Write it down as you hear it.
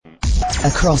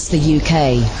Across the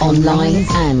UK, online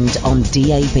and on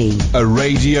DAB. A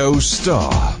radio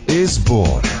star is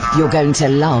born. You're going to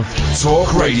love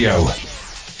Talk Radio.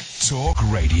 Talk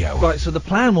Radio. Right, so the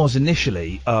plan was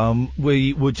initially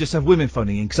we would just have women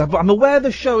phoning in, because I'm aware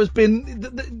the show has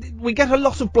been... we get a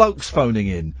lot of blokes phoning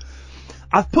in.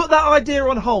 I've put that idea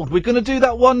on hold. We're going to do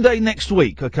that one day next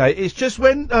week, okay? It's just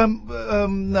when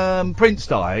Prince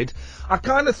died, I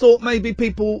kind of thought maybe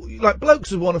people, like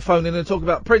blokes, would want to phone in and talk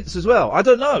about Prince as well. I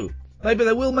don't know. Maybe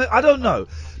they will. I don't know.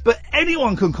 But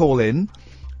anyone can call in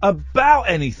about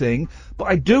anything, but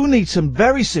I do need some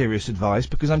very serious advice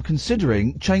because I'm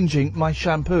considering changing my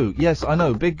shampoo. Yes, I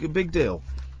know. Big deal.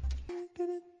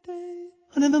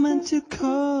 I never meant to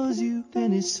cause you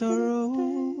any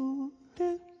sorrow.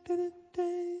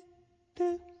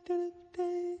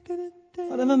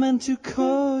 I never meant to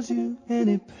cause you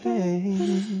any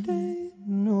pain.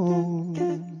 No.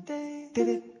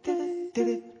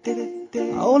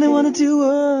 I only wanted to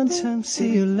one time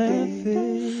see you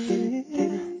laughing.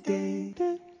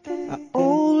 I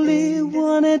only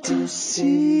wanted to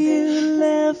see you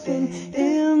laughing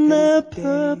in the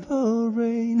purple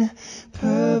rain,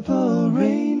 purple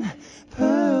rain,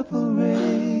 purple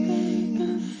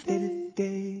rain.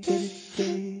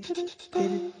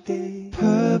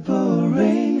 Purple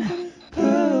rain,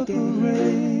 purple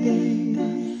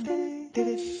rain.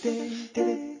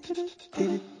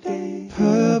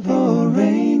 Purple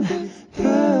rain,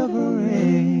 purple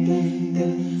rain.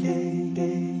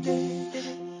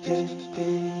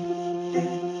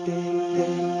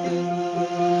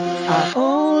 I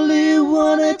only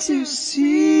wanted to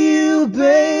see you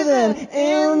bathing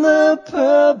in the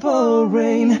purple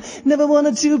rain. Never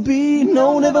wanted to be,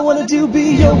 no, never wanted to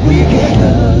be your weekend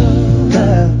love.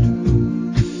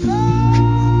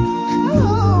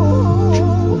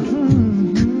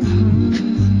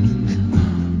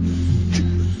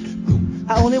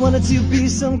 I only wanted to be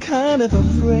some kind of a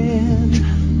friend.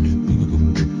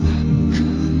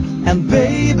 And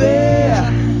baby,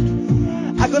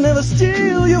 I could never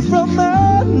steal you from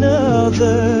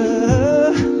another.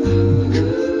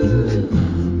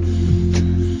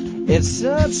 It's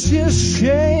such a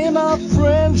shame our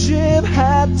friendship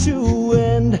had to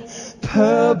end.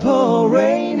 Purple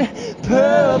rain,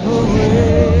 purple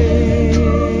rain.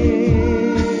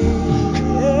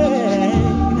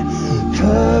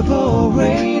 Purple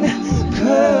rain,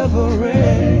 purple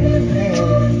rain.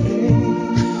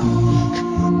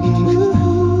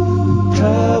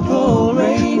 Purple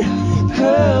rain,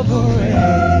 purple rain.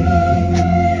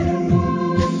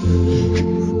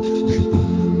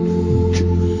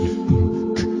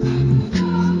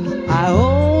 I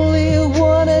only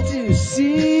wanted to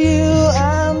see you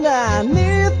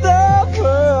underneath the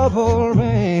purple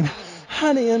rain.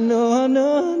 Honey, I know,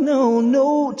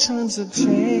 no chance of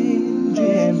changing.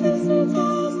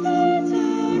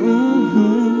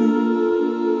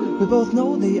 We both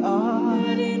know they are.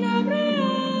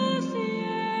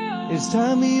 It's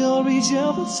time we all reach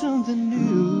out for something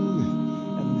new,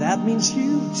 and that means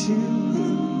you too.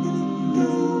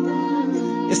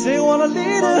 You say you want a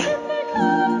leader,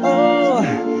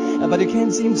 oh, but you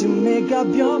can't seem to make up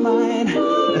your mind.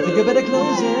 I think you better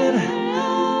close it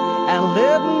and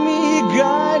let me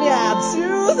guide you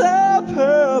to the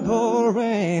purple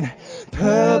rain,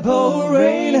 purple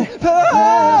rain,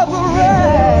 purple rain.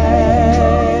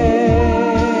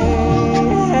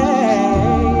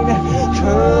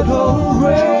 Purple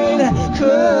rain,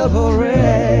 purple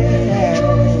rain.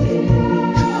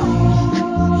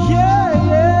 Yeah,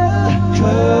 yeah.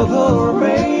 Purple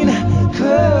rain,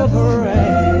 purple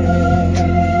rain.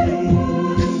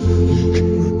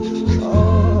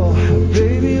 Oh,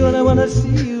 baby, when I wanna see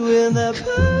you in the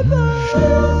purple.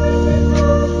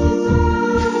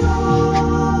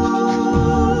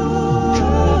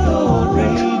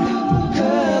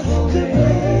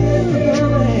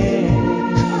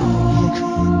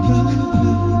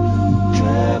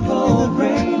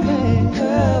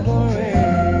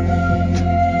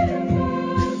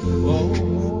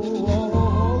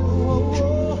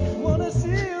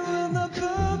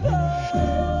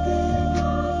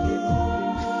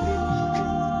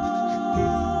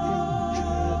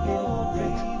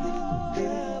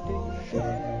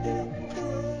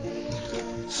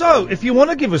 So, if you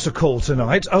want to give us a call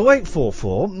tonight,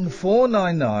 0844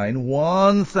 499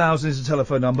 1000 is the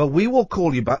telephone number. We will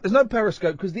call you back. There's no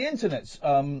Periscope because the internet's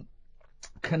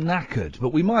knackered,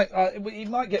 but we might it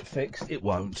might get fixed. It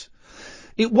won't.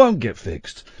 It won't get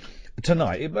fixed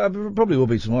tonight. It probably will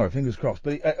be tomorrow. Fingers crossed.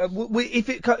 But if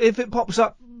it pops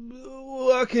up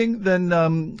working, then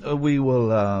we will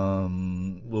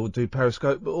we'll do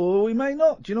Periscope, or we may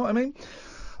not. Do you know what I mean?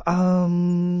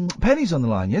 Penny's on the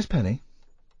line. Yes, Penny.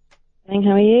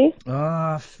 How are you?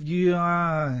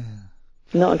 Yeah.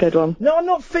 Not a good one. No, I'm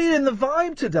not feeling the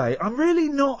vibe today. I'm really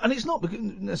not, and it's not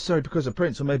necessarily because of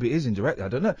Prince, or maybe it is indirectly. I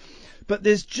don't know. But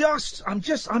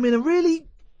I'm in a really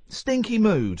stinky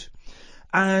mood,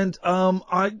 and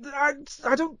I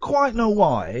don't quite know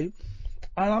why.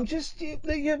 And I'm just,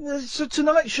 so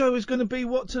tonight's show is going to be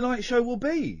what tonight's show will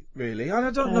be, really. And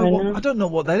I don't know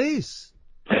what that is.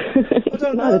 I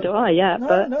don't know. Neither do I yet,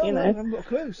 but I you know. haven't got a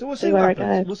clue. So we'll see what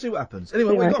happens. We'll see what happens.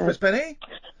 Anyway, what you got for us, Penny?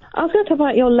 I was going to talk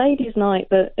about your ladies' night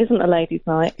that isn't a ladies'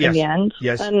 night in the end.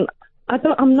 Yes. And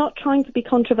I'm not trying to be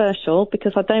controversial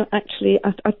because I don't actually,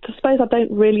 I suppose I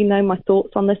don't really know my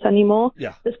thoughts on this anymore.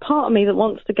 Yeah. There's part of me that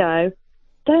wants to go,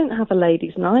 don't have a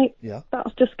ladies' night. Yeah.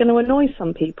 That's just going to annoy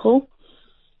some people.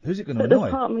 Who's it going to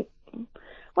annoy? Part of me,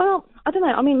 well, I don't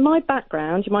know. I mean, my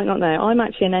background, you might not know, I'm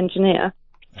actually an engineer.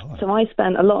 Oh. So I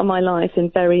spent a lot of my life in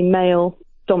very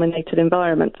male-dominated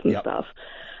environments and stuff.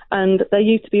 And there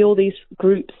used to be all these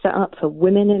groups set up for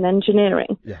women in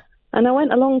engineering. Yeah. And I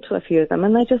went along to a few of them,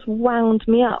 and they just wound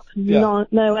me up no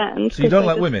end. So you don't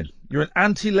like women? You're an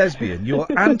anti-lesbian. You're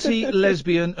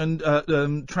anti-lesbian and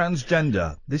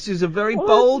transgender. This is a very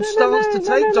bold stance to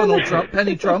take, Donald Trump,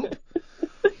 Penny Trump,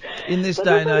 in this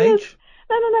day and age.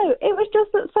 No. It was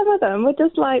just that some of them were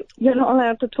just like, you're not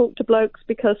allowed to talk to blokes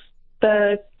because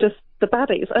they're just the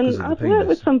baddies. And I've worked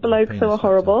with some blokes who are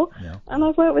horrible, and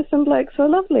I've worked with some blokes who are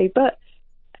lovely, but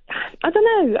I don't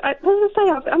know. As I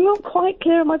say, I'm not quite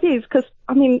clear on my views because,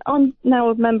 I mean, I'm now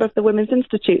a member of the Women's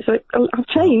Institute, so I've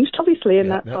changed, obviously, in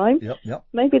that time.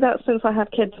 Maybe that's since I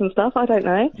had kids and stuff, I don't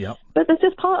know. But there's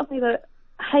just part of me that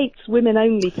hates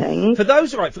women-only things. For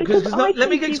those, right, because let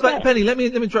me explain, Penny, let me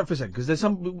interrupt for a second, because there's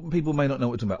some people may not know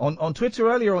what we're talking about. On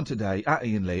Twitter earlier on today, at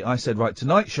Iain Lee, I said, right,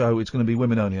 tonight's show, it's going to be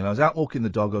women only, and I was out walking the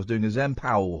dog, I was doing a Zen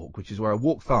power walk, which is where I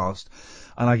walk fast,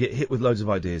 and I get hit with loads of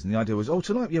ideas, and the idea was,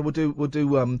 tonight, we'll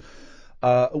do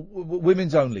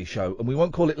women's only show, and we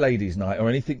won't call it ladies' night or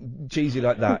anything cheesy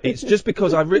like that. It's just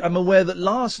because I'm aware that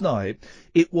last night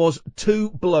it was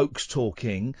two blokes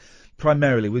talking,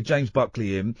 primarily with James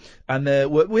Buckley in, and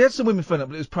we had some women phone up,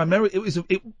 but it was primarily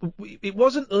it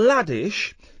wasn't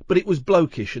laddish, but it was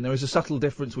blokish, and there is a subtle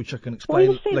difference which I can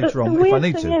explain later on if I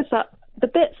need to. The thing is that the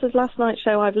bits of last night's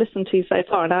show I've listened to so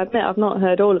far, and I admit I've not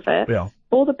heard all of it. Yeah.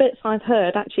 All the bits I've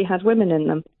heard actually had women in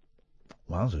them.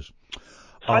 Wowzers.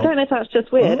 I don't know if that's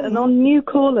just weird. And on New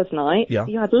Callers Night,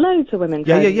 you had loads of women.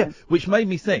 Yeah. Which made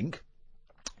me think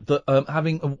that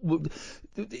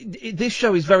this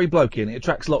show is very blokey and it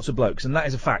attracts lots of blokes, and that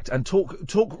is a fact. And talk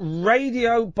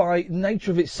radio, by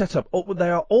nature of its setup, they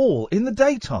are all in the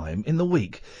daytime in the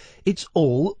week. It's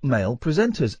all male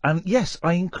presenters, and yes,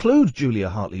 I include Julia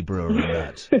Hartley-Brewer in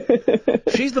that.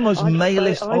 She's the most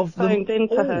malest of them. I phoned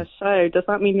into her show. Does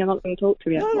that mean you're not going to talk to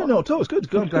me anymore? No, not at all. It's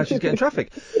good. I'm glad she's getting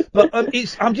traffic. But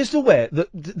I'm just aware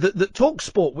that Talk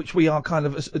Sport, which we are kind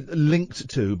of linked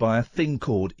to by a thing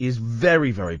called, is very,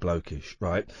 very blokish,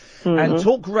 right? Mm-hmm. And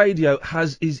Talk Radio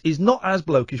is not as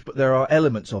blokish, but there are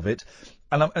elements of it.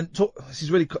 This is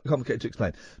really complicated to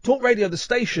explain. Talk Radio, the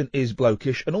station, is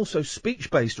blokish, and also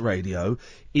speech-based radio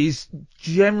is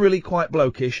generally quite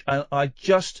blokish. And I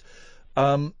just,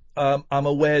 I'm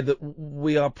aware that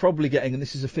we are probably getting, and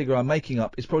this is a figure I'm making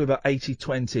up, it's probably about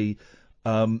 80-20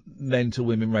 men to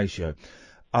women ratio.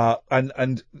 I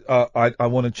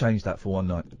want to change that for one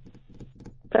night.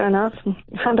 Fair enough.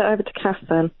 Hand it over to Kath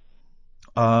then.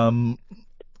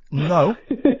 No,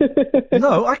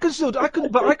 I can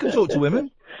talk to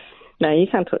women. No, you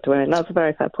can talk to women. That's a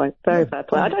very fair point. Very fair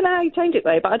point. I don't know how you change it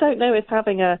though, but I don't know if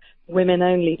having a women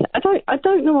only. I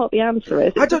don't know what the answer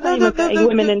is. I don't know. Getting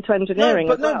women into engineering.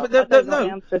 But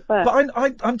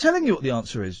I'm telling you what the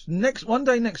answer is. One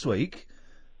day next week,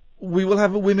 we will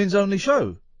have a women's only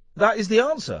show. That is the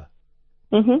answer.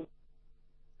 Mhm.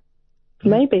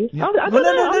 Maybe. Yeah.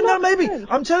 No, maybe.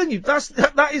 I'm telling you,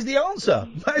 that is the answer.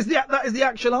 That is the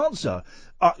actual answer.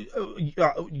 I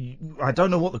don't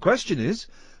know what the question is,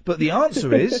 but the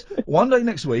answer is one day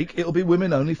next week it'll be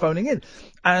women only phoning in,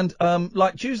 and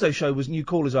like Tuesday's show was new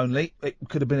callers only. It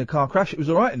could have been a car crash. It was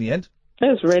all right in the end. It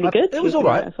was really good. It was all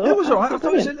right. It was all right. I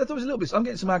thought it was a little bit. I'm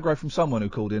getting some aggro from someone who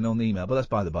called in on the email, but that's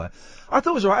by the by. I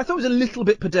thought it was all right. I thought it was a little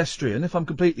bit pedestrian, if I'm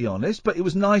completely honest, but it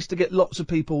was nice to get lots of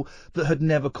people that had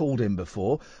never called in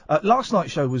before. Last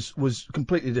night's show was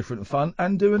completely different and fun,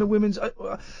 and doing a women's.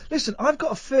 Listen, I've got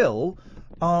to fill.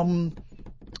 I'm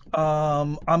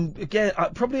again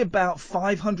probably about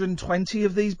 520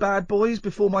 of these bad boys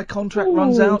before my contract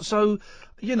runs out. So.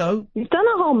 You know, you've done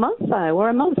a whole month though. We're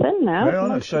a month in now. We're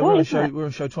on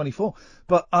show 24.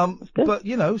 But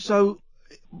you know, so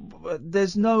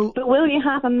there's no. But will you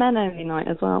have a men only night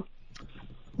as well?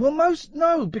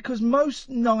 Well, because most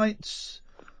nights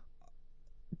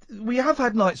we have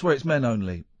had nights where it's men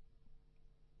only.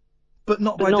 But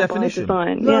not by definition.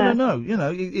 By design, No. You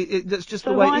know, that's just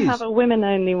the way it is. So why have a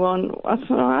women-only one? I don't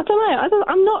know.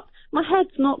 I'm not. My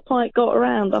head's not quite got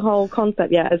around the whole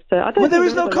concept yet. As to, I don't. Well, there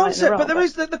is no concept, but there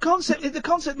is the concept. The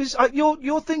concept is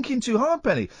you're thinking too hard,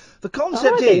 Penny. The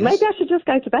concept is maybe I should just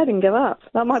go to bed and give up.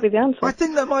 That might be the answer. I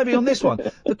think that might be on this one.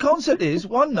 The concept is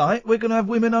one night we're going to have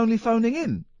women only phoning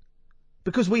in.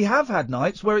 Because we have had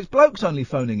nights where it's blokes only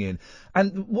phoning in.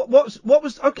 And what's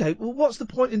the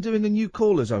point in doing a new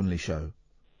callers only show?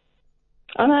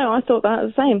 I know, I thought that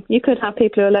was the same. You could have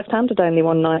people who are left-handed only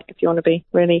one night if you want to be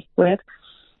really weird.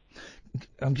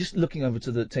 I'm just looking over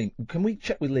to the team. Can we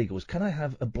check with legals? Can I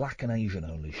have a black and Asian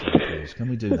only show, please? Can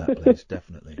we do that, please?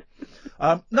 Definitely.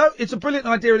 No, it's a brilliant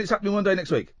idea and it's happening one day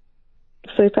next week.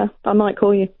 Super. I might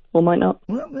call you. Or might not.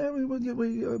 Well,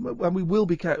 we will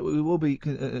be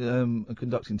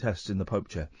conducting tests in the Pope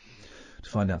chair to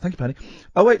find out. Thank you, Penny.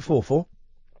 0844.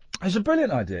 It's a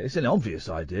brilliant idea. It's an obvious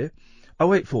idea.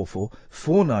 0844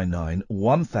 499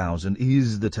 1000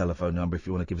 is the telephone number if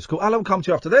you want to give us a call. Alan will come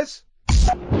to you after this.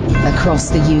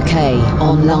 Across the UK,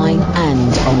 online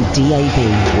and on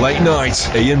DAB. Late night,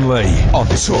 Iain Lee on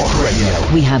Talk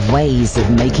Radio. We have ways of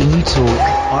making you talk.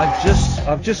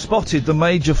 I've just spotted the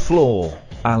major flaw,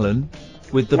 Alan,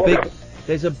 with the big.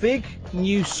 There's a big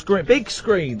new screen. Big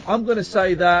screen. I'm going to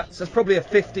say that's probably a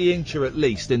 50-incher at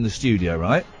least in the studio,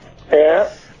 right?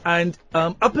 Yeah. And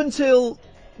up until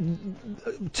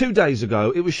 2 days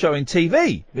ago, it was showing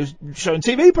TV. It was showing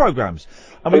TV programs.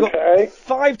 And we've got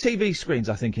 5 TV screens,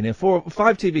 I think, in here. 5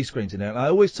 TV screens in here. And I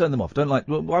always turn them off. Don't like.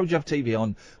 Why would you have TV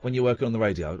on when you're working on the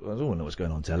radio? I don't know what's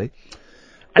going on telly.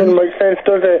 Doesn't make sense,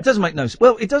 does it? It doesn't make no sense.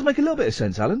 Well, it does make a little bit of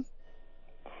sense, Alan.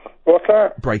 What's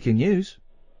that? Breaking news.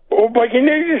 What breaking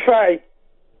news you say?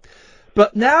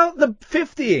 But now the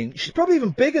 50-inch is probably even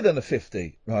bigger than a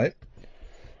 50, right?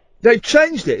 They've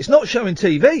changed it. It's not showing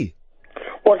TV.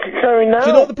 What's it showing now? Do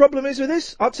you know what the problem is with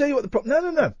this? I'll tell you what the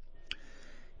problem... No.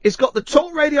 It's got the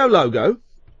Talk Radio logo.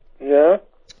 Yeah.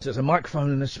 So it's a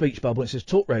microphone and a speech bubble. It says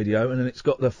Talk Radio, and then it's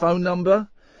got the phone number.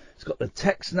 It's got the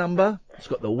text number. It's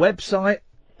got the website.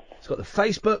 It's got the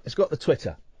Facebook. It's got the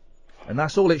Twitter. And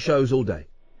that's all it shows all day.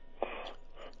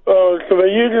 Oh, so they're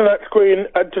using that screen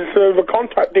to serve the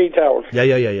contact details.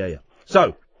 Yeah.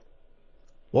 So,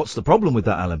 what's the problem with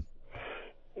that, Alan?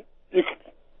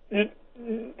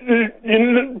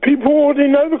 People already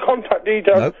know the contact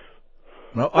details.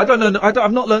 No, I don't know.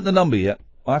 I've not learnt the number yet.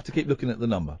 I have to keep looking at the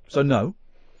number. So no.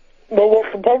 Well,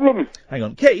 what's the problem? Hang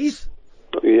on, Keys.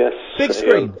 Yes. Big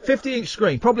screen, 50-inch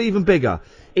screen, probably even bigger.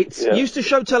 It's used to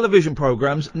show television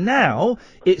programmes. Now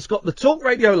it's got the Talk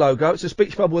Radio logo. It's a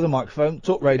speech bubble with a microphone.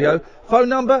 Talk Radio. Phone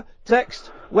number, text,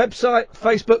 website,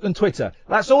 Facebook, and Twitter.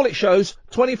 That's all it shows.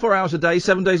 24 hours a day,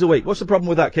 7 days a week. What's the problem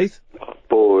with that, Keith?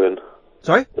 Boring.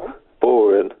 Sorry?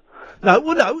 Boring.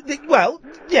 Well,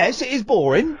 yes, it is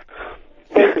boring.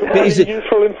 But is it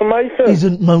useful information?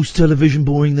 Isn't most television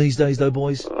boring these days, though,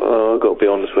 boys? I've got to be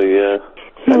honest with you.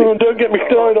 Don't get me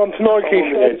started on tonight,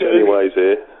 Keith. Anyways,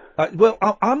 here.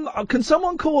 Can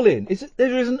someone call in?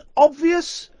 There is an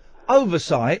obvious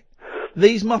oversight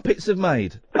these Muppets have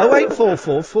made.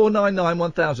 0844 499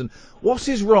 1000. What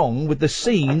is wrong with the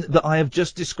scene that I have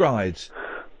just described?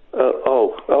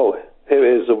 Here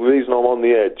it is. The reason I'm on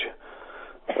the edge.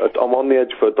 I'm on the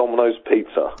edge for a Domino's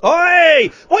pizza.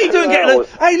 Oi! What are you doing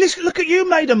Hey, look at you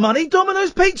made of money.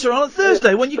 Domino's pizza on a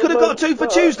Thursday when you could have got 2 for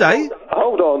Tuesday.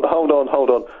 Hold on.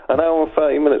 An hour and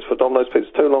 30 minutes for Domino's pizza.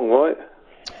 Too long, right?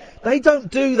 They don't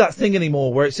do that thing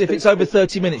anymore where if it's over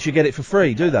 30 minutes you get it for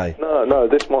free, do they? No,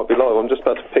 this might be live. I'm just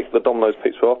about to pick the Domino's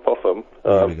pizza off them.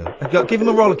 There we go. Give him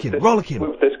a rollicking.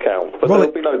 With discount. But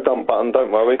there'll be no dump button,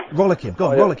 don't worry. Rollicking.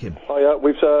 Go on, rollicking. Oh yeah,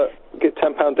 we've get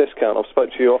 £10 discount. I've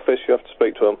spoke to your office, you have to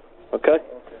speak to them. Okay?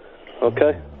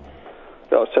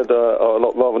 Yeah, I said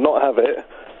I'd rather not have it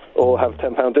or have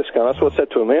 £10 discount. That's what I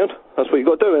said to him, Iain. That's what you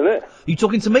got to do, isn't it? You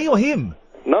talking to me or him?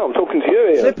 No, I'm talking to you,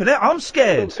 Iain. Flipping it, I'm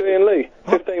scared. To Iain Lee,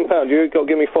 £15. You got to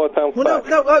give me £5 back.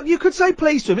 No, you could say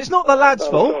please to him. It's not the lad's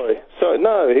fault. Sorry,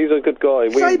 no, he's a good guy.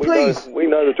 Say please. We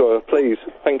know the driver. Please,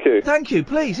 thank you. Thank you,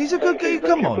 please. He's a good guy.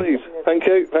 Come on. Please, thank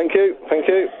you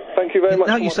very much.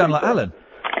 Now you sound like Alan.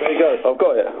 There you go. I've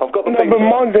got it. I've got the Never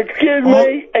mind. Excuse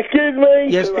me.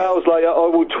 Yes. 2 hours later, I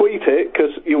will tweet it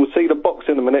because you will see the box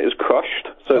in a minute is crushed.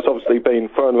 So it's obviously been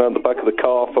thrown around the back of the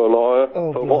car for a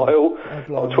while.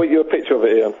 I'll tweet you a picture of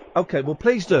it, Iain. Okay, well,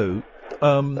 please do.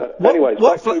 Anyways,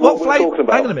 what flavour?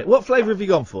 Hang on a minute. What flavour have you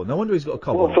gone for? No wonder he's got a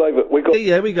cob. What flavour?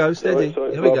 Here we go. Steady.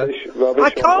 Here we go. I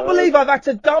can't believe I've had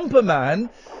to dump a man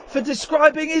for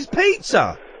describing his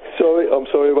pizza. I'm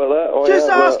sorry about that. Just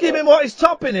asking him what his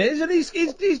topping is, and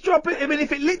he's dropping. I mean,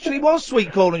 if it literally was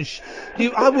sweet corn and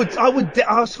I would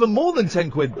ask for more than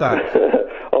 10 quid back.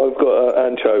 I've got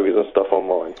anchovies and stuff on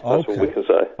mine. That's all we can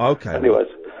say. Okay. Anyways,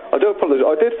 I do apologise.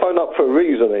 I did phone up for a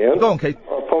reason, Ian. Go on, Keith.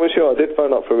 I promise you, I did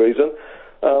phone up for a reason.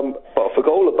 But I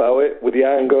forgot all about it with the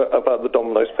anger about the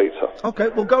Domino's pizza. Okay,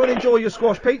 well, go and enjoy your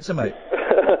squash pizza, mate.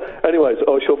 Anyways,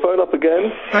 I shall phone up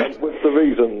again with the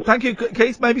reasons. Thank you,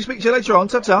 Keith. Maybe speak to you later on.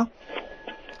 Ta-ta.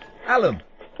 Alan.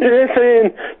 Yes,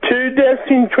 Ian. 2 deaths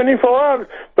in 24 hours.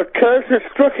 The curse has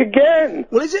struck again.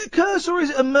 Well, is it a curse or is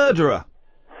it a murderer?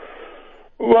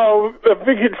 Well, I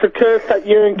think it's a curse that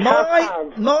you and Kath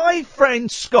have. My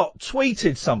friend Scott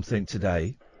tweeted something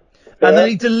today, and then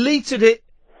he deleted it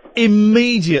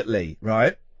immediately,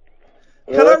 right?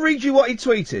 Can I read you what he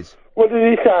tweeted? What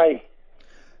did he say?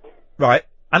 Right.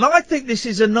 And I think this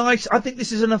is an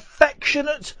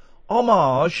affectionate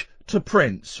homage to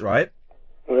Prince, right?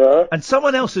 Yeah. And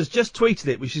someone else has just tweeted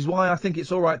it, which is why I think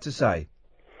it's all right to say.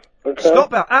 Okay.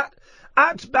 Scott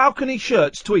at Balcony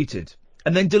Shirts tweeted,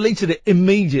 and then deleted it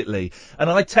immediately. And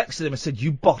I texted him and said,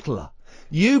 you bottler.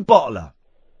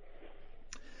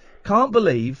 Can't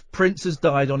believe Prince has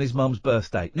died on his mum's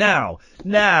birthday. Now.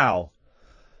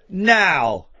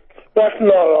 That's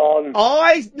not on.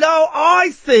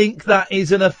 I think that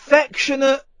is an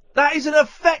affectionate,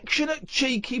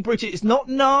 cheeky British. It's not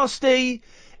nasty.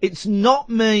 It's not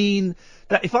mean.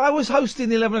 That if I was hosting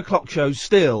the 11 o'clock show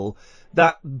still,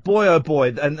 that boy oh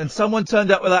boy, and someone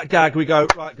turned up with that gag, we go,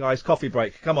 right guys, coffee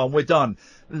break. Come on, we're done.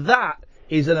 That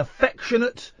is an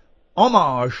affectionate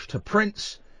homage to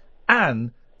Prince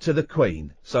and to the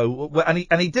Queen. So, and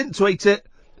he didn't tweet it.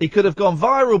 He could have gone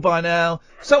viral by now.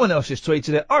 Someone else just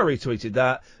tweeted it. I retweeted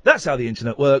that. That's how the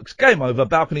internet works. Game over.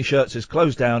 Balcony Shirts is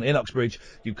closed down in Uxbridge.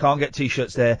 You can't get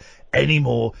T-shirts there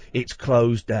anymore. It's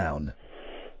closed down.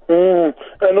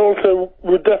 And also,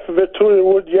 with death of Victoria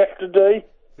Wood yesterday.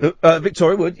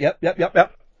 Victoria Wood. Yep. 2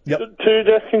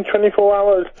 deaths in 24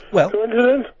 hours. Well.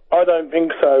 Coincidence? I don't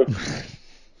think so.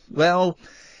 Well,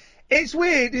 it's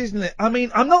weird, isn't it? I mean,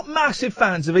 I'm not massive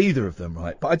fans of either of them,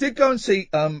 right? But I did go and see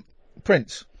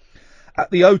Prince at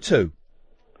the O2.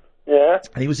 Yeah.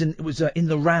 And it was in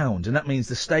the round, and that means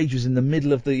the stage was in the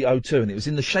middle of the O2, and it was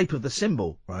in the shape of the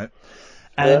symbol, right?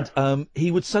 And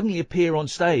he would suddenly appear on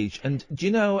stage, and do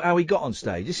you know how he got on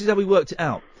stage? This is how we worked it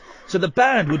out. So the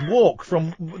band would walk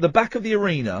from the back of the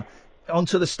arena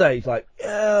onto the stage, like,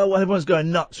 well, everyone's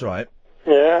going nuts, right?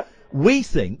 Yeah. We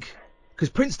think, because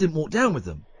Prince didn't walk down with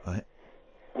them, right?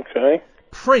 Okay.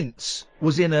 Prince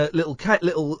was in a little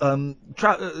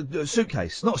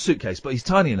suitcase, not a suitcase, but he's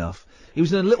tiny enough. He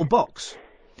was in a little box,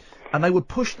 and they would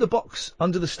push the box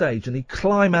under the stage, and he'd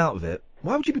climb out of it.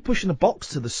 Why would you be pushing a box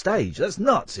to the stage? That's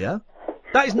nuts, yeah?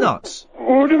 That is nuts.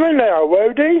 What do you mean they are,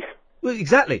 roadies? Well,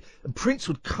 exactly. And Prince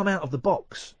would come out of the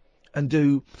box and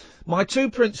do my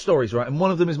 2 Prince stories, right? And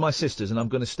one of them is my sister's, and I'm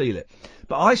going to steal it.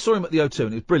 But I saw him at the O2,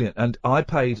 and it was brilliant. And I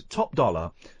paid top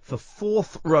dollar for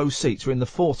 4th row seats. We're in the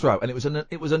 4th row, and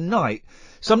it was a night.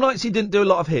 Some nights he didn't do a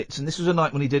lot of hits, and this was a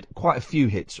night when he did quite a few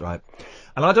hits, right?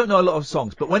 And I don't know a lot of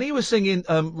songs, but when he was singing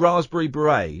Raspberry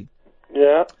Beret,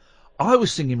 yeah, I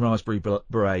was singing Raspberry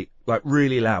Beret like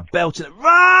really loud, belting it,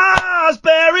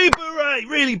 Raspberry Beret,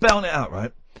 really belting it out,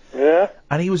 right? Yeah.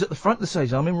 And he was at the front of the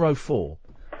stage. I'm in row 4.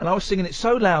 And I was singing it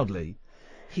so loudly,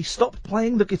 he stopped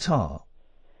playing the guitar.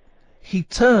 He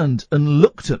turned and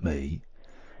looked at me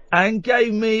and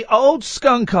gave me old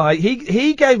skunk eye.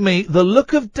 He gave me the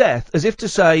look of death as if to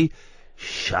say,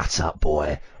 shut up,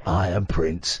 boy. I am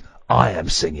Prince. I am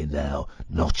singing now,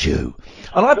 not you.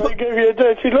 And he gave you a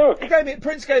dirty look.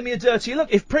 Prince gave me a dirty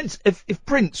look. If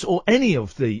Prince or any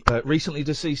of the recently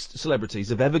deceased celebrities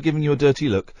have ever given you a dirty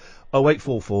look,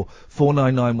 0844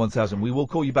 499 1000, we will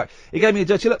call you back. He gave me a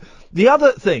dirty look. The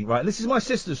other thing, right, this is my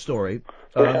sister's story,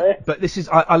 but this is,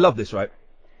 I love this, right?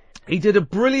 He did a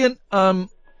brilliant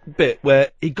bit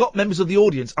where he got members of the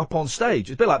audience up on stage.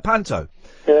 It's a bit like Panto.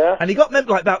 Yeah. And he got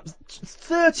like about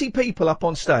 30 people up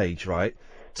on stage, right?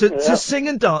 To sing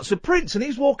and dance with Prince, and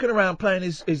he's walking around playing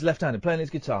his left-handed, playing his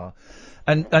guitar,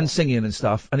 and singing and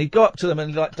stuff, and he'd go up to them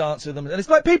and like dance with them, and it's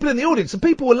like people in the audience, and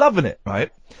people were loving it, right?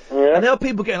 Yeah. And there were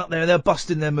people getting up there and they're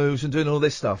busting their moves and doing all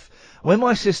this stuff. When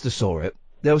my sister saw it,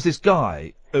 there was this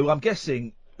guy who I'm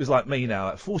guessing was like me now,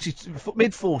 at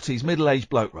mid-40s, middle-aged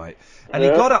bloke, right? And he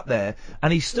got up there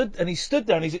and he stood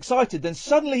there and he's excited. Then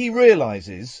suddenly he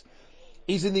realises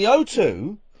he's in the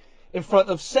O2. In front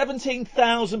of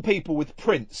 17,000 people with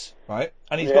Prince, right?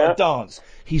 And he's got to dance.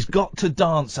 He's got to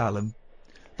dance, Alan.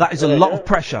 That is a lot of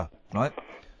pressure, right?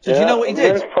 So do you know what he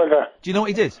did? Do you know what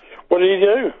he did? What did he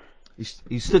do?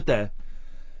 He stood there.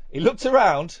 He looked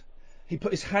around He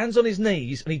put his hands on his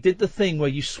knees and he did the thing where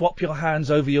you swap your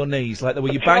hands over your knees, like that,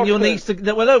 where you bang your knees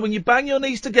together. Well, no, when you bang your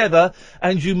knees together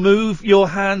and you move your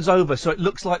hands over, so it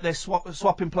looks like they're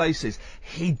swapping places.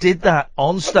 He did that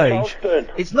on stage. Charleston.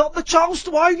 It's not the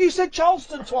Charleston. Why have you said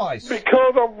Charleston twice?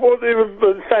 Because I was in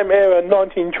the same era,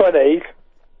 1920s.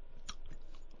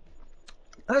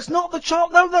 That's not the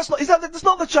Charleston. No, that's not. That's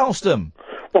not the Charleston.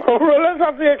 Well, let's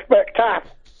have the expectation.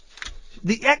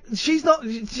 She's not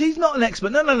an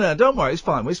expert. No, don't worry, it's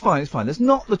fine. It's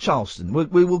not the Charleston.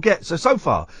 We will get, so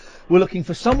far, we're looking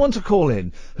for someone to call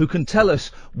in who can tell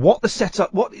us what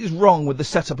is wrong with the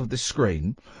setup of this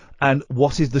screen, and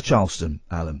what is the Charleston,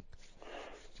 Alan.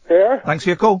 Yeah? Thanks for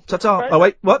your call. Ta-ta. Thanks. Oh,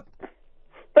 wait, what?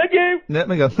 Thank you. Let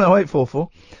me go. No, 844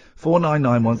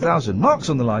 499 1000. Mark's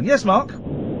on the line. Yes, Mark?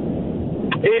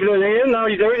 Evening, Ian. How are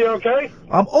you doing? You okay?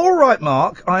 I'm alright,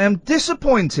 Mark. I am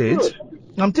disappointed. Good.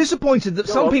 I'm disappointed that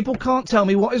some people can't tell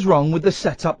me what is wrong with the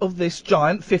setup of this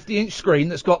giant 50-inch screen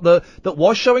that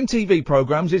was showing TV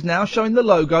programmes, is now showing the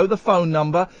logo, the phone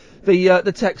number,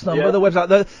 the text number, the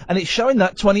website, and it's showing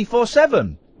that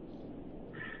 24/7.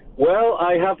 Well,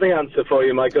 I have the answer for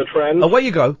you, my good friend. Away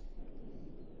you go.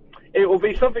 It will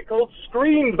be something called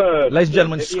screen burn. Ladies and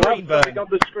gentlemen, if screen you have burn. something on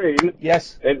the screen.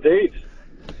 Yes. Indeed.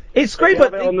 It's screen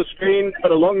burn. burn. On the screen for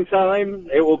a long time,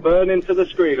 it will burn into the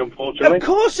screen, unfortunately. Of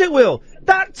course it will.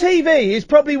 That TV is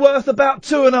probably worth about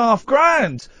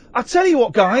 $2,500. I tell you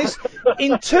what, guys,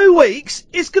 in 2 weeks,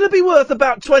 it's going to be worth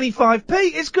about 25p.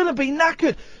 It's going to be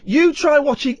knackered. You try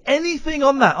watching anything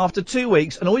on that after 2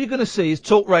 weeks, and all you're going to see is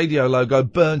Talk Radio logo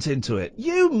burnt into it.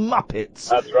 You muppets.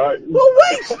 That's right. Well,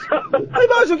 wait.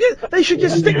 They should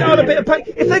just stick down a bit of paint.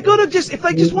 If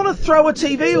they just want to throw a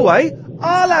TV away,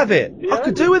 I'll have it. Yeah. I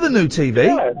could do with a new TV.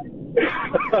 Yeah.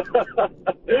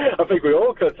 I think we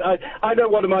all could. I know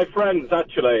one of my friends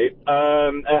actually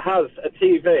has a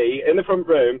TV in the front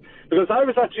room, because I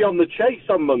was actually on The Chase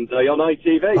on Monday on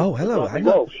ITV. Oh, hello.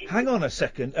 Hang on a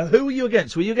second. Who were you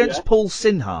against? Were you against Paul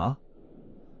Sinha?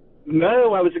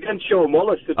 No, I was against Sean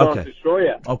Wallace, the Dark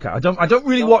Destroyer. Okay, I don't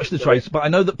really watch The Chase, but I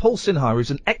know that Paul Sinha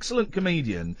is an excellent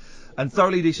comedian and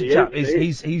thoroughly decent chap.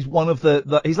 He's one of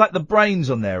he's like the brains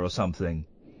on there or something.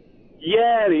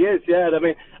 Yeah, he is, yeah. I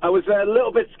mean, I was a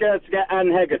little bit scared to get Anne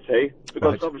Hegarty,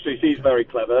 because obviously she's very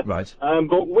clever. Right.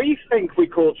 But we think we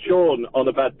caught Sean on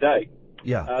a bad day.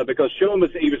 Yeah. Because Sean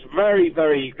was very,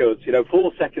 very good.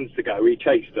 4 seconds to go, he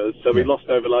chased us, so we lost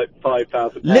over like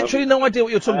 £5,000. Literally no idea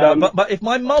what you're talking about, but if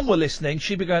my mum were listening,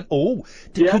 she'd be going,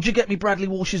 could you get me Bradley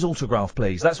Walsh's autograph,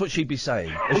 please? That's what she'd be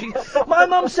saying. My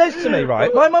mum says to me,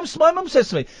 right? My mum says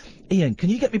to me, Ian,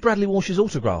 can you get me Bradley Walsh's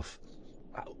autograph?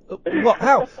 What?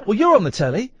 How? Well, you're on the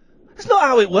telly. That's not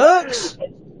how it works.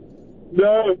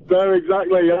 No,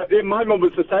 exactly. My mum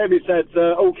was the same. He said,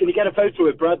 can you get a photo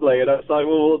with Bradley? And I was like,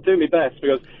 well, I'll do my best,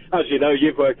 because, as you know,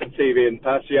 you've worked on TV in the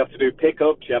past. You have to do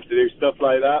pickups, you have to do stuff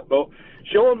like that. But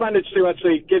Sean managed to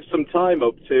actually give some time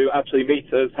up to actually meet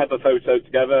us, have a photo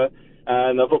together.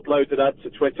 And I've uploaded that to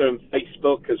Twitter and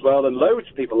Facebook as well, and loads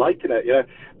of people liking it,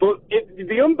 But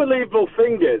the unbelievable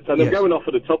thing is, and I'm going off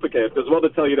on a topic here, because I want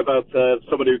to tell you about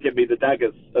someone who gave me the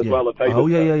daggers as well. A famous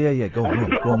yeah. Go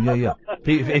on, yeah.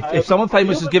 If someone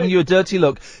famous is giving you a dirty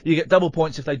look, you get double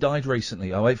points if they died recently.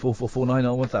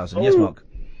 08444991000. Yes, Mark.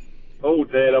 Oh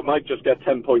dear, I might just get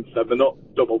 10 points then, but not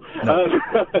double. No.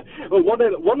 Well,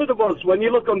 one of the ones, when you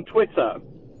look on Twitter,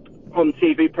 on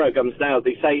TV programs now,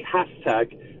 they say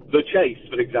hashtag The Chase,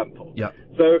 for example. Yeah.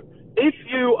 So if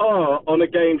you are on a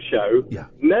game show,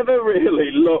 never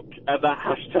really look at that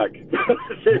hashtag.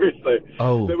 Seriously.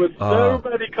 Oh. There were so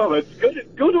many comments,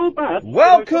 good or bad.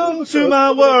 Welcome to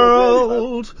my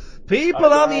world. People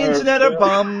on the internet are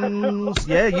bums.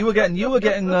 Yeah, you were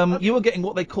getting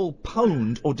what they call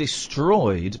pwned or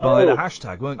destroyed by the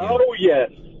hashtag, weren't you? Oh yes.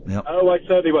 Yep. Oh, I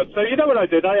certainly was. So you know what I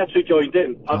did? I actually joined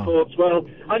in. I thought, well,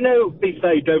 I know they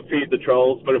say don't feed the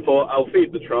trolls, but I thought I'll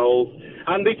feed the trolls.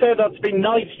 And they turned out to be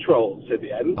nice trolls in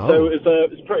the end, so it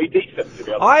was pretty decent, to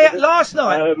be honest. Last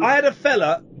night, I had a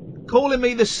fella calling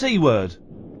me the C word.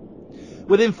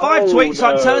 Within 5 tweets,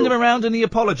 I turned him around and he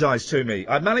apologised to me.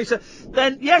 I managed to...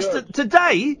 Then,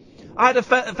 today, I had a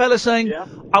fella saying,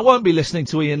 I won't be listening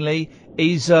to Ian Lee.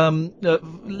 He's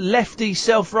lefty,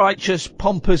 self-righteous,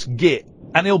 pompous git.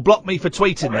 And he'll block me for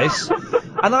tweeting this.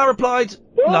 And I replied,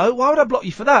 no, why would I block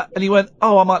you for that? And he went,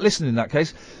 I might listen in that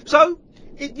case. So,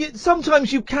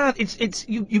 sometimes you can,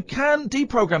 you can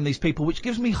deprogram these people, which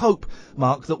gives me hope,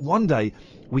 Mark, that one day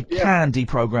we can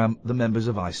deprogram the members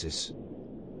of ISIS.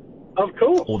 Of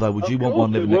course. Although, would you want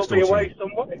one living next door to you? We'll be away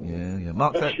somewhere. Yeah.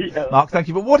 Mark, Mark, thank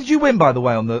you. But what did you win, by the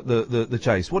way, on the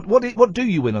chase? What do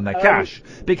you win on there? Cash?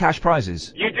 Big cash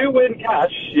prizes? You do win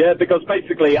cash, yeah, because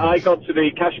basically I got to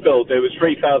the cash builder. It was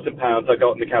 £3,000 I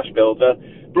got in the cash builder.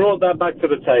 Brought that back to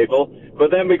the table, but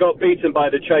then we got beaten by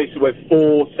the chaser with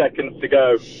 4 seconds to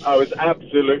go. I was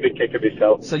absolutely kicking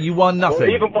myself. So you won nothing?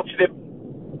 Well, even watching it...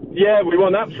 Yeah, we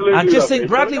won absolutely nothing. And just think,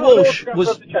 Bradley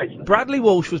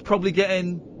Walsh was probably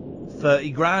getting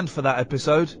 30 grand for that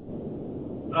episode.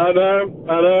 I know.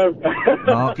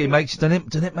 Mark,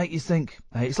 doesn't it make you think?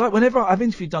 Hey, it's like whenever I've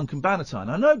interviewed Duncan Bannatyne,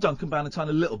 I know Duncan Bannatyne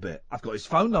a little bit. I've got his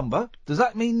phone number. Does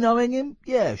that mean knowing him?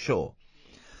 Yeah, sure.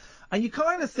 And you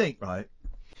kind of think, right,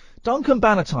 Duncan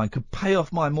Bannatyne could pay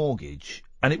off my mortgage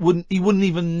and he wouldn't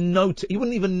even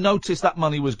notice that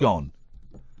money was gone.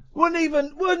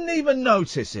 Wouldn't even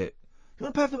notice it. You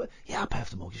want to pay off I'll pay off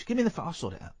the mortgage. Give me the phone, I'll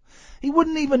sort it out. He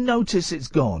wouldn't even notice it's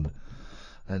gone.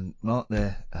 And Mark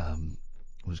there,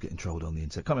 was getting trolled on the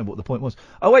internet. Can't remember what the point was.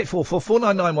 0844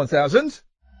 499 1000.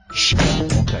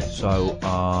 Okay, so,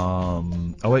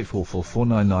 0844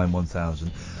 499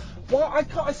 1000. Well,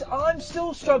 I'm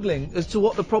still struggling as to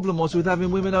what the problem was with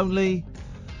having women only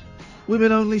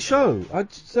show. I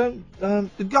don't,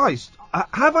 guys,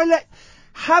 have I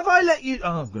let you,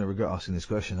 I'm going to regret asking this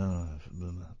question.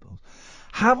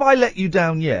 Have I let you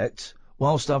down yet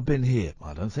whilst I've been here?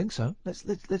 I don't think so.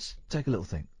 Let's take a little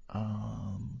think.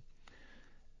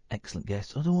 Excellent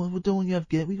guests. I don't want you to have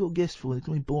guests. We got guests for it. It's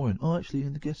going to be boring. Oh, actually,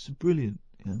 the guests are brilliant.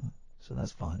 Yeah, so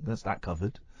that's fine. That's that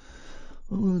covered.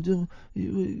 I can't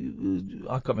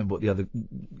remember what the other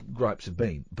gripes have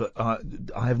been, but I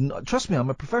have not. Trust me, I'm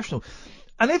a professional.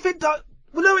 And if it does,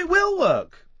 well, no, it will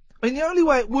work. I mean, the only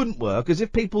way it wouldn't work is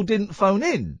if people didn't phone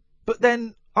in. But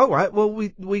then, all right, well,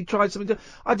 we tried something.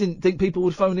 I didn't think people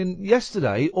would phone in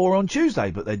yesterday or on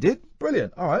Tuesday, but they did.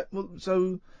 Brilliant. All right. Well,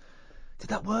 so did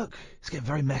that work? It's getting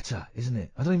very meta, isn't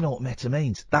it? I don't even know what meta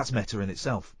means. That's meta in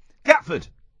itself. Gatford.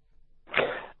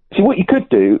 See, what you could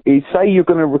do is say you're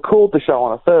going to record the show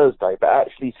on a Thursday, but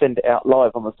actually send it out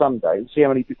live on a Sunday and see how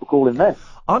many people call in then.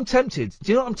 I'm tempted.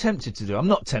 Do you know what I'm tempted to do? I'm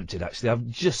not tempted, actually. I've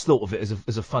just thought of it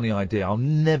as a funny idea. I'll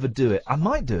never do it. I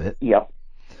might do it. Yeah.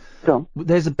 Go on.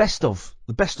 There's the best of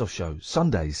show,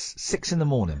 Sundays, 6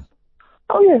 a.m. Oh,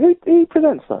 yeah. Who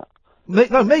presents that?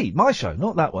 Me. My show.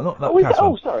 Not that one. Not that one.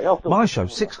 Oh, sorry. My show,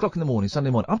 6 o'clock in the morning,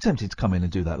 Sunday morning. I'm tempted to come in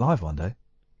and do that live one day.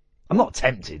 I'm not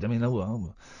tempted. I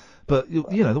mean, but,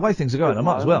 you know, the way things are going, I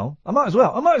might as well. Do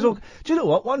you know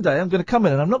what? One day I'm going to come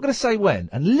in, and I'm not going to say when,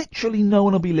 and literally no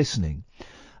one will be listening.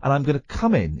 And I'm going to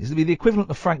come in. It's going to be the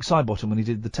equivalent of Frank Sidebottom when he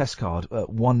did the test card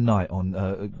one night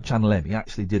on Channel M. He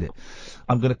actually did it.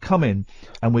 I'm going to come in,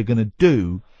 and we're going to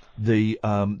do the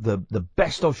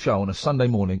best of show on a Sunday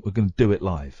morning. We're going to do it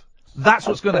live. That's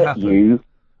what's going to happen.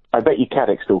 I bet you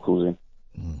Caddick still calls in.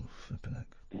 Flipping heck.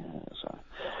 Yeah, sorry.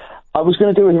 I was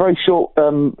going to do a very short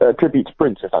tribute to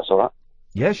Prince, if that's all right.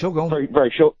 Yeah, sure, go on. Very,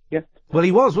 very short, yeah. Well,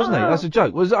 he was, wasn't he? That's a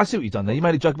joke. I see what you've done there. You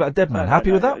made a joke about a dead man.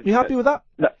 Happy with that? You happy with that?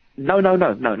 No.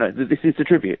 This is the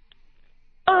tribute.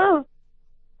 Okay.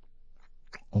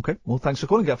 Well, thanks for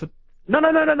calling, Gafford. No.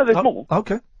 There's more.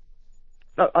 Okay.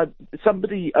 No,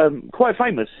 somebody quite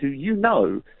famous who you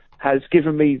know has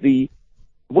given me the,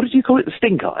 what did you call it? The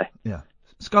stink eye? Yeah.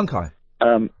 Skunk eye.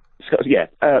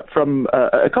 From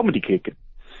a comedy gig.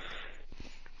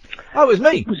 Oh, it was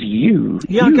me. It was you.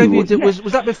 Yeah, I gave you.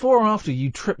 Was that before or after you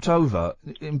tripped over,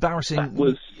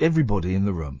 embarrassing everybody in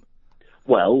the room?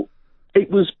 Well,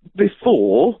 it was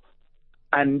before,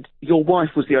 and your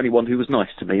wife was the only one who was nice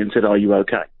to me and said, "Are you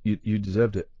okay?" You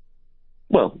deserved it.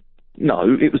 Well,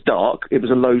 no, it was dark. It was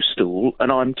a low stool,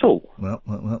 and I'm tall. Well,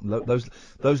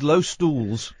 those low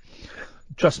stools.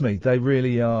 Trust me, they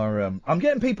really are. I'm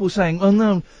getting people saying, "Oh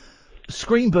no,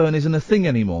 screen burn isn't a thing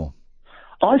anymore."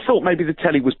 I thought maybe the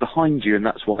telly was behind you, and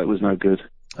that's why it was no good.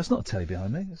 That's not a telly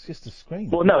behind me. It's just a screen.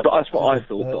 Well, no, but that's what I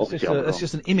thought. It's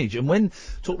just an image, and when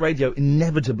Talk Radio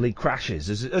inevitably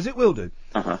crashes, as it will do,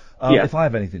 if I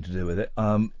have anything to do with it,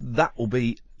 that will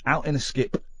be out in a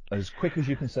skip as quick as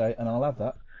you can say, and I'll have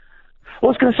that. Well,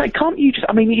 I was going to say, can't you just?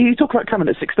 I mean, you talk about coming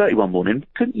at 6:30 one morning.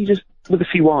 Couldn't you just, with a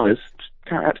few wires,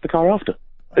 carry it out to the car after?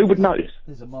 Who would notice?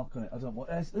 There's a mark on it. I don't want.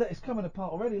 It's coming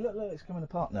apart already. Look, it's coming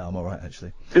apart. No, I'm all right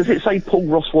actually. Does it say Paul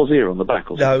Ross was here on the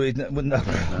back or something? No.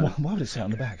 Why would it say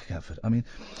on the back, Catford? I mean,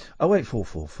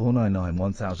 0844 499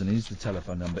 1000 is the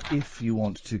telephone number. If you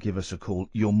want to give us a call,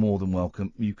 you're more than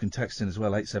welcome. You can text in as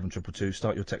well, 87222.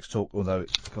 Start your text talk, although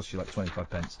it costs you like 25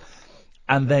 pence,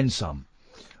 and then some.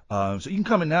 So you can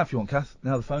come in now if you want, Kath.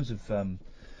 Now the phones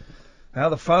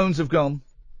have gone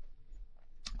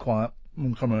quiet.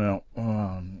 I'm coming out.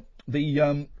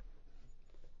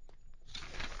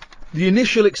 The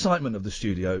initial excitement of the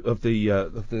studio, of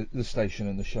the station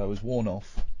and the show has worn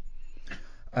off,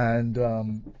 and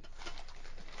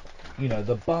you know,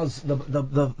 the buzz,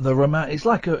 the romance. It's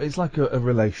like a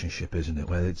relationship, isn't it?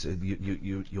 Where it's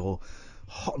you're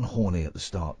hot and horny at the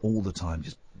start all the time,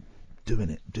 just doing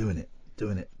it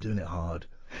hard,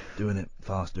 doing it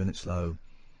fast, doing it slow,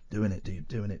 doing it.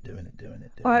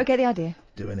 All right, I get the idea.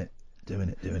 Doing it,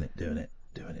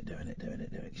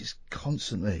 just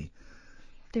constantly.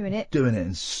 Doing it,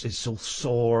 and it's all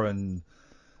sore and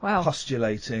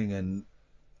postulating and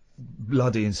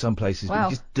bloody in some places, but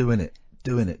just doing it.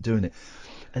 And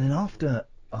then after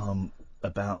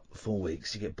about 4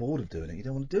 weeks, you get bored of doing it. You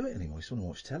don't want to do it anymore. You just want to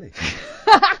watch telly.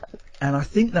 And I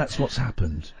think that's what's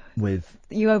happened with.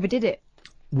 You overdid it.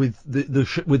 With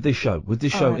with this show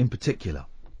in particular.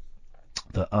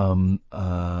 That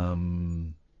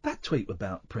that tweet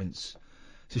about Prince.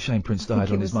 It's a shame Prince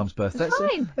died on his mum's birthday. It's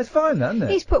fine. It's fine, isn't it?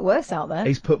 He's put worse out there.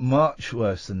 He's put much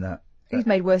worse than that. He's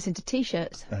made worse into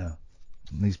T-shirts. Yeah.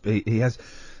 He has.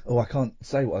 Oh, I can't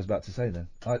say what I was about to say then.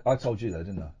 I told you though,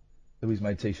 didn't I? Who he's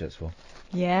made T-shirts for.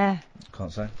 Yeah.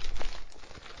 Can't say.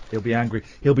 He'll be angry.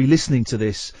 He'll be listening to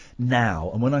this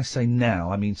now. And when I say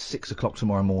now, I mean 6 o'clock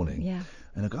tomorrow morning. Yeah.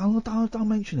 And I go, oh, don't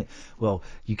mention it. Well,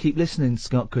 you keep listening,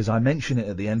 Scott, because I mention it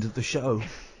at the end of the show.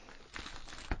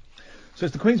 So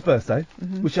it's the Queen's birthday,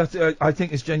 which I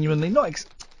think is genuinely not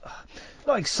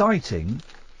exciting,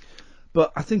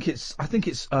 but I think it's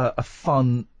a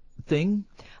fun thing.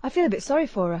 I feel a bit sorry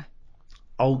for her.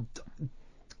 I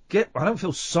don't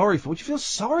feel sorry for her. What do you feel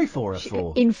sorry for her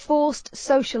for? Enforced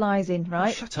socialising,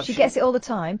 right? Shut up. She gets it all the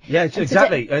time. Yeah,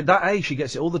 exactly. At that age, she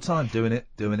gets it all the time. Doing it.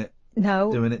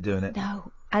 No. Doing it.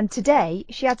 No. And today,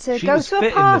 she had to go to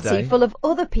a party full of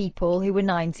other people who were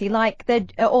 90, like they're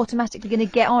automatically going to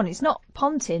get on. It's not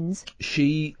Pontins.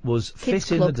 She was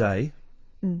fit in the day.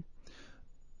 I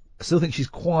still think she's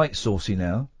quite saucy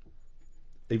now,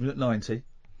 even at 90.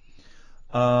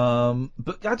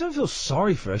 But I don't feel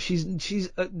sorry for her. She's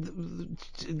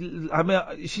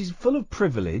full of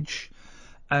privilege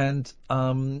and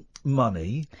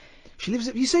money. She lives.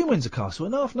 Have you seen Windsor Castle?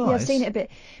 Enough nice. Yeah, I've seen it a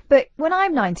bit. But when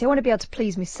I'm 90, I want to be able to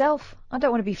please myself. I don't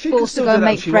want to be forced to go and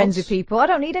make friends with people. I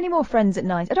don't need any more friends at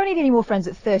 90. I don't need any more friends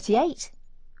at 38.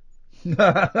 Listen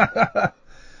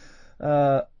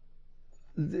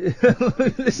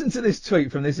to this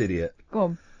tweet from this idiot. Go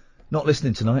on. Not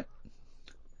listening tonight.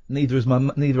 Neither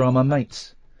are my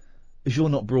mates, as you're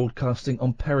not broadcasting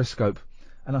on Periscope,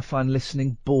 and I find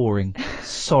listening boring.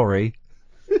 Sorry.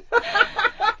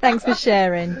 Thanks for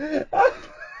sharing.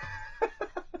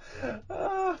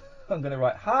 I'm going to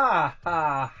write, ha,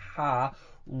 ha, ha,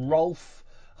 Rolf,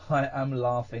 I am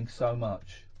laughing so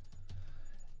much.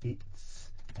 It's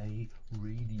a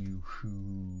radio show.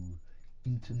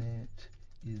 Internet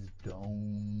is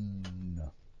down.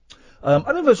 I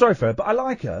don't feel sorry for her, but I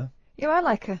like her. Yeah, I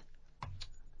like her.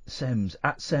 Sems,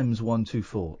 at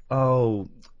Sems124. Oh,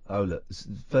 look.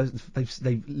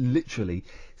 They've literally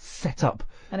set up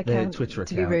their Twitter account.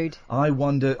 To be rude. I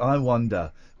wonder.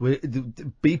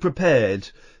 Be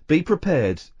prepared.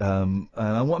 And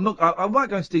I might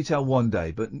go into detail one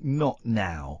day, but not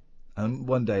now.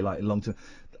 One day, like long term.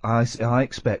 I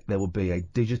expect there will be a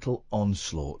digital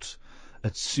onslaught, a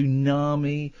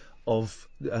tsunami of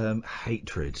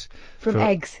hatred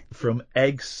from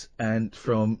eggs and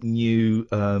from new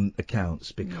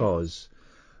accounts, because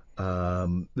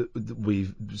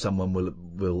someone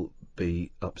will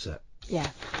be upset. Yeah,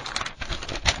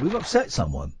 we've upset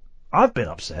someone. I've been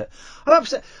upset. I'm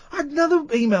upset. I had another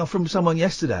email from someone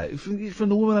yesterday, from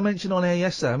the woman I mentioned on air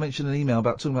yesterday. I mentioned an email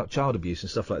talking about child abuse and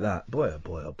stuff like that. Boy.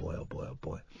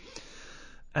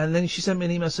 And then she sent me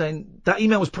an email saying that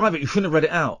email was private. You shouldn't have read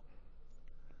it out.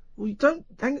 Well, you don't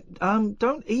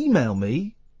email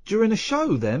me during a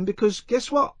show then, because guess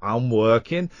what? I'm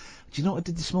working. Do you know what I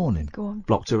did this morning? Go on.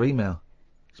 Blocked her email.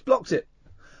 Just blocked it.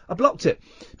 I blocked it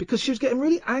because she was getting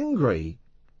really angry.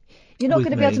 You're not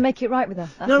going to be able to make it right with her.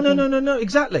 No,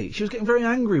 exactly. She was getting very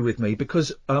angry with me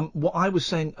because what I was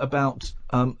saying about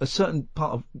a certain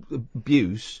part of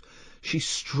abuse, she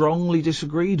strongly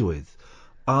disagreed with.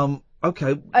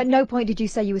 Okay. At no point did you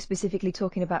say you were specifically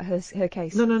talking about her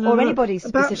case. No. Or anybody's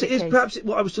specific case. Perhaps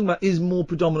what I was talking about is more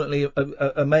predominantly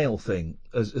a male thing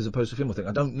as opposed to a female thing.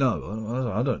 I don't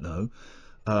know. I don't know.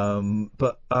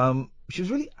 But she was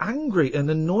really angry and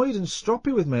annoyed and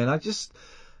stroppy with me, and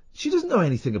she doesn't know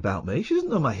anything about me. She doesn't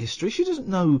know my history. She doesn't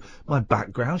know my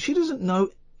background. She doesn't know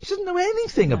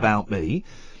anything about me,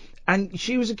 and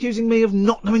she was accusing me of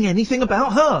not knowing anything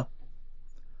about her.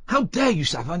 How dare you,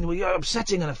 Sav? You're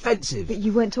upsetting and offensive. But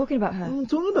you weren't talking about her. I'm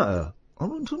talking about her. I'm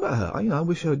not talking about her. I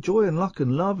wish her joy and luck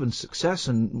and love and success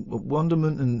and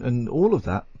wonderment and all of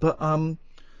that. But don't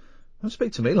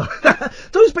speak to me like that.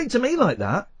 Don't speak to me like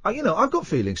that. I've got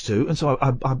feelings too, and so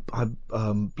I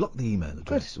blocked the email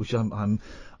address, which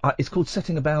it's called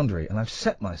setting a boundary, and I've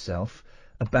set myself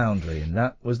a boundary, and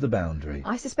that was the boundary.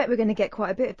 I suspect we're going to get quite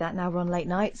a bit of that now we're on late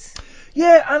nights.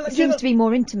 Yeah, and it seems to be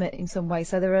more intimate in some way,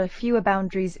 so there are fewer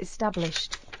boundaries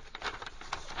established.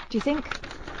 Do you think?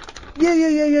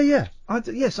 Yeah. I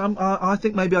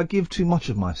think maybe I give too much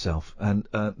of myself, and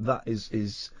that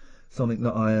is something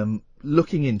that I am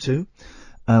looking into,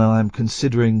 and I'm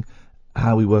considering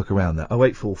how we work around that.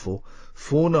 0844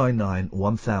 499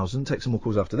 1000. Take some more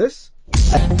calls after this.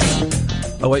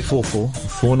 0844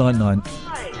 499.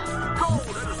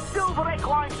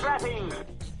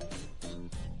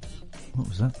 What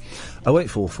was that?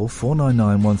 0844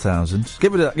 499 1000.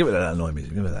 Get rid of that annoying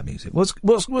music. Give rid of that music. What's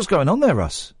going on there,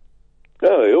 Russ?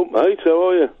 Hello, mate. How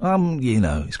are you?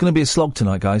 It's going to be a slog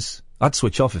tonight, guys. I'd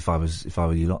switch off if I were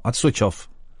you lot. I'd switch off.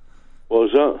 What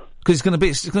was that? Because it's going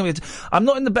to be. I'm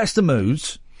not in the best of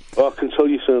moods. Well, I can tell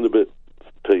you sound a bit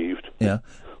peeved. Yeah.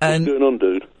 What's going on,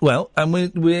 dude? Well, and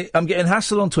I'm getting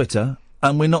hassle on Twitter,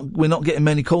 and we're not getting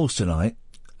many calls tonight.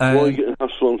 Why are you getting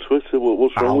hassle on Twitter?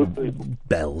 What's wrong with people?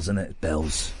 Bells, innit?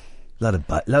 Bells. Load of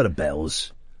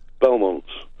bells. Belmonts.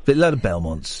 A load of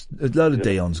Belmonts. A load of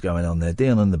Dion's going on there.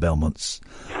 Dion and the Belmonts.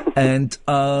 And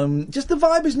just the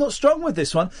vibe is not strong with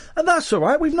this one, and that's all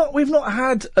right. We've not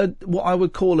had what I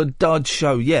would call a dud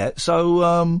show yet,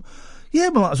 so we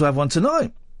might as well have one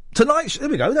tonight. There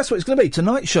we go. That's what it's going to be.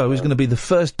 Tonight's show is going to be the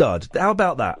first dud. How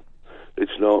about that?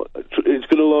 It's not. It's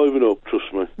going to liven up.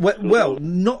 Trust me. Well,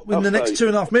 not in the next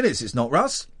 2.5 minutes. It's not,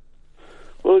 Russ.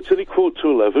 Well, it's only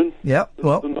 11:15. Yeah.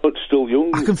 Well, the night's still young.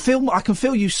 I can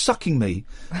feel you sucking me.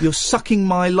 You're sucking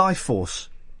my life force.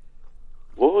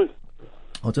 Why?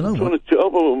 I don't know. I'm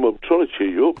trying to cheer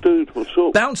you up, dude. What's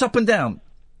up? Bounce up and down.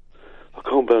 I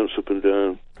can't bounce up and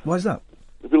down. Why is that?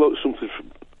 It'd be like something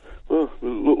from... Well, it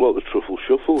look like the Truffle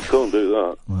Shuffle. Can't do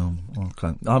that. Well,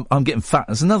 okay. I'm getting fat.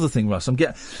 That's another thing, Russ. I'm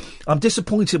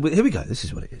disappointed with... Here we go. This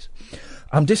is what it is.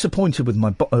 I'm disappointed with my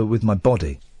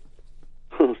body.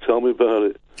 Tell me about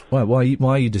it. Why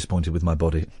are you disappointed with my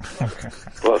body?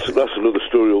 Well, that's another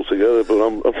story altogether, but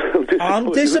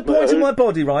I'm disappointed in my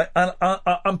body, right? And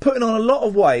I'm putting on a lot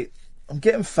of weight. I'm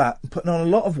getting fat. I'm putting on a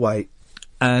lot of weight.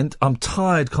 And I'm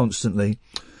tired constantly.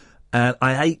 And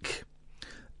I ache.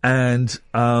 And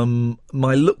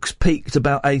my looks peaked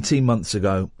about 18 months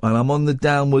ago. And I'm on the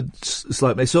downward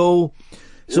slope. I saw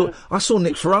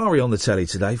Nick Ferrari on the telly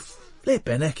today.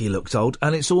 Flippin' heck, he looked old,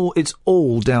 and it's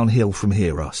all downhill from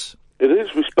here, Russ. It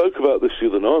is. We spoke about this the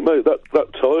other night, mate. That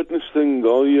tiredness thing.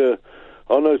 I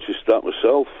noticed that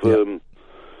myself in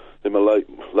my late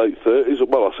 30s.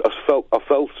 Well, I felt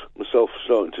myself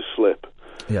starting to slip.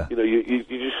 Yeah. You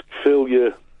just feel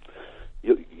you're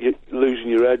losing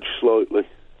your edge slightly.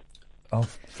 Oh,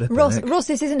 Ross,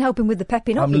 this isn't helping with the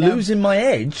pepping up. I'm losing my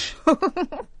edge.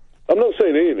 I'm not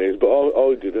saying Ian is, but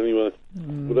I did anyway.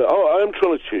 But I am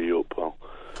trying to cheer you up, pal.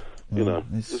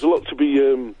 There's a lot to be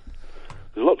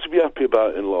happy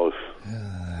about in life.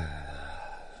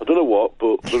 I don't know what,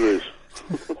 but there is.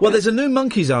 Well, there's a new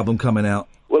Monkeys album coming out.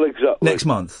 Well, exactly. Next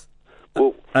month.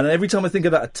 Well, and every time I think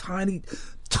of that, a tiny,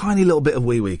 tiny little bit of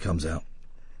Wee Wee comes out.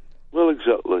 Well,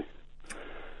 exactly.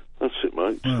 That's it,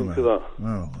 mate. Just think of that.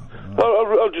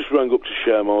 I just rang up to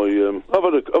share my. I've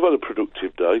had a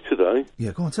productive day today.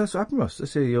 Yeah, go on, tell us what happened, Russ.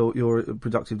 Let's hear your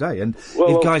productive day. And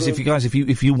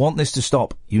if you want this to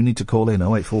stop, you need to call in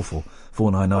 0844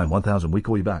 499 1000. We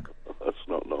call you back. That's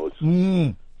not nice.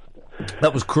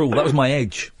 That was cruel. That was my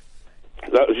edge.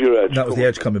 That was your edge. That was the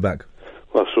edge coming back.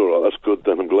 That's all right. That's good.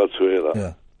 Then I'm glad to hear that.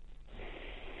 Yeah.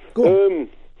 Go on.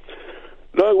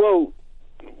 No, well.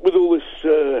 With all this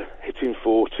hitting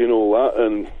 40 and all that,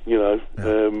 and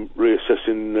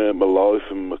reassessing my life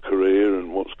and my career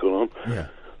and what's gone on,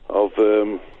 I've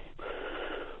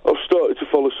started to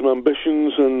follow some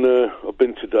ambitions, and I've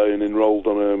been today and enrolled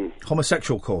on a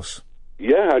homosexual course.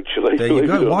 Yeah, actually. There you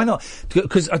go. Why not?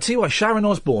 Because I tell you what, Sharon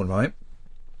Osbourne, right,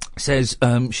 says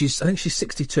I think she's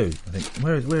 62. I think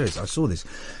where is I saw this.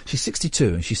 She's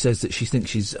 62, and she says that she thinks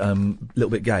she's a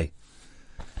little bit gay.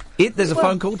 There's a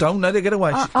phone call. Don't let it get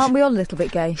away. Aren't we all a little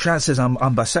bit gay? Shaz says I'm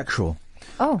bisexual.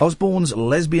 Oh. Osborne's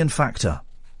lesbian factor.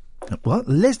 What?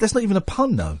 That's not even a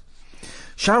pun, no.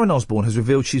 Sharon Osbourne has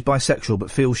revealed she's bisexual,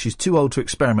 but feels she's too old to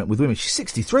experiment with women. She's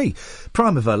 63,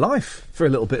 prime of her life for a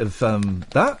little bit of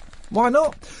that. Why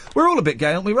not? We're all a bit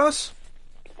gay, aren't we, Russ?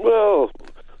 Well,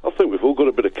 I think we've all got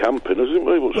a bit of camping, hasn't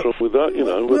we? What's wrong with that? You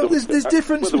know, well, there's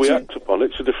difference. Whether we act upon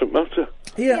it's a different matter.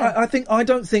 Yeah, I think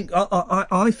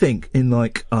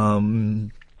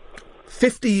in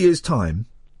 50 years' time,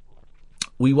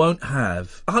 we won't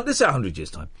have. Let's say 100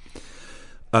 years' time.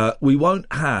 We won't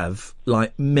have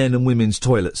like men and women's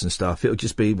toilets and stuff. It'll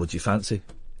just be, what do you fancy?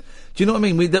 Do you know what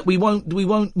I mean? We won't,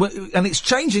 and it's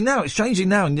changing now. It's changing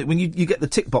now. And when you get the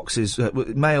tick boxes,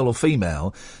 male or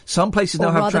female, some places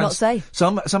now have not say.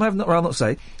 Some have rather not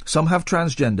say. Some have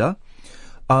transgender.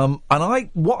 And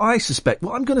what I suspect,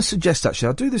 what I'm going to suggest actually,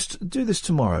 I'll do this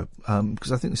tomorrow,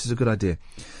 because I think this is a good idea.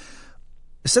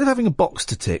 Instead of having a box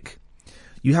to tick,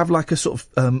 you have like a sort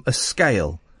of, a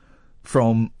scale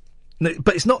from,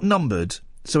 but it's not numbered,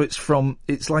 so it's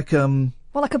like, well,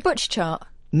 like a butch chart.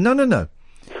 No. No.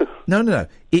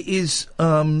 It is,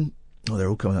 they're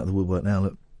all coming out of the woodwork now,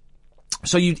 look.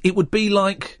 So it would be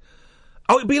like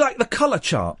the colour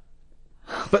chart,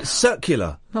 but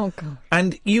circular. Oh, God.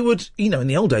 And you would, in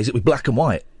the old days it was black and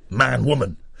white, man,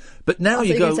 woman. But now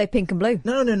you go... you say pink and blue.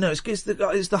 No. It's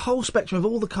the whole spectrum of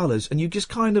all the colours, and you just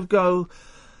kind of go,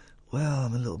 well,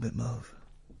 I'm a little bit mauve.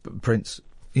 But Prince,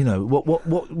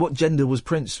 what gender was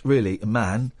Prince, really? A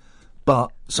man,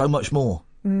 but so much more.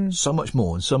 So much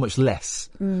more and so much less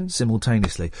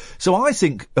simultaneously. So I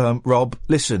think, Rob,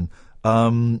 listen...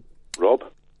 Rob?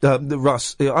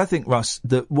 Russ, I think, Russ,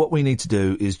 that what we need to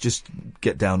do is just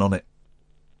get down on it.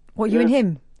 What, you and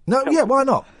him? No, yeah, why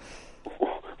not?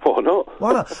 Why not?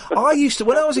 Why not? I used to,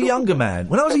 when I was a younger man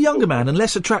and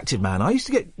less attractive man, I used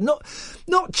to get, not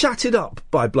chatted up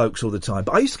by blokes all the time,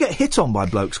 but I used to get hit on by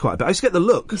blokes quite a bit. I used to get the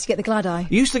look. You used to get the glad eye.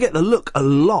 You used to get the look a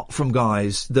lot from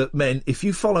guys that meant, if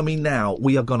you follow me now,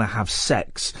 we are going to have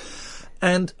sex.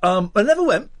 And, I never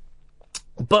went,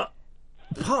 but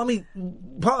part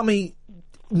of me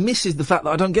misses the fact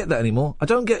that I don't get that anymore. I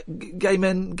don't get gay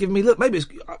men giving me look. Maybe it's,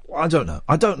 I don't know.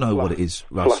 I don't know what it is,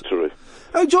 Russ. Flattery.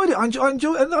 I enjoyed it. I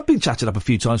enjoyed it. And I've been chatted up a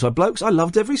few times by blokes. I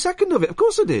loved every second of it. Of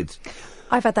course I did.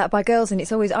 I've had that by girls, and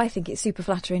I think it's super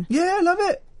flattering. Yeah, I love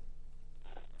it.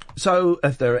 So,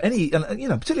 if there are any, and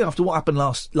particularly after what happened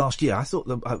last year, I thought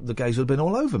the gays would have been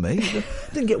all over me.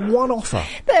 Didn't get one offer.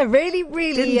 They're really,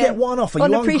 really didn't get one offer.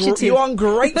 Unappreciative. You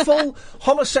ungrateful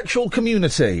homosexual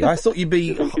community. I thought you'd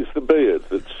be. I think it's the beard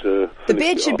that's. The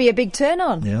beard should be a big turn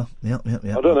on. Yeah. I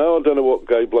don't know what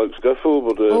gay blokes go for,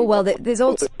 but there's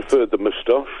all. I prefer the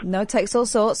moustache. No, it takes all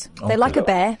sorts. They like a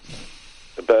bear.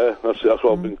 A bear. That's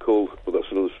what I've been called, but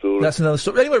that's another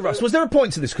story. Anyway, Russ, was there a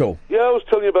point to this call? Yeah, I was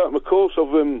telling you about my course.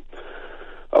 I'm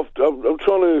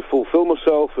trying to fulfil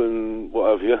myself and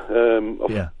what have you.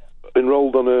 I've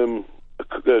enrolled on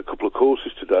a couple of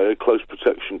courses today, a close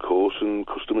protection course and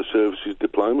customer services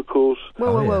diploma course.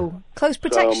 Whoa. Close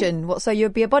protection? So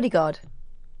you'd be a bodyguard?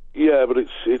 Yeah, but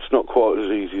it's not quite as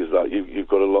easy as that. You've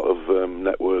got a lot of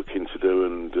networking to do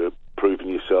and proving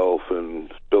yourself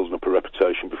and building up a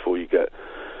reputation before you get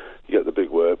the big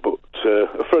work. But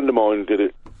a friend of mine did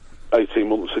it 18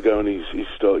 months ago and he's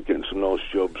started getting some nice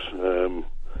jobs.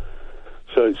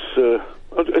 So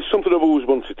it's something I've always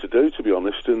wanted to do, to be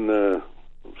honest. And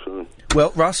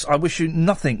well, Russ, I wish you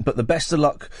nothing but the best of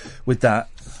luck with that.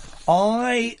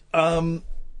 I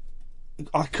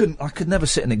could never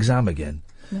sit an exam again.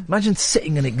 No. Imagine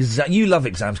sitting an exam. You love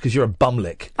exams because you're a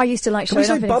bumlick. I used to like showing off.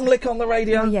 Can we say bumlick on the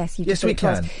radio? Oh, yes, you yes, we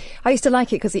can. I used to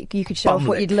like it because you could show off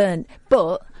what you'd learned.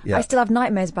 But I still have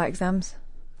nightmares about exams.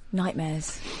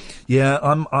 Nightmares. Yeah,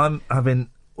 I'm having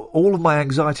all of my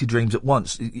anxiety dreams at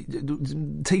once.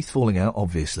 Teeth falling out,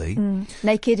 obviously.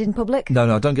 Naked in public?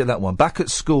 No, I don't get that one. Back at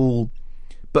school,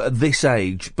 but at this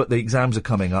age, but the exams are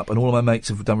coming up and all of my mates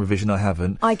have done revision, I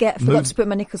haven't. I forgot to put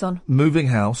my knickers on. Moving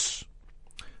house,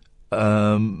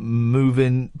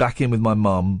 moving back in with my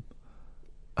mum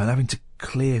and having to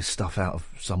clear stuff out of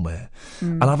somewhere.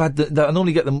 And I've had I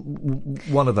normally get them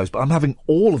one of those, but I'm having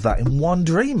all of that in one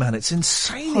dream, man. It's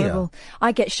insane. Horrible.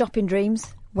 I get shopping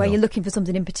dreams where you're looking for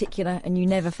something in particular and you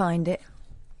never find it.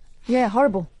 Yeah,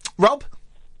 horrible. Rob?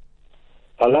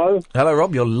 Hello? Hello,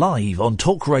 Rob. You're live on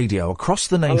Talk Radio across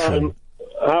the nation.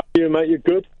 Hello. How are you, mate? You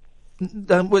good?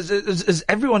 Has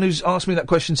everyone who's asked me that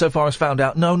question so far has found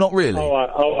out? No, not really.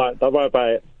 All right. Don't worry about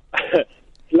it.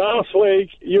 Last week,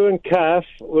 you and Kath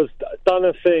done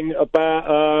a thing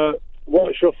about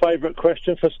what's your favourite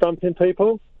question for stumping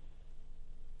people?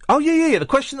 Oh, yeah. The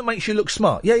question that makes you look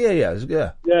smart. Yeah. Yeah,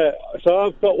 so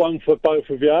I've got one for both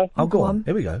of you. Oh, go on.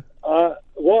 Here we go.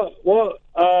 What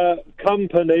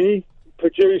company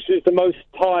produces the most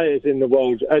tyres in the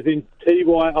world, as in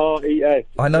Tyres?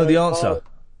 I know the answer.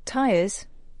 Tyres?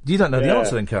 You don't know the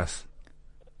answer then, Cass?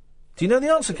 Do you know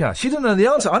the answer, Cass? You don't know the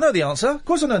answer. I know the answer. Of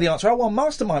course I know the answer. I want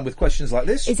mastermind with questions like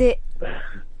this. Is it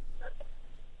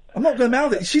I'm not going to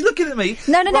mouth it. She's looking at me.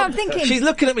 No, Rob, I'm thinking. She's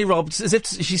looking at me, Rob, as if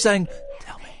she's saying,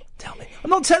 tell me. I'm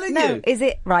not telling you. No, is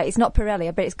it? Right, it's not Pirelli.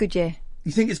 I bet it's Goodyear.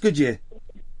 You think it's Goodyear?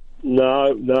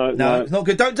 No, it's not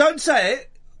good. Don't say it.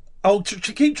 I'll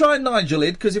keep trying Nigel,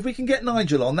 because if we can get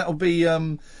Nigel on, that'll be,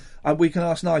 we can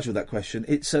ask Nigel that question.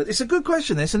 It's a good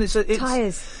question, this, and it's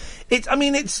tyres. They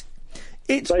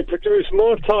produce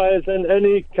more tyres than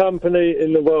any company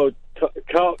in the world.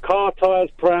 Car tyres,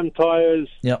 pram tyres,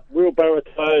 wheelbarrow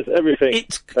tyres, everything.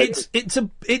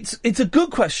 It's a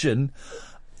good question.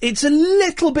 It's a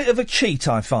little bit of a cheat,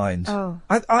 I find. Oh,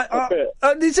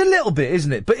 it's a little bit,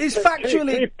 isn't it? But it's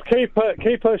factually.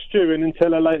 Keep her stewing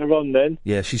until later on. Then.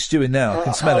 Yeah, she's stewing now. I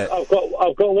can smell it.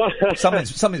 I've got one.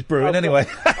 Something's brewing anyway.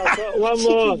 I've got one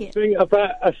more thing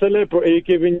about a celebrity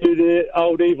giving you the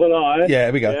old evil eye. Yeah,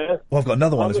 here we go. Yeah? Well, I've got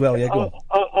another one as well. Yeah, go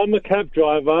on. I'm a cab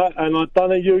driver, and I've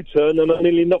done a U-turn, and I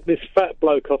nearly knocked this fat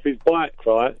bloke off his bike.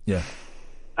 Right. Yeah.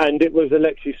 And it was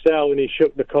Alexi Sal, and he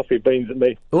shook the coffee beans at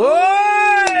me. Oi!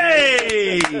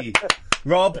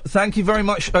 Rob, thank you very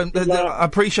much. I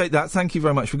appreciate that. Thank you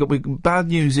very much. We've got bad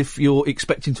news if you're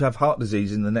expecting to have heart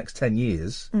disease in the next 10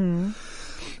 years.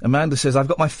 Amanda says, I've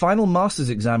got my final master's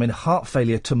exam in heart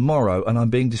failure tomorrow, and I'm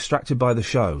being distracted by the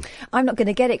show. I'm not going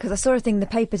to get it, because I saw a thing in the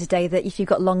paper today that if you've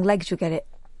got long legs, you'll get it.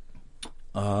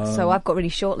 So I've got really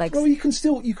short legs. Well, you can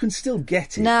still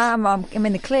get it. Nah, I'm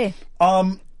in the clear.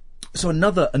 So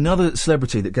another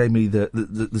celebrity that gave me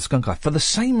the skunk eye for the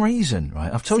same reason,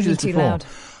 right? I've told you this before. Loud.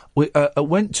 I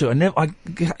went to. I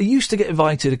used to get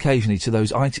invited occasionally to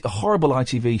those horrible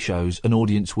ITV shows. An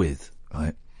audience with, right?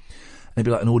 And it'd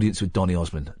be like an audience with Donny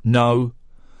Osmond. No.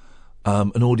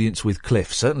 An audience with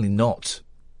Cliff. Certainly not.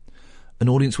 An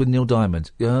audience with Neil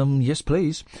Diamond. Yes,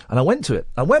 please. And I went to it.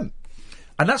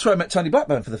 And that's where I met Tony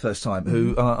Blackburn for the first time,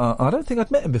 who I don't think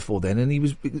I'd met him before then, and he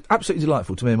was absolutely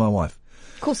delightful to me and my wife.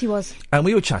 Of course he was. And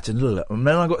we were chatting, and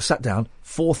then I got sat down,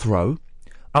 4th row.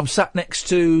 I'm sat next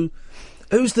to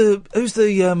who's the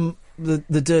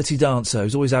dirty dancer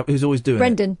who's always doing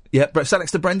Brendan. it? Yeah, sat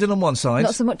next to Brendan on one side.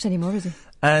 Not so much anymore, is he?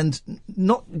 And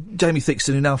not Jamie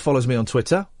Thixton, who now follows me on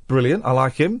Twitter. Brilliant, I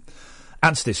like him.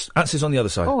 Anstis on the other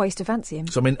side. Oh, I used to fancy him.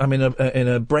 So I'm in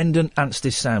a Brendan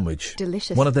Anstis sandwich.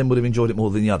 Delicious. One of them would have enjoyed it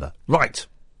more than the other. Right.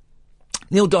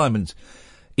 Neil Diamond.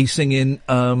 He's singing,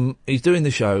 he's doing the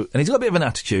show, and he's got a bit of an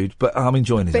attitude, but I'm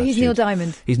enjoying his attitude. But he's Neil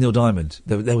Diamond. He's Neil Diamond.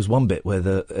 There was one bit where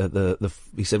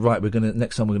he said, right,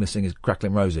 next song we're gonna sing is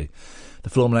Crackling Rosie. The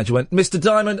floor manager went, Mr.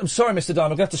 Diamond, I'm sorry, Mr.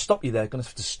 Diamond, I'm gonna have to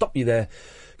stop you there,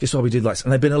 just while we did lights.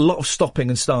 And there'd been a lot of stopping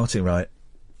and starting, right?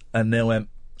 And Neil went,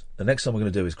 the next song we're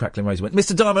going to do is Crackling Rosie. Went,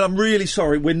 Mr. Diamond, I'm really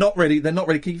sorry, we're not ready, they're not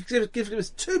ready, can you give us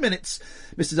 2 minutes,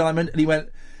 Mr. Diamond? And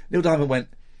Neil Diamond went,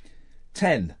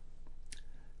 10,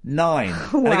 9. Wow.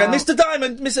 And I go, Mr.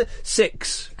 Diamond,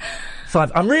 6,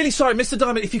 5. I'm really sorry, Mr.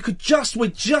 Diamond, if you could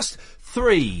with just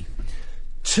 3,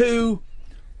 2,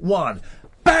 1.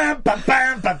 Bam, bam,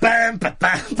 bam, bam, bam, bam,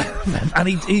 bam. And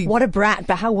he what a brat,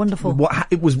 but how wonderful.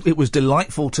 It was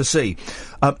delightful to see.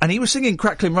 And he was singing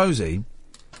Crackling Rosie,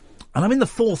 and I'm in the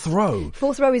 4th row.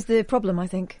 4th row is the problem, I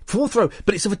think. 4th row,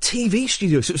 but it's of a TV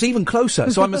studio, so it's even closer.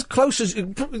 So I'm as close as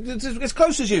you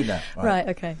now. Right,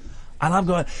 okay. And I'm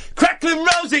going, Crackling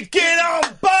Rosie, get on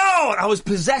board! I was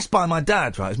possessed by my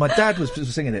dad, right? My dad was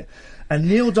singing it. And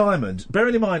Neil Diamond,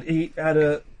 bearing in mind, he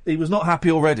was not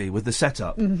happy already with the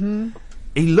setup. Mm-hmm.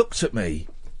 He looked at me,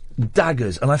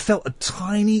 daggers, and I felt a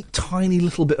tiny, tiny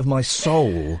little bit of my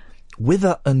soul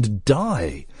wither and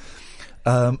die.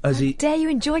 As he dare you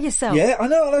enjoy yourself? Yeah, I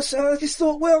know. I just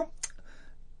thought, well,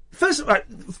 first, right,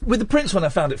 with the Prince one, I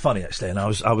found it funny actually, and I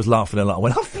was laughing a lot. I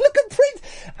went, "Oh, look at Prince!"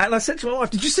 And I said to my wife,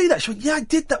 "Did you see that?" She went, "Yeah, I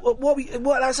did that. What?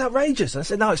 That's outrageous." And I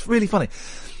said, "No, it's really funny."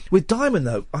 With Diamond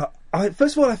though, I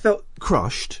first of all I felt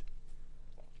crushed,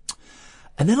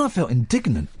 and then I felt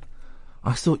indignant.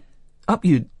 I thought, "Up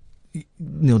you,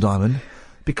 Neil Diamond,"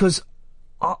 because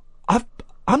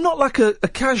I'm not like a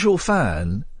casual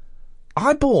fan.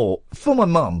 I bought, for my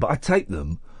mum, but I take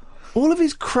them, all of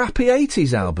his crappy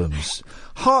 80s albums.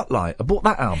 Heartlight, I bought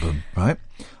that album, right?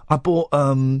 I bought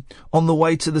On the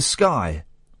Way to the Sky.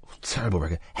 Terrible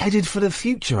record. Headed for the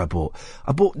Future I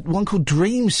bought one called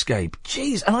Dreamscape.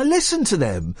 Jeez, and I listened to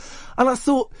them, and I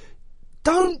thought,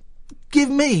 don't give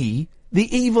me the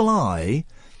evil eye.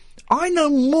 I know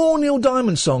more Neil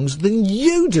Diamond songs than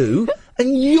you do,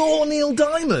 and you're Neil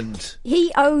Diamond.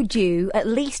 He owed you at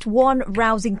least one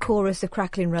rousing chorus of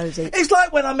Crackling Rosie. It's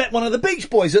like when I met one of the Beach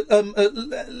Boys at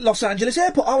Los Angeles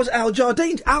Airport. I was Al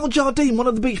Jardine. Al Jardine, one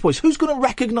of the Beach Boys. Who's going to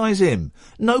recognise him?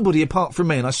 Nobody apart from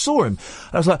me. And I saw him.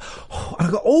 And I was like, and I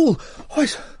got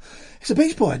it's a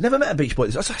Beach Boy. I'd never met a Beach Boy. I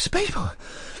was like, it's a Beach Boy.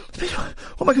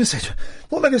 What am I going to say to him?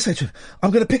 What am I going to say to him?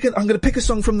 I'm going to pick a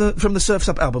song from the Surf's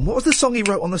Up album. What was the song he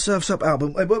wrote on the Surf's Up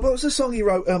album? What was the song he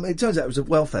wrote? It turns out it was a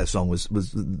welfare song. Was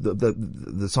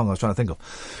the song I was trying to think of?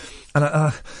 And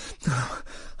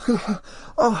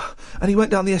and he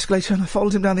went down the escalator, and I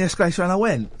followed him down the escalator, and I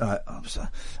went. I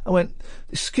went.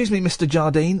 Excuse me, Mr.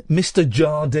 Jardine, Mr.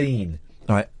 Jardine.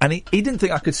 All right, and he didn't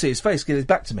think I could see his face, get his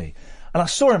back to me, and I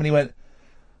saw him, and he went,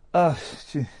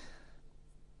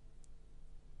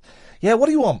 yeah, what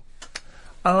do you want?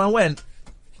 And I went,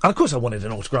 and of course I wanted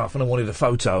an autograph, and I wanted a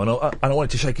photo, and I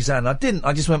wanted to shake his hand, and I didn't.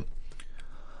 I just went,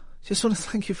 just want to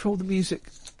thank you for all the music.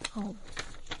 Oh.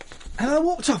 And I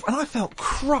walked off, and I felt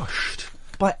crushed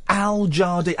by Al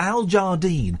Jardine. Al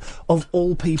Jardine, of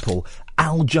all people,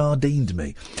 Al Jardined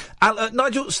me.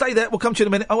 Nigel, stay there. We'll come to you in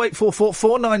a minute. 0844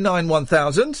 499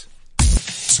 1000.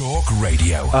 Talk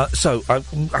Radio. So,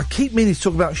 I keep meaning to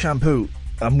talk about shampoo,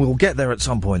 and we'll get there at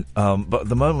some point. But at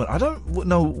the moment, I don't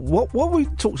know what we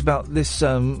talked about this.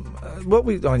 What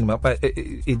we talking about?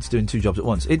 It's doing two jobs at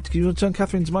once. Can you want to turn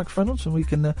Catherine's microphone on so we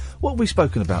can? What have we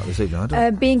spoken about this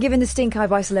evening? Being given the stink eye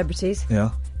by celebrities.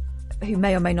 Yeah. Who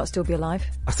may or may not still be alive.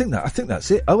 I think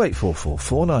that's it. 0844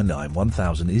 499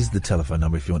 1000 is the telephone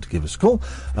number if you want to give us a call.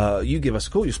 You give us a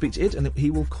call, you speak to it, and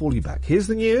he will call you back. Here's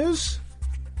the news.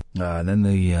 And then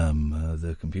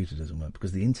the computer doesn't work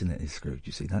because the internet is screwed.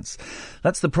 You see, that's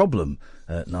the problem,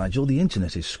 Nigel. The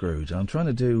internet is screwed. I'm trying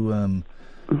to do.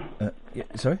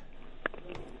 Sorry,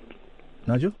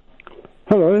 Nigel.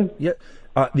 Hello. Yeah.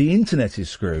 The internet is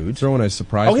screwed. Throwing a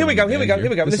surprise. Oh, here we go.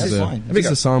 This is fine. This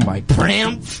is a song by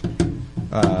Pramp.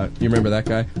 You remember that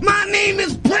guy? My name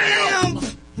is Pramp.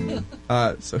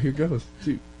 So here goes.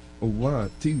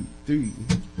 1, 2, 3.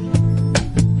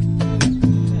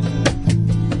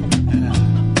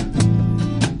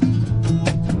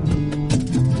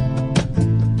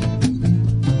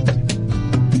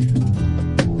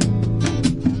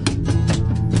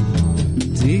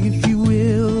 Take, if you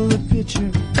will, a picture.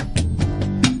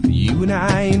 You and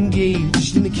I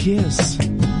engaged in a kiss.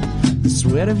 The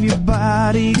sweat of your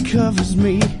body covers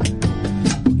me.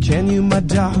 Can you, my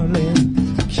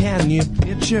darling, can you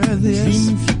picture this?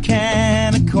 Dream if you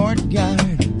can, a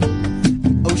courtyard,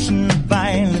 an ocean of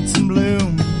violets in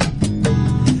bloom.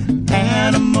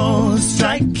 Animals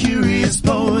strike curious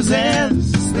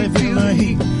poses. They feel the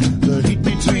heat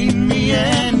between me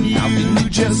and you. How can you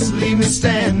just leave me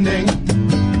standing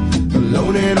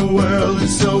alone in a world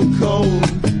that's so cold?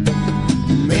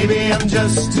 Maybe I'm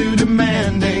just too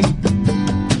demanding.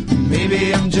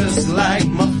 Maybe I'm just like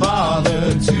my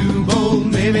father, too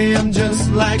bold. Maybe I'm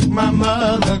just like my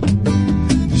mother.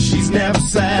 She's never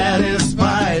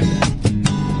satisfied.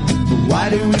 But why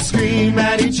do we scream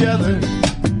at each other?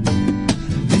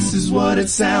 This is what it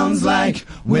sounds like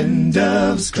when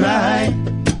doves cry.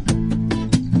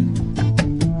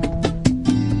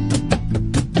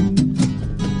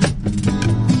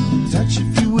 Touch,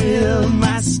 if you will,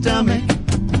 my stomach.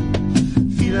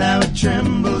 Feel how it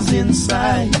trembles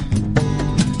inside.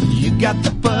 You got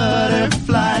the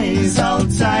butterflies all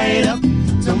tied up.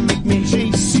 Don't make me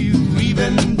chase you,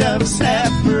 even doves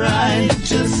have pride.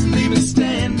 Just leave me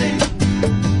standing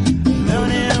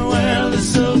alone in a world that's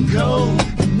so cold.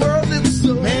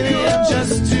 Maybe I'm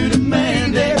just too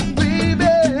demanding.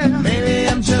 Maybe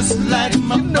I'm just like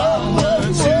my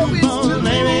mother, too bold.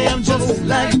 Maybe I'm just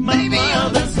like my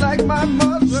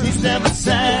mother. She's never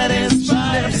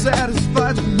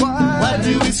satisfied. Why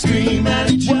do we scream at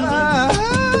each other?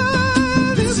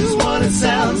 This is what it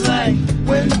sounds like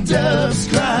when doves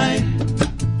cry.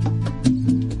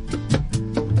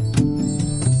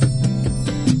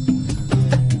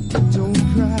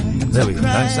 There we go.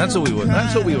 That's what we were.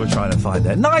 That's what we were trying to find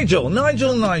there. Nigel.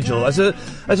 As a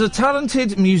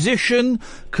talented musician,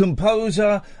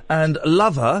 composer, and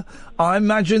lover, I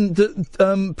imagine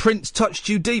that Prince touched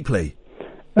you deeply.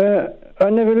 I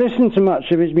never listened to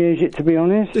much of his music, to be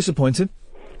honest. Disappointed.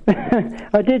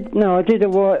 I did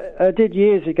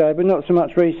years ago, but not so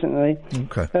much recently.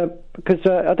 Okay. Because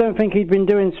I don't think he'd been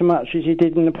doing so much as he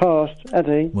did in the past, had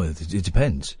he? Well, it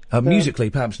depends. Musically,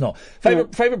 perhaps not.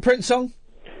 Favourite Prince song?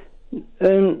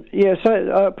 Yes,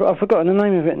 I've forgotten the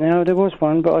name of it now. There was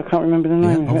one, but I can't remember the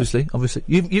name of it. Obviously.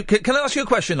 Can I ask you a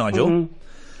question, Nigel?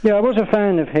 Mm-hmm. Yeah, I was a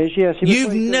fan of his, yes.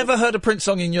 You've never heard a Prince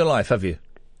song in your life, have you?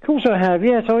 Of course I have,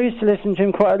 yes. I used to listen to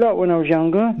him quite a lot when I was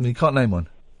younger. You can't name one?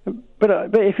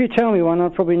 But if you tell me one,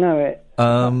 I'd probably know it.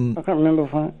 I can't remember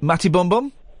one. Matty Bom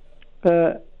Bom?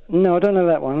 No, I don't know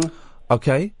that one.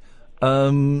 Okay.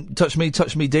 Touch Me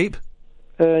Deep?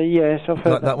 Yes, I've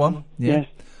heard that one. Yeah.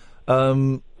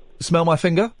 Yes. Smell My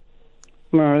Finger?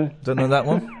 No. Don't know that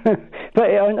one. But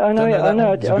I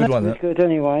know It's a good one, he was good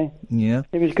anyway. Yeah.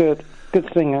 He was good. Good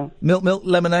singer. Milk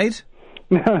Lemonade?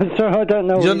 Sorry, I don't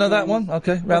know. You don't know that one?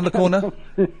 Okay, round the corner.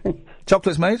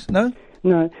 Chocolates Made? No?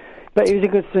 No. But he was a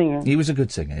good singer. He was a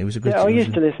good singer. I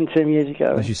used to listen to him years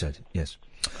ago. As you said, yes.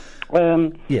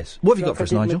 Yes. What have you got for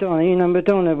us, Nigel? Madonna. You know,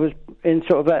 Madonna was in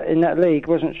sort of in that league,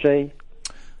 wasn't she?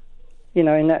 You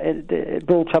know, it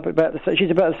brought up about she's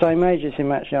about the same age as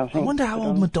him, actually, I think. I wonder how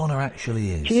old Madonna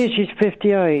actually is. She is, she's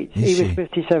 58. Is he was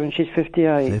 57, she's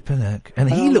 58. Flippin' heck.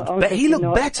 And he looked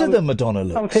better than Madonna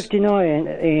looks. I'm 59,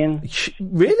 Ian.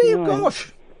 Really? 59. Oh,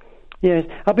 gosh. Yes.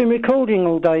 I've been recording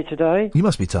all day today. You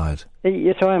must be tired.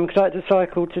 Yes, I am, because I had to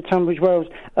cycle to Tunbridge Wells.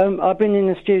 I've been in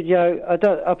the studio. I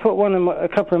put a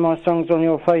couple of my songs on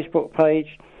your Facebook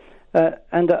page.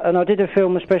 And I did a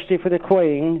film especially for the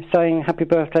Queen, saying happy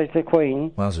birthday to the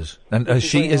Queen. Wowzers. And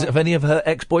have any of her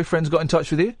ex-boyfriends got in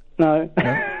touch with you? No.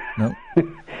 No?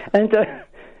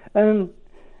 And,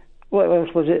 what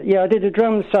else was it? Yeah, I did a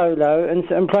drum solo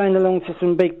and playing along to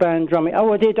some big band drumming.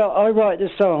 Oh, I did. I write the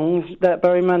songs, that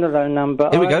Barry Manilow number.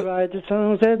 Here we go. I write the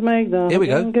songs that make them. Here we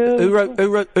go. Who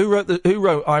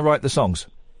wrote I Write the Songs?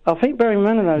 I think Barry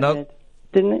Manilow did.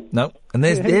 Didn't it? No. And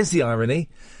there's the irony.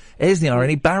 Here's the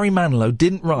irony. Barry Manilow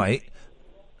didn't write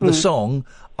the song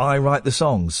I Write the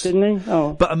Songs. Didn't he?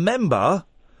 Oh. But a member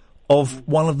of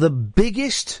one of the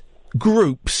biggest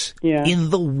groups in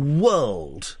the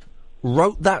world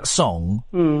wrote that song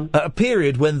at a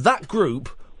period when that group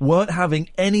weren't having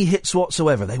any hits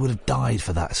whatsoever. They would have died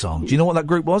for that song. Do you know what that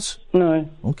group was? No.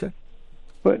 Okay.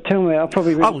 Well, tell me. I'll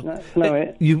probably know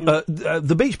it.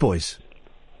 The Beach Boys.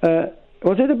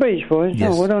 Was it the Beach Boys?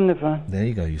 Yes. Oh, well done, never. There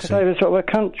you go. You see. They were sort of a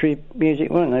country music,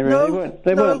 weren't they? Really?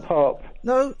 They weren't pop.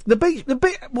 No, the Beach Boys.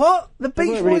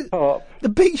 Really pop. The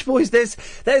Beach Boys. There's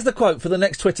the quote for the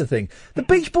next Twitter thing. The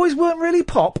Beach Boys weren't really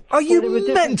pop. Are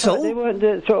you mental? They weren't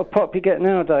the sort of pop you get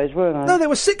nowadays, were they? No, they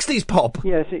were 60s pop.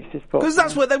 Yeah, 60s pop. Because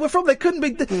that's where they were from. They couldn't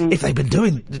be. If they'd been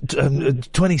doing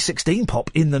 2016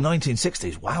 pop in the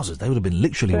 1960s, wowzers, they would have been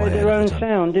literally way ahead of their own the time.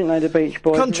 sound, didn't they? The Beach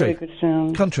Boys. Country. Very good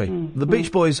sound. Country. The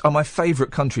Beach Boys are my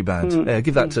favourite country band.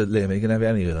 Give that to Liam. He can have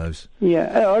any of those.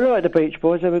 Yeah, I like the Beach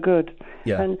Boys. They were good.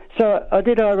 Yeah. And so I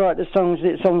write the songs.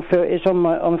 It's on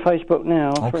Facebook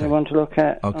now for anyone to look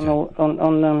at on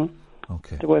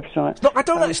the website. Look, I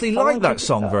don't actually like that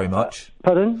song very much.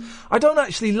 Pardon? I don't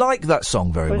actually like that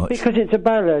song very much. Because it's a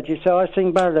ballad, you see. I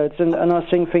sing ballads and I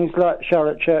sing things like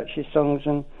Charlotte Church's songs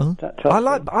and that type. I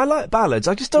like ballads.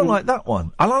 I just don't like that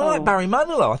one. And I like Barry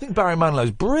Manilow. I think Barry Manilow's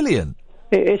brilliant.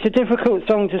 It's a difficult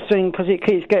song to sing because it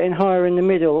keeps getting higher in the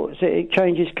middle. So it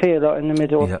changes key a lot in the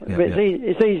middle.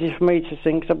 It's easy for me to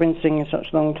sing because I've been singing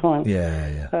such a long time.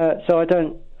 So I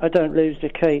don't lose the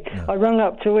key. No. I rung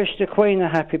up to wish the Queen a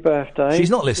happy birthday. She's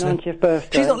not listening. 90th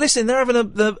birthday. She's not listening. They're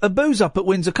having a booze up at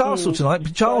Windsor Castle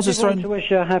tonight. Charles has thrown. I want to wish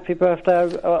her a happy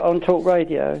birthday on Talk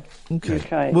Radio.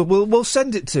 Okay. We'll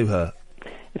send it to her.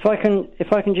 If I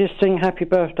can just sing happy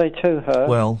birthday to her.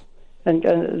 Well. And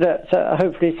that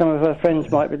hopefully some of her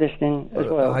friends might be listening as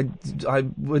well. I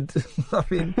would. I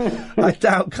mean, I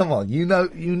doubt. Come on, you know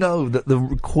that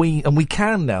the Queen, and we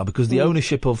can now because the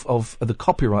ownership of the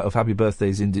copyright of Happy Birthday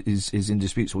is in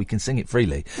dispute, so we can sing it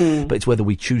freely. But it's whether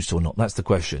we choose to or not. That's the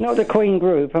question. Not the Queen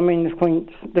group. I mean the Queen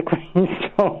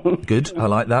song. Good. I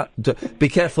like that. Be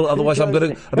careful, otherwise I'm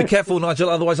going to. Be careful, Nigel.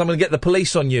 Otherwise I'm going to get the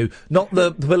police on you. Not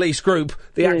the police group.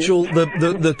 The actual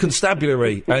the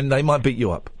constabulary, and they might beat you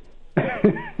up.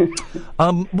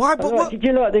 Why? What? Did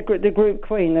you like the group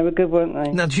Queen? They were good, weren't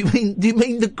they? Now, do you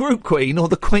mean the group Queen or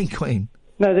the Queen?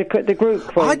 No, the group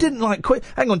Queen. I didn't like Queen.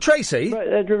 Hang on, Tracy.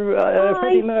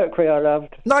 Freddie Mercury, I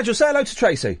loved. Nigel, say hello to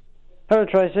Tracy. Hello,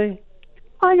 Tracy.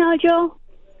 Hi, Nigel.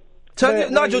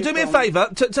 Nigel, do me a favour.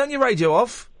 Turn your radio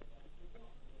off.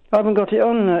 I haven't got it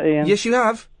on, Ian. Yes, you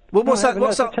have. Well, what's that?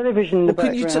 What's that? Television in the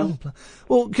background.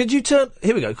 Could you turn?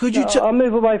 Here we go. Could you turn? I'll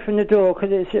move away from the door because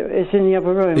it's in the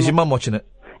other room. Is your mum watching it?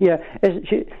 Yeah.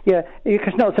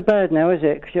 It's not so bad now, is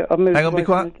it? Hang on, be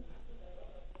quiet.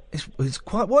 It's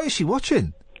quite. What is she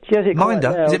watching? She has it.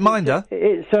 Minder? Is it Minder?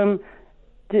 It's a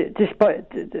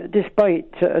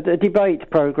debate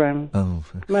programme. Oh,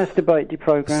 mass debate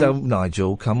programme. So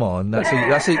Nigel, come on.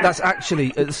 That's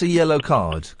actually a yellow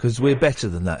card because we're better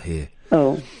than that here.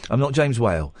 Oh. I'm not James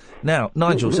Whale. Now,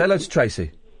 Nigel, say hello to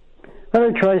Tracy. Hello,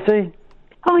 Tracy.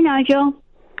 Hi, Nigel.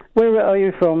 Where are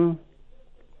you from?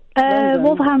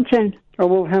 Wolverhampton. Oh,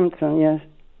 Wolverhampton, yes.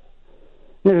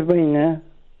 Never been there.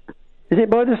 Is it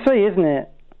by the sea, isn't it?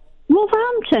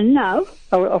 Wolverhampton, no.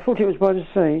 Oh, I thought it was by the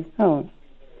sea. Oh.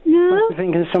 No. Must be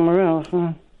thinking of somewhere else.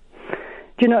 Do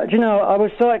you know, I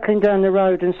was cycling down the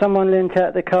road and someone leant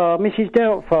out the car, Mrs.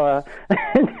 Doubtfire,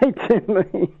 and they to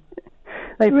me,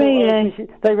 Really?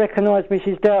 They recognise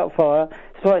Mrs. Doubtfire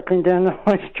cycling down the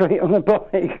high street on a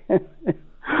bike.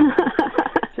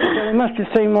 So they must have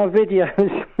seen my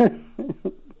videos.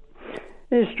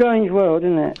 It's a strange world,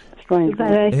 isn't it? Strange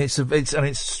world.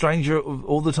 It's stranger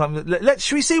all the time.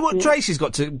 Should we see what Tracy's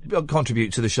got to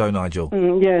contribute to the show, Nigel?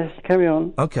 Yes, carry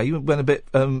on. Okay, you went a bit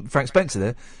Frank Spencer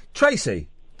there. Tracy.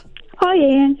 Hi,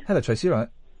 Ian. Hello, Tracy. You all right?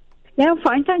 Yeah, I'm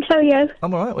fine. Thanks. How are you?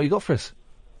 I'm all right. What you got for us?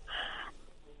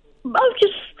 Oh,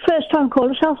 just first time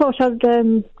caller, so I thought I'd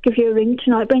give you a ring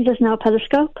tonight. Brings us now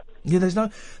Periscope. Yeah, there's no.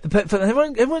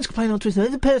 Everyone's complaining on Twitter.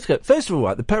 The Periscope. First of all,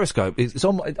 right, the Periscope it's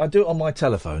on. I do it on my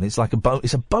telephone. It's like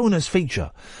it's a bonus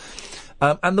feature,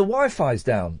 and the Wi-Fi's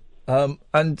down. And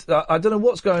I don't know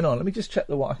what's going on. Let me just check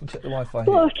I can check the Wi-Fi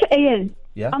here. Well, Ian.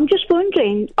 Yeah. I'm just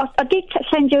wondering. I did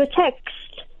send you a text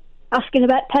asking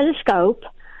about Periscope,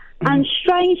 and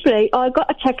strangely, I got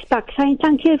a text back saying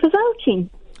thank you for voting.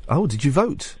 Oh, did you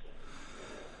vote?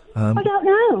 I don't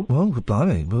know. Well,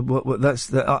 blimey.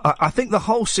 I think the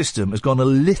whole system has gone a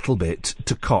little bit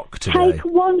to cock today. Take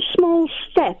one small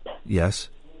step. Yes.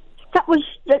 That was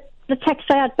the text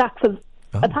I had back from.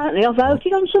 Apparently, I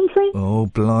voted on something. Oh,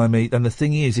 blimey! And the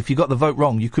thing is, if you got the vote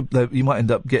wrong, you might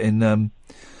end up getting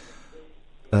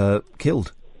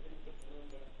killed.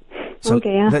 So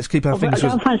let's keep our fingers. I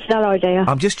don't fancy that idea.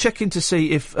 I'm just checking to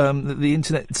see if the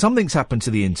internet. Something's happened to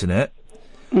the internet,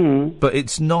 but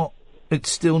it's not. It's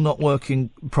still not working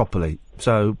properly.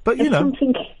 So, but There's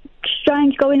something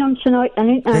strange going on tonight, then,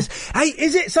 isn't there? Hey,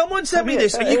 is it? Someone sent me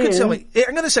this, and you can tell me.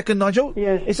 Hang on a second, Nigel.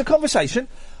 Yes. It's a conversation.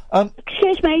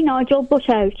 Excuse me, Nigel, butt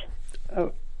out.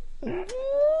 Oh.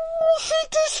 She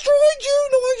destroyed you,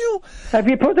 Nigel. Have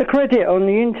you put the credit on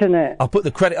the internet? I'll put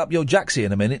the credit up your jacksie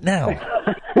in a minute. Now,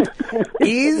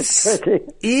 is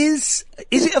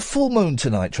it a full moon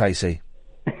tonight, Tracy?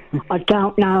 I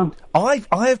don't know. I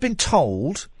have been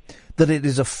told that it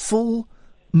is a full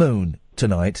moon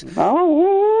tonight. Oh,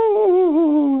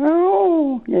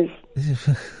 yes.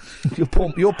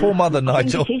 Your poor mother,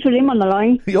 Nigel. She's with him on the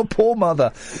line. Your poor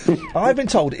mother. I've been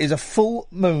told it is a full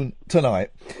moon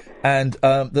tonight, and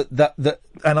that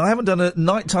and I haven't done a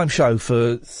nighttime show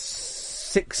for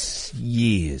 6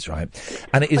 years, right?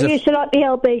 And it is. I used to like the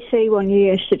LBC one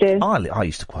you used to do. I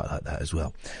used to quite like that as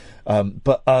well,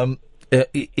 but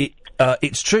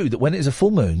it's true that when it is a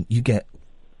full moon, you get.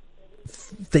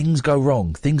 Things go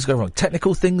wrong.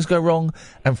 Technical things go wrong,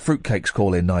 and fruitcakes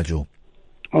call in, Nigel.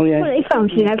 Oh, yeah. Well, he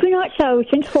phones in every night, so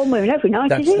since full moon every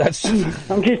night, is it? That's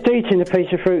I'm just eating a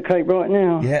piece of fruitcake right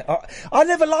now. Yeah, I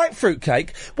never liked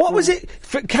fruitcake. What was it?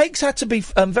 Cakes had to be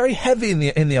very heavy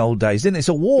in the old days, didn't it? It's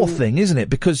a war thing, isn't it?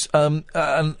 Because to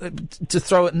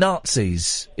throw at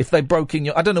Nazis if they broke in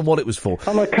your. I don't know what it was for.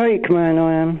 I'm a cake man.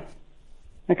 I am.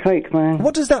 A cake man.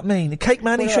 What does that mean? A cake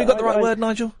man? Are you sure you got the right word,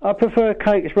 Nigel? I prefer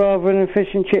cakes rather than fish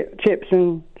and chips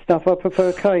and stuff. I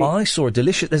prefer cake. I saw a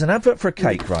delicious. There's an advert for a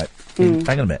cake, right? Hang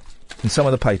on a minute. In some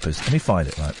of the papers. Let me find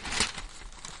it, right?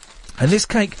 And this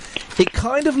cake, it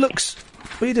kind of looks.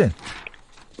 What are you doing?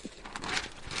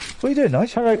 What are you doing,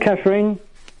 Nigel? Hello, Catherine.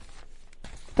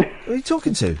 Who are you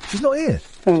talking to? She's not here.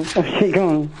 Oh, she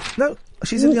gone? No.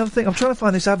 She's in the other thing. I'm trying to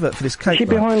find this advert for this cake. She's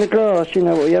behind the glass, you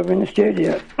know what you have in the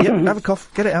studio. Yep, have a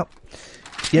cough. Get it out.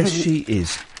 Yes, she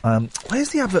is. Where's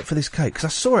the advert for this cake? Because I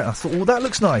saw it and I thought, well, that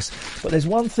looks nice. But there's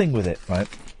one thing with it, right?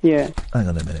 Yeah. Hang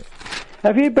on a minute.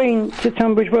 Have you been to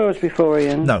Tunbridge Wells before,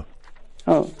 Ian? No.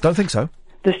 Oh. Don't think so.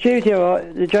 The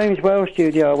studio, the James Wells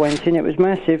studio I went in, it was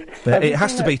massive. It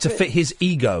has to be to fit his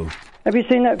ego. Have you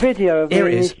seen that video of him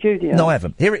in his studio? No, I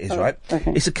haven't. Here it is, right?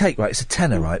 Okay. It's a cake, right? It's a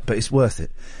tenner, right? But it's worth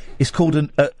it. It's called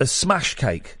a smash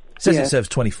cake. It says it serves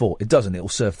 24. It doesn't. It'll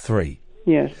serve 3.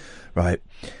 Yes. Right.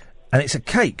 And it's a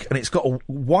cake, and it's got a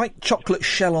white chocolate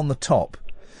shell on the top.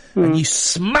 And you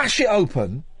smash it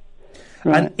open,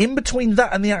 and in between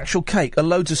that and the actual cake are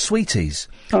loads of sweeties.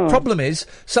 Problem is,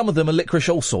 some of them are licorice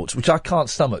all sorts, which I can't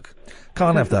stomach.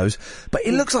 Can't have those. But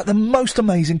it looks like the most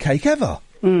amazing cake ever.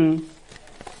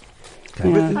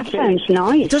 Okay. That sounds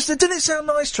nice. Doesn't it sound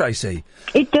nice, Tracy?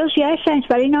 It does, yeah. It sounds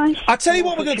very nice. I tell you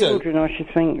what we're going to do. Children, I should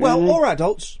think. Well, really. or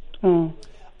adults.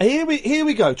 Here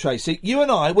we go, Tracy. You and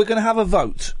I, we're going to have a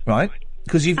vote, right?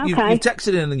 Because you've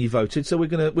texted in and you voted, so we're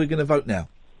going to vote now.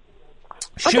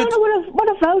 I don't know what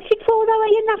I voted for, though,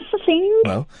 Ian. That's the thing.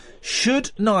 Well,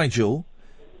 should Nigel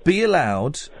be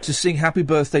allowed to sing Happy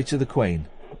Birthday to the Queen?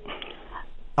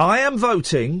 I am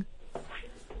voting.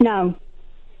 No.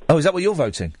 Oh, is that what you're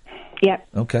voting? Yeah.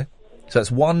 Okay. So that's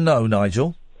 1 no,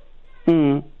 Nigel.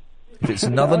 If it's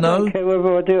another no, I don't care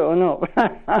whether I do it or not.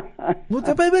 Well,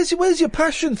 where's your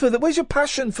passion for where's your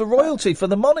passion for royalty, for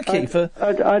the monarchy?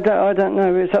 I don't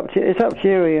know. It's up to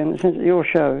you, Ian. It's your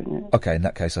show. Isn't it? Okay, in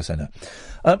that case, I say no.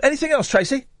 Anything else,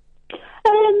 Tracy?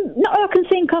 Not that I can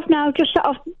think of now. Just that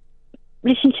I've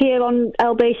listened to you on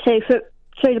LBC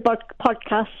through the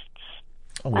podcasts.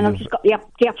 Oh, and I've just got the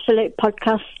Absolute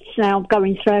podcasts now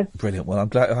going through. Brilliant. Well, I'm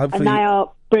glad. And they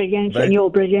are brilliant, and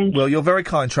you're brilliant. Well, you're very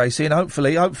kind, Tracy, and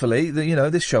hopefully,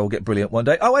 this show will get brilliant one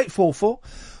day. 0844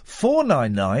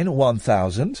 499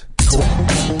 1000.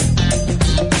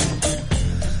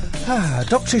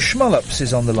 Dr. Schmullups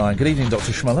is on the line. Good evening,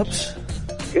 Dr. Schmullups.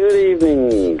 Good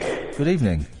evening. Good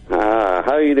evening.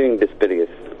 How are you doing, Dispirius?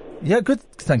 Yeah, good.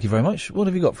 Thank you very much. What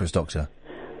have you got for us, Doctor?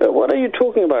 What are you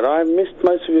talking about? I missed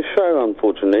most of your show,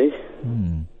 unfortunately.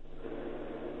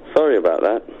 Sorry about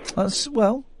that.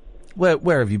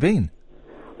 Where have you been?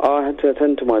 I had to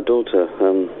attend to my daughter.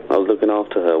 I was looking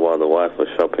after her while the wife was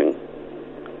shopping.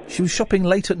 She was shopping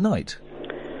late at night?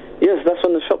 Yes, that's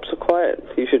when the shops are quiet.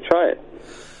 You should try it.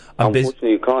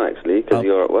 Unfortunately, you can't, actually, because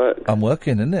you're at work. I'm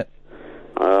working, isn't it?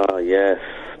 Yes.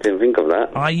 Didn't think of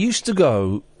that. I used to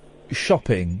go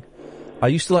shopping. I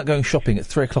used to like going shopping at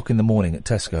 3 o'clock in the morning at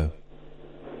Tesco.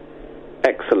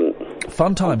 Excellent.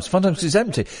 Fun times because it's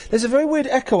empty. There's a very weird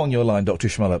echo on your line, Dr.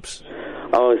 Schmullups.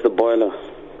 Oh, it's the boiler.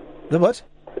 The what?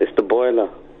 It's the boiler.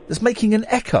 It's making an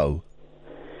echo?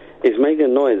 It's making a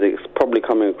noise. It's probably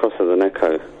coming across as an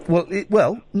echo.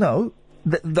 Well, no.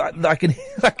 I can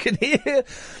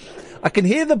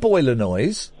hear the boiler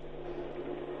noise.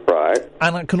 Right.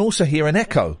 And I can also hear an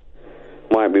echo.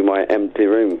 Might be my empty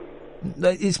room.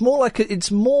 It's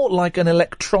more like an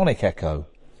electronic echo.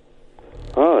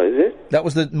 Oh, is it? That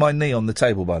was my knee on the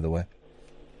table, by the way.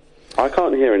 I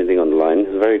can't hear anything on the line.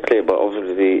 It's very clear, but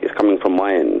obviously it's coming from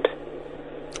my end.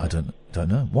 I don't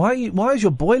know. Why is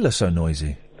your boiler so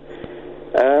noisy?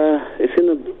 It's in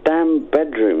the damn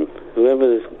bedroom.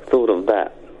 Whoever's thought of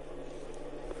that.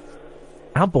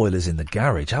 Our boiler's in the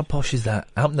garage. How posh is that?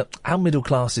 How middle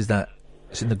class is that?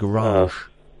 It's in the garage.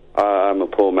 I'm a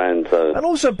poor man, so... And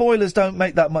also, boilers don't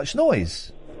make that much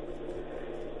noise.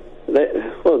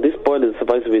 This boiler's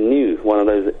supposed to be new. One of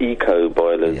those eco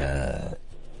boilers. Yeah.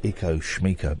 Eco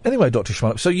schmeeko. Anyway, Dr.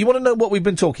 Schmullup, so you want to know what we've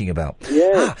been talking about?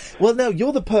 Yeah. Well, now,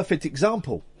 you're the perfect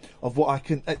example of what I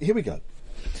can... here we go.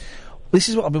 This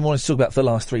is what I've been wanting to talk about for the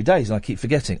last 3 days, and I keep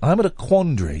forgetting. I'm at a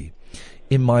quandary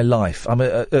in my life. I'm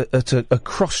at a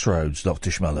crossroads, Dr.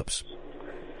 Schmullups.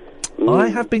 I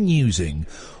have been using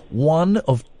one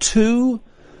of 2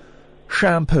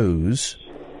 shampoos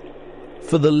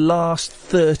for the last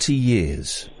 30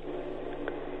 years.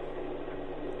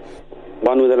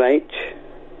 One with an H?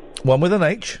 One with an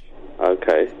H.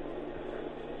 Okay.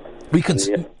 We can...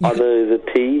 Other is a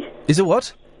T? Is it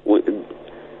what?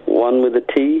 One with a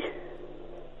T?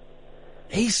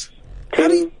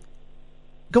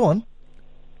 Go on.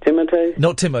 Timotei?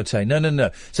 Not Timotei. No.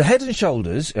 So Head and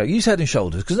Shoulders. Use Head and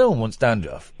Shoulders because no one wants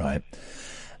dandruff, right?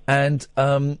 And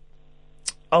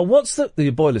what's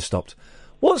the boiler stopped?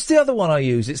 What's the other one I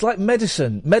use? It's like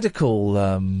medical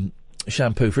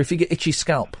shampoo for if you get itchy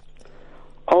scalp.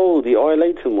 Oh, the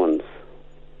oilatum ones.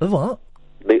 The what?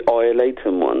 The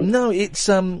oilatum ones. No, it's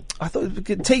I thought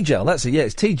T-gel. That's it. Yeah,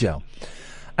 it's T-gel.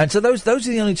 And so those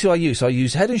are the only 2 I use. So I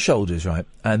use Head and Shoulders, right?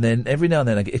 And then every now and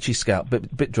then I get itchy scalp,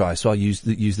 bit dry. So I use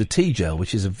the T-gel,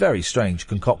 which is a very strange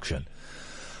concoction.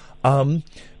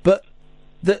 But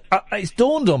it's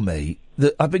dawned on me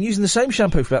that I've been using the same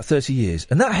shampoo for about 30 years,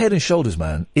 and that Head and Shoulders,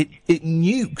 man, it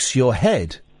nukes your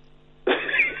head.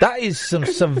 That is some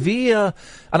severe...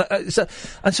 And so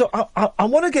I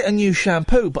want to get a new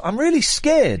shampoo, but I'm really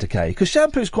scared, okay? Because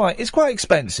shampoo's quite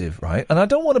expensive, right? And I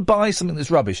don't want to buy something that's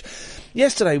rubbish.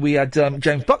 Yesterday we had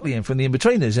James Buckley in from the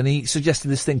In-Betweeners, and he suggested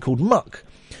this thing called Muck.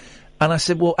 And I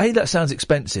said, well, A, that sounds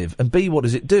expensive, and B, what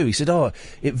does it do? He said,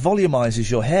 it volumizes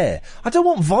your hair. I don't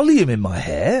want volume in my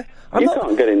hair. You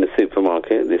can't get in the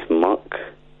supermarket, this Muck.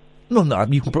 No,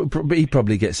 he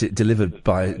probably gets it delivered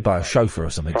by a chauffeur or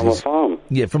something. From a farm?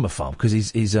 Yeah, from a farm, because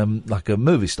he's like a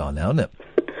movie star now, isn't it?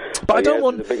 But I don't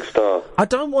want... He's a big star. I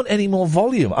don't want any more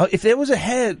volume. If there was a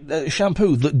hair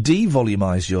shampoo that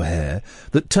devolumized your hair,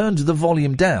 that turned the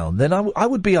volume down, then I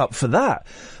would be up for that.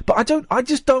 But I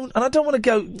just don't, and I don't want to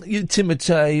go, you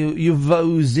Timotei, you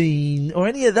Vosine, or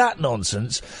any of that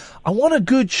nonsense. I want a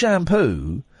good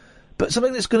shampoo, but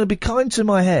something that's going to be kind to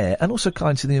my hair, and also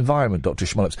kind to the environment, Dr.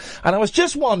 Schmullups. And I was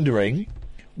just wondering,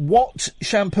 what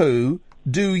shampoo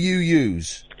do you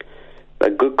use? A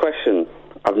good question.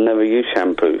 I've never used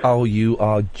shampoo. Oh, you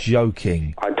are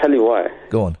joking. I tell you why.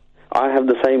 Go on. I have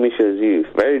the same issue as you.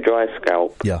 Very dry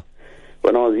scalp. Yeah.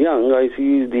 when I was young, I used to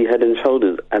use the Head and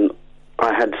Shoulders, and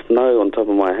I had snow on top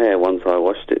of my hair once I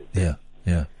washed it. Yeah.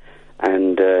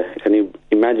 And can you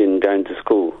imagine going to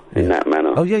school in that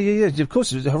manner? Oh, yeah. Of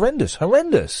course, it was horrendous.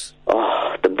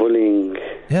 Oh, the bullying.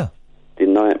 Yeah. The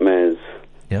nightmares.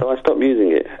 Yeah. So I stopped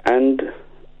using it. And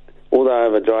although I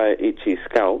have a dry, itchy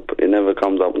scalp, it never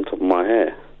comes up on top of my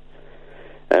hair.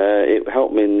 It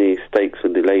helped me in the stakes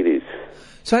with the ladies.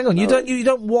 So hang on, you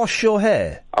don't wash your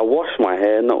hair? I wash my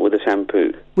hair, not with a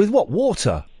shampoo. With what?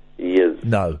 Water? Yes.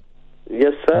 No.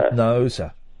 Yes, sir. No,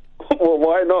 sir. Well,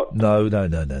 why not? No.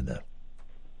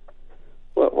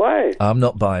 Well, why? I'm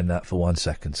not buying that for 1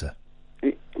 second, sir.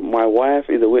 My wife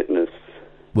is a witness.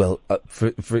 Well,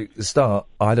 for a start,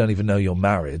 I don't even know you're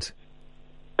married.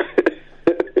 How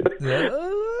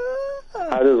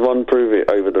does one prove it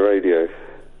over the radio?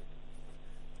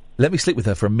 Let me sleep with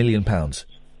her for £1 million.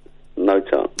 No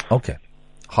chance. Okay.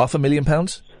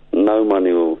 £500,000? No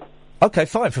money will. Okay,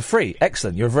 fine, for free.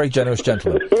 Excellent. You're a very generous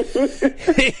gentleman. Wasn't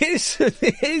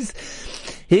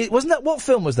that, what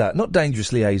film was that? Not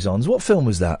Dangerous Liaisons. What film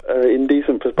was that?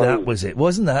 Indecent Proposal. That was it.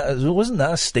 Wasn't that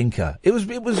a stinker? It was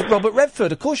Robert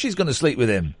Redford. Of course she's going to sleep with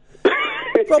him.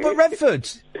 Robert Redford.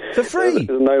 For free. It's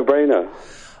a no-brainer.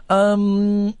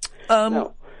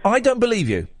 No. I don't believe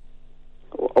you.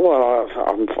 Well,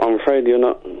 I'm afraid you're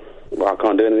not. Well, I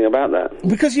can't do anything about that.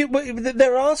 Because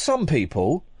there are some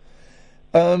people.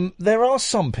 Oh,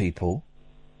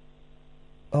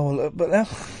 but now,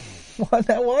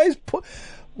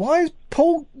 why is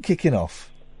Paul kicking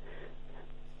off?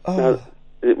 Oh.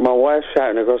 Now, my wife's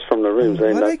shouting across from the room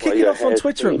saying why are they kicking off on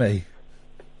Twitter at me?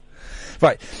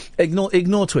 Right,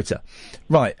 ignore Twitter.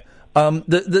 Right.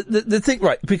 The thing,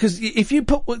 right, because if you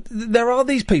there are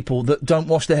these people that don't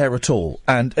wash their hair at all,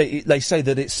 and they say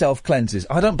that it self-cleanses.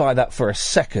 I don't buy that for a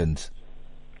second.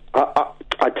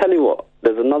 I tell you what,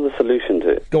 there's another solution to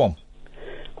it. Go on.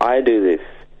 I do this.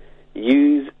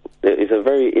 It's a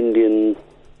very Indian,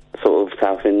 sort of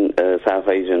South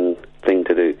Asian thing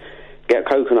to do. Get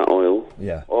coconut oil,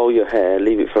 oil your hair,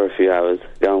 leave it for a few hours,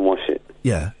 go and wash it.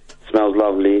 Yeah. Smells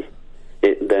lovely.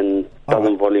 It then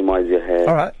doesn't volumise your hair.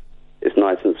 All right. It's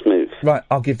nice and smooth. Right,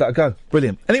 I'll give that a go.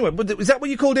 Brilliant. Anyway, is that what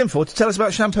you called in for, to tell us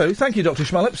about shampoo? Thank you, Dr.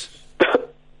 Schmullips.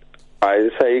 I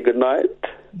say good night.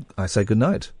 I say good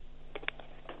night.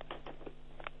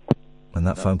 And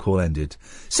that phone call ended.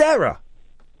 Sarah!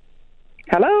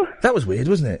 Hello? That was weird,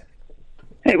 wasn't it?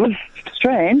 It was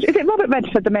strange. Is it Robert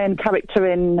Redford, the main character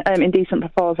in Indecent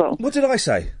Proposal? What did I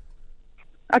say?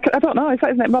 I don't know.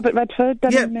 Isn't it Robert Redford?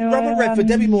 Debbie Moore, Robert Redford,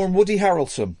 Debbie Moore and Woody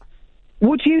Harrelson.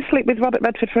 Would you sleep with Robert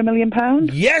Redford for £1 million?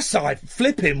 Yes, I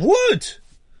flipping would!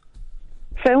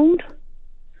 Filmed?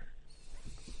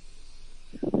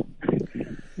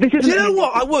 Do you know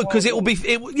what? I would, because I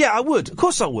would. Of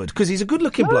course I would, because he's a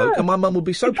good-looking bloke, and my mum would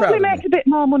be so proud of him. Probably make a bit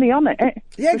more money on it.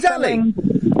 Yeah, exactly.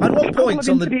 I'd want points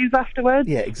on the interviews afterwards.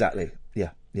 Yeah, exactly. Yeah.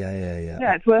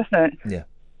 Yeah, it's worth it. Yeah.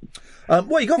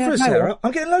 What you got for us, Sarah?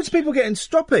 I'm getting loads of people getting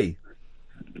stroppy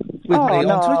with me on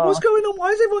Twitter. What's going on? Why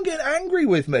is everyone getting angry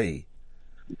with me?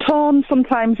 Tone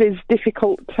sometimes is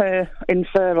difficult to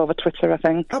infer over Twitter, I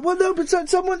think. Well, no, but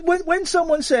when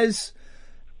someone says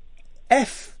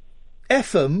F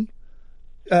 'em,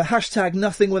 hashtag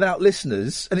nothing without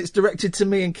listeners, and it's directed to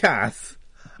me and Kath,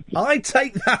 I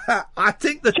take that. I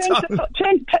think the tone...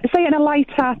 Say it in a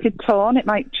light-hearted tone, it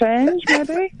might change,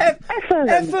 maybe. F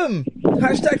 'em.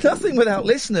 Hashtag nothing without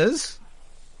listeners.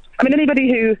 I mean,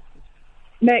 anybody who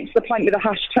makes the point with a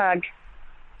hashtag,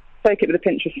 take it with a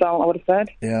pinch of salt, I would have said.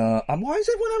 Yeah, and why is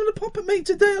everyone having a pop at me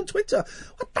today on Twitter?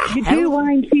 What the hell? You do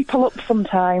wind people up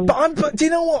sometimes. But do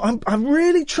you know what? I'm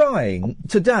really trying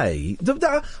today.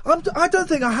 I don't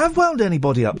think I have wound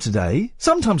anybody up today.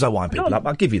 Sometimes I wind people up.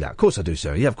 I'll give you that. Of course I do,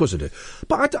 Sarah. Yeah, of course I do.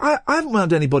 But I haven't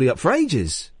wound anybody up for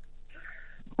ages.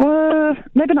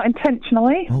 Maybe not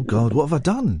intentionally. Oh, God, what have I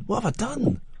done? I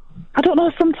don't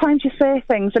know. Sometimes you say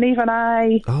things, and even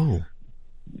I... Oh.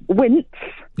 Wince.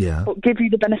 Yeah. But give you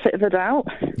the benefit of the doubt.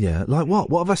 Yeah, like what?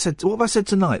 What have I said? What have I said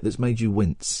tonight that's made you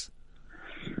wince?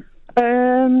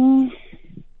 It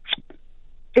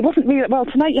wasn't really well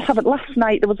tonight. You haven't. Last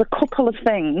night there was a couple of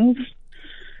things,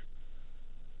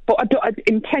 but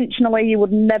intentionally you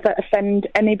would never offend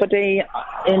anybody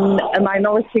in a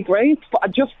minority group. But I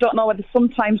just don't know whether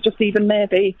sometimes just even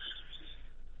maybe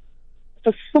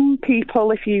for some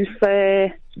people, if you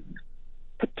say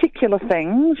particular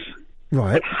things.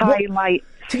 Right. Highlight.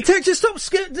 Let's stop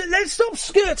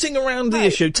skirting around the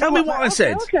issue. Tell me what I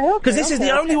said. Because this is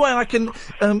the only way I can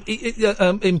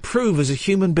improve as a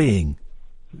human being.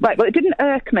 Right, well, it didn't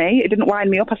irk me. It didn't wind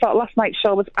me up. I thought last night's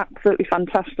show was absolutely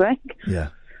fantastic. Yeah.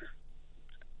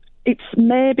 It's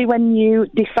maybe when you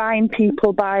define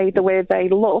people by the way they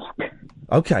look.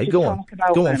 Okay, go on.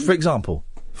 Go on. For example.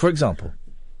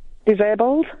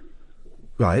 Disabled.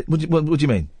 Right. What do you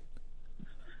mean?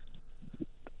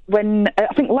 When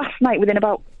I think last night, within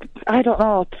about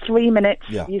 3 minutes,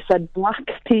 you said black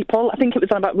people. I think it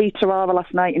was on about Rita Ora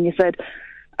last night, and you said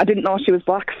I didn't know she was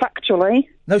black. Factually,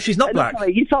 no, she's not black.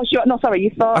 Sorry, you thought she. No, sorry, you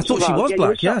thought. I thought she was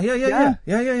black. Yeah.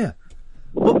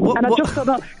 And I just don't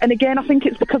know. And again, I think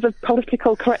it's because of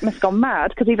political correctness gone mad.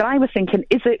 Because even I was thinking,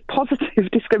 is it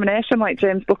positive discrimination, like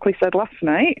James Buckley said last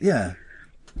night? Yeah.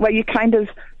 Where you kind of.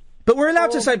 But we're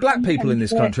allowed to say black people in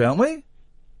this country, aren't we?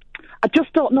 I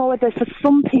just don't know whether for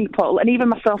some people, and even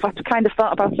myself, I kind of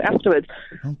thought about it afterwards.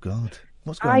 Oh God,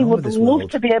 what's going on with this world? I would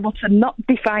love to be able to not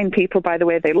define people by the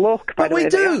way they look. But we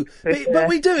do. But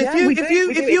we do.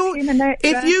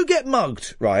 If you get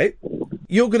mugged, right,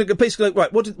 you're going to basically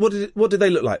right. What did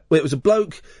they look like? Well, it was a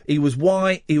bloke. He was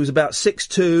white. He was about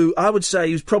 6'2". I would say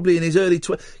he was probably in his early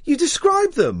 20s. You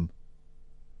describe them.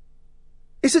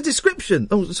 It's a description.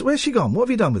 Oh, so where's she gone? What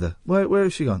have you done with her? Where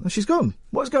has she gone? Oh, she's gone.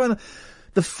 What's going on?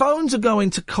 The phones are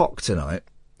going to cock tonight,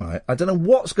 right? I don't know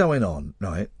what's going on,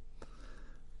 right?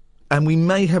 And we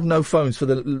may have no phones for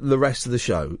the rest of the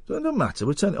show. It doesn't matter.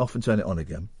 We'll turn it off and turn it on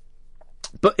again.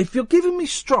 But if you're giving me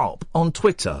strop on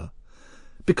Twitter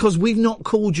because we've not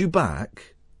called you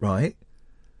back, right?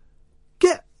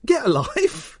 Get a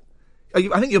life.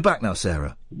 I think you're back now,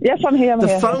 Sarah. Yes, I'm here.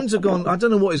 The phones are gone. I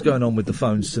don't know what is going on with the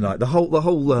phones tonight. The whole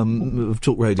of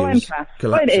Talk Radio is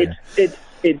collapsing.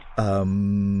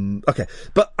 Okay,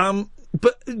 but I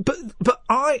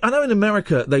know in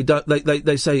America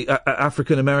they say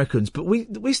African Americans, but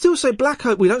we still say black.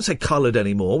 We don't say coloured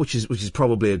anymore, which is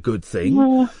probably a good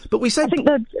thing. But we say. I think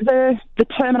the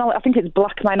terminology. I think it's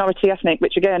black minority ethnic,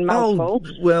 which again mouthful.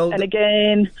 Oh, well, and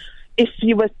again, if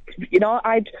you were,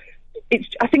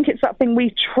 I think it's that thing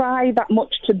we try that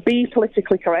much to be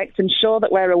politically correct and show that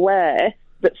we're aware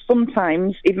that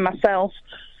sometimes, even myself,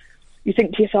 you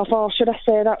think to yourself, oh, should I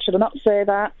say that? Should I not say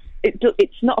that?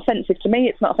 It's not offensive to me.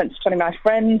 It's not offensive to any of my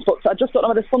friends. But I just don't know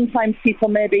whether sometimes people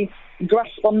maybe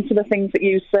grasp onto the things that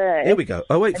you say. Here we go.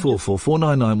 0844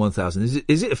 499 1000.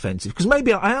 Is it offensive? Because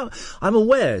maybe I'm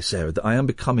aware, Sarah, that I am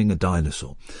becoming a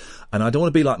dinosaur. And I don't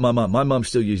want to be like my mum. My mum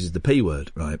still uses the P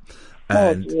word, right?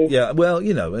 And yeah, well,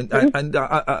 and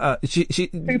she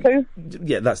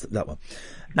yeah, that's that one.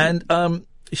 And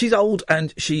she's old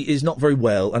and she is not very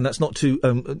well, and that's not to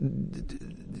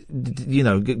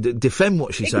defend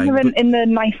what she's saying. In the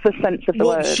nicest sense of the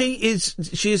word. She is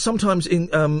sometimes in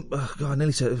God, I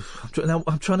nearly said.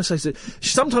 I'm trying to say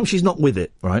sometimes she's not with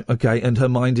it, right? Okay, and her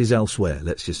mind is elsewhere.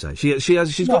 Let's just say she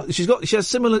has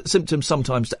similar symptoms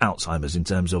sometimes to Alzheimer's in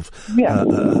terms of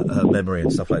memory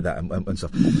and stuff like that and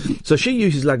stuff. So she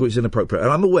uses language inappropriate,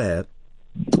 and I'm aware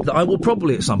that I will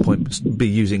probably at some point be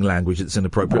using language that's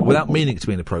inappropriate without meaning it to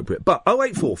be inappropriate. But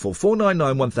 0844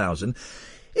 499 1000.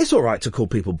 It's all right to call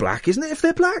people black, isn't it, if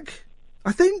they're black?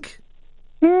 I think.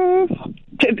 The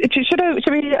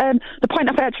point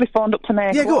I've actually phoned up to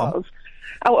make was,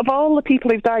 out of all the people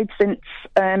who've died since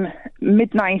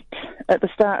midnight at the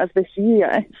start of this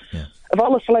year, of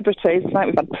all the celebrities, like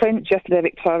we've had Prince, yesterday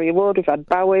Victoria Wood, we've had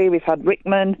Bowie, we've had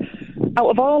Rickman, out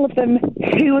of all of them,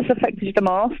 who was affected the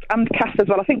most? And Cass as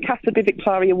well. I think Cass would be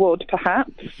Victoria Wood,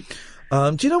 perhaps.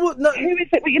 Do you know what? No. Who is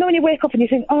it? You know when you wake up and you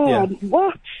think,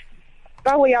 what?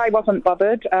 Bowie, I wasn't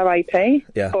bothered, R.I.P.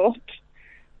 Yeah. But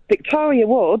Victoria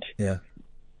Wood. Yeah.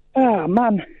 Oh,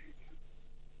 man.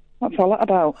 What's all that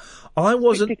about? I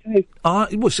wasn't.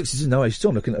 62. 62. No, I'm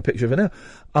still looking at a picture of her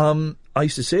now. I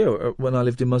used to see her when I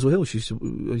lived in Muswell Hill. I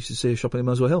used to see her shopping in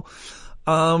Muswell Hill.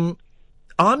 I'm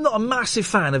not a massive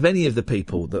fan of any of the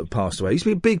people that have passed away. I used to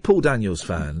be a big Paul Daniels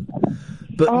fan.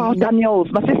 But Daniels.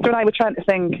 My sister and I were trying to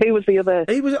think who was the other.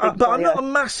 He was, but I'm not a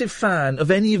massive fan of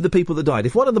any of the people that died.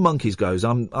 If one of the monkeys goes,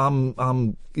 we're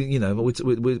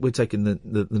taking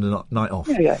the night off.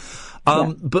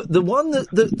 But the one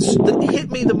that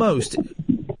hit me the most,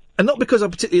 and not because I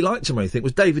particularly liked him or anything,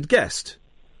 was David Guest.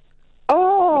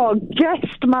 Oh,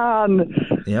 Guest,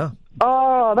 man. Yeah.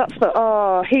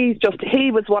 Oh, he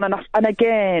was one enough. And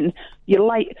again, you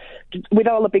like, with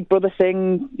all the Big Brother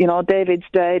thing, David's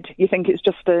dead, you think it's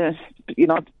just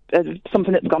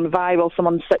something that's gone viral,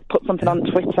 someone put something on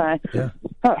Twitter. Yeah.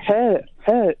 That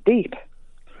hurt deep.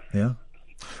 Yeah.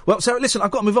 Well, Sarah, listen, I've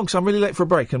got to move on because I'm really late for a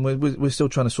break and we're still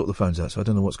trying to sort the phones out, so I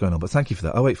don't know what's going on, but thank you for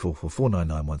that. 0844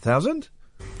 499 1000.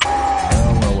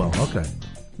 Well, okay.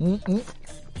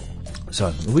 So,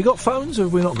 have we got phones or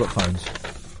have we not got phones?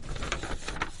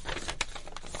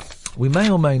 We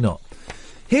may or may not.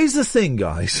 Here's the thing,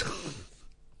 guys.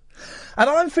 And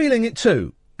I'm feeling it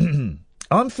too.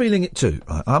 I'm feeling it too.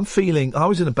 Right? I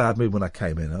was in a bad mood when I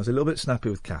came in. I was a little bit snappy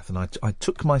with Kath, and I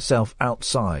took myself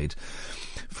outside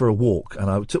for a walk, and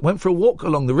I went for a walk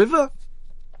along the river,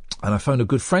 and I phoned a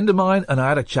good friend of mine, and I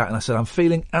had a chat, and I said, I'm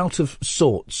feeling out of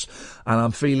sorts, and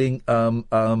I'm feeling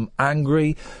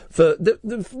angry for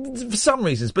some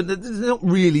reasons, but there's not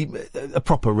really a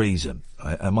proper reason.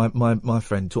 Right? And my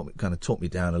friend talked me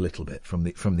down a little bit from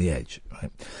the edge,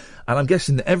 right? And I'm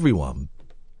guessing that everyone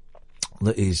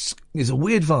that is a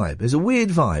weird vibe. There's a weird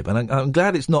vibe, and I'm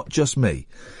glad it's not just me.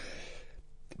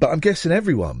 But I'm guessing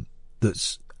everyone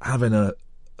that's having a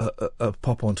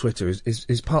pop on Twitter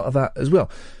is part of that as well.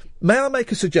 May I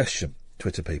make a suggestion,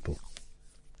 Twitter people?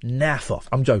 Naff off.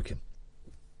 I'm joking.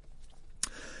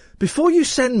 Before you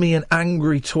send me an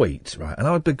angry tweet, right, and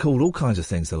I've been called all kinds of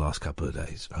things the last couple of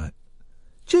days, right,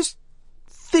 just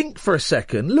think for a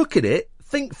second, look at it,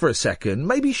 think for a second,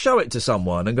 maybe show it to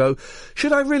someone and go,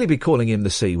 should I really be calling him the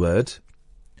C word?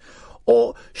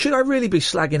 Or should I really be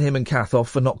slagging him and Kath off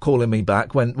for not calling me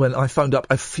back when I phoned up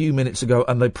a few minutes ago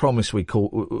and they promised they'd call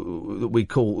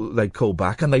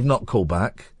back and they've not called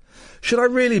back? Should I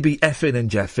really be effing and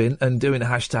jeffing and doing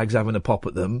hashtags, having a pop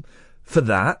at them for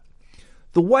that?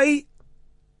 The way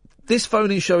this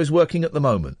phone-in show is working at the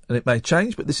moment, and it may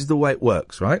change, but this is the way it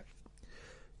works, right?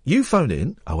 You phone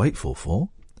in 0844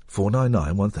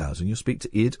 499 1000. You'll speak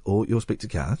to Id or you'll speak to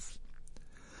Kath.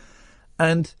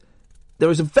 And there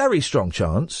is a very strong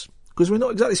chance, because we're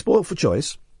not exactly spoilt for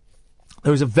choice,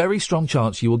 there is a very strong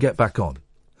chance you will get back on.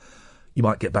 You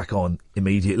might get back on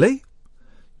immediately.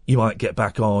 You might get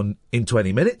back on in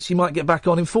 20 minutes. You might get back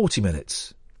on in 40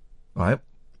 minutes. Right?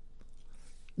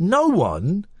 No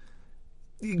one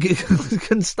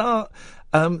can start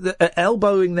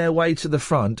elbowing their way to the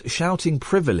front, shouting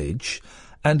privilege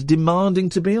and demanding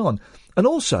to be on. And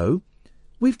also,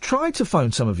 we've tried to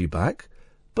phone some of you back,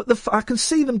 but I can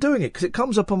see them doing it because it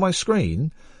comes up on my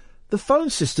screen. The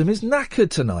phone system is knackered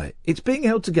tonight. It's being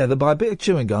held together by a bit of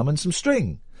chewing gum and some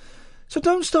string. So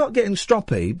don't start getting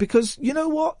stroppy, because you know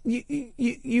what?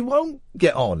 You won't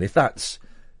get on if that's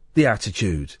the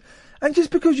attitude. And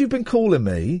just because you've been calling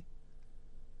me...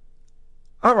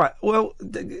 All right, well,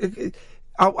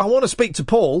 I want to speak to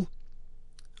Paul.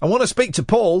 I want to speak to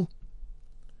Paul.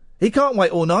 He can't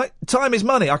wait all night. Time is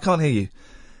money. I can't hear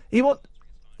you.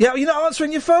 Yeah, you're not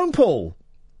answering your phone, Paul.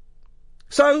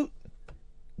 So,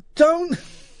 don't...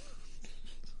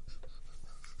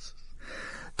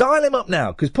 Dial him up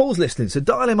now, because Paul's listening, so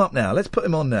dial him up now. Let's put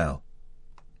him on now.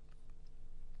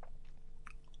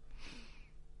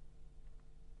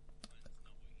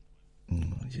 Oh,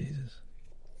 Jesus.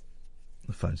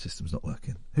 The phone system's not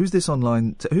working. Who's this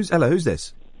online? Hello, who's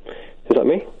this? Is that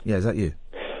me? Yeah, is that you?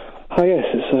 Hi, yes,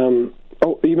 it's,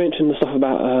 you mentioned the stuff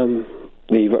about,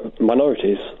 the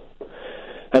minorities.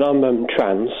 And I'm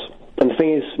trans. And the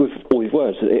thing is, with all these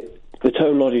words, the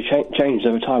terminology changes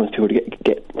over time as people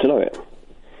get to know it.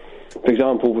 For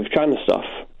example, with trans stuff,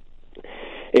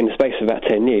 in the space of about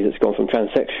 10 years, it's gone from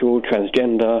transsexual,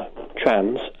 transgender,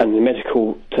 trans, and the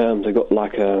medical terms have got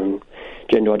like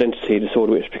gender identity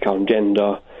disorder, which has become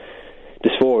gender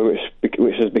dysphoria,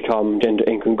 which has become gender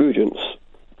incongruence.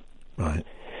 Right.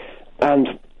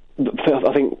 And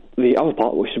I think the other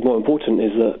part, which is more important,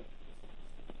 is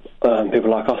that people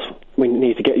like us, we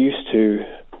need to get used to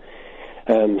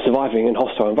surviving in a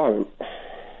hostile environment.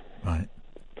 Right.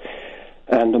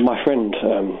 And my friend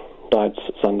died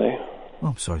Sunday. Oh,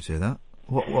 I'm sorry to hear that.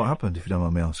 What happened, if you don't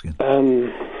mind me asking?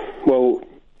 Well,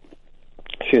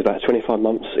 she was about 25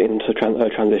 months into her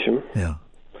transition. Yeah.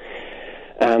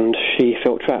 And she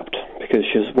felt trapped because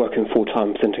she was working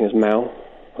full-time presenting as male.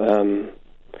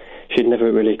 She'd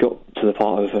never really got to the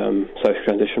part of social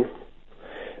transition.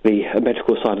 The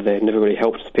medical side of it never really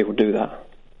helped people do that.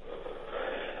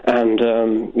 And,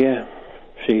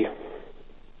 she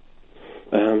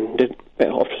did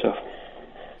better off herself.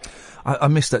 I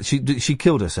missed that. She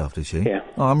killed herself, did she? Yeah.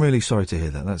 Oh, I'm really sorry to hear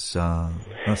that. That's sad,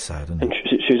 isn't it? And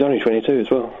she was only 22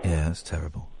 as well. Yeah, that's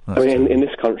terrible. In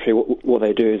this country, what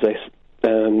they do is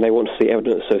they want to see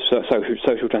evidence of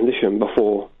social transition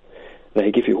before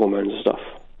they give you hormones and stuff.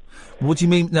 What do you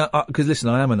mean? Now, because listen,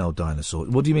 I am an old dinosaur.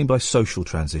 What do you mean by social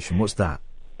transition? What's that?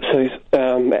 So,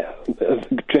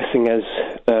 dressing as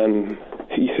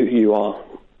who you are.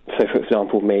 So, for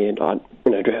example, me, and I,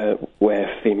 wear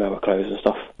female clothes and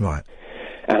stuff. Right.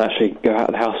 And actually go out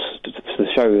of the house to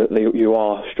show that you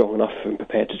are strong enough and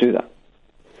prepared to do that.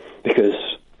 Because,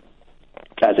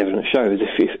 as evidence shows,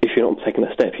 if you're not taking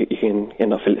that step, you can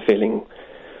end up feeling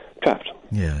trapped.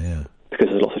 Yeah. Because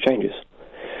there's lots of changes.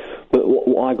 But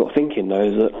what I got thinking, though,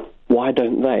 is that why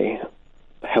don't they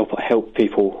help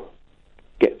people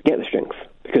get the strength?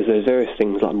 because there's various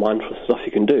things like mindfulness stuff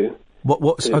you can do.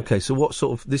 Okay, so what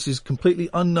sort of... This is completely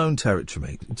unknown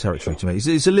territory to me.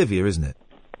 It's Olivia, isn't it?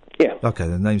 Yeah. Okay,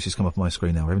 the name's just come up on my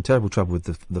screen now. We're having terrible trouble with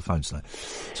the phone tonight.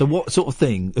 So what sort of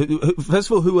thing... First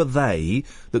of all, who are they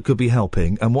that could be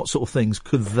helping, and what sort of things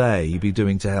could they be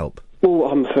doing to help?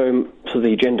 Well, I'm referring to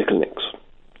the gender clinics.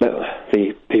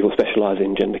 The people specialise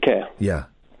in gender care. Yeah.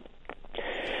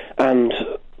 And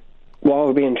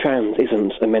while being trans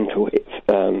isn't a mental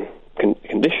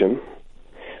condition...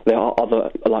 There are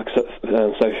other, like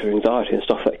social anxiety and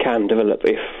stuff that can develop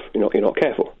if you're not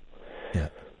careful. Yeah.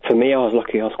 For me, I was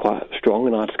lucky. I was quite strong,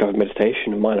 and I discovered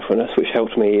meditation and mindfulness, which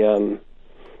helped me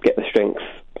get the strength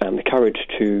and the courage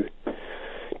to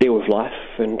deal with life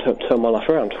and turn my life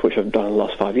around, which I've done in the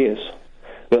last 5 years.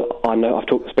 But I know I've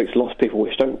spoken to lots of people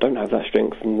which don't have that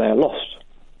strength, and they're lost.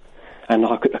 And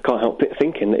I can't help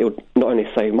thinking that it would not only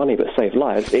save money but save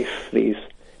lives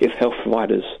if health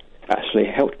providers actually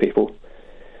helped people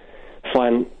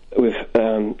find with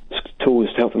tools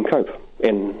to help them cope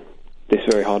in this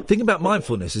very hard... The thing about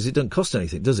mindfulness is it doesn't cost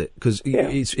anything, does it? Because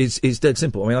it's dead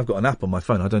simple. I mean, I've got an app on my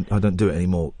phone. I don't do it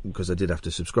anymore because I did have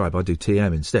to subscribe. I do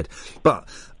TM instead. But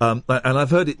and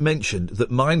I've heard it mentioned that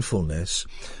mindfulness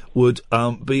would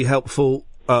be helpful.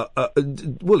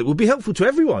 Well, it would be helpful to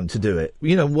everyone to do it.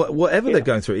 Whatever they're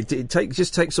going through, it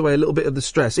just takes away a little bit of the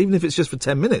stress, even if it's just for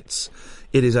 10 minutes.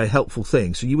 It is a helpful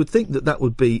thing. So you would think that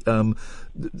would be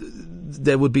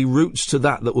there would be routes to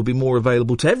that would be more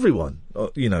available to everyone.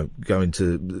 Going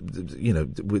to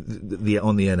with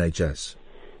on the NHS.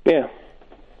 Yeah.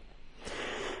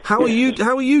 How are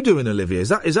you doing, Olivia? Is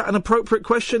that an appropriate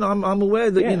question? I'm aware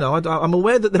that I'm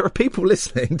aware that there are people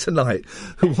listening tonight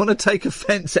who want to take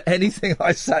offence at anything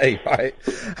I say, right?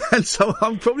 And so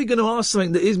I'm probably going to ask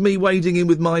something that is me wading in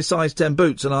with my size 10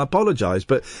 boots, and I apologise,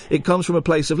 but it comes from a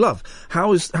place of love.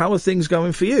 How are things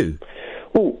going for you?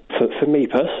 Well, for me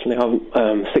personally,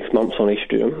 I'm 6 months on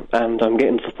estrogen, and I'm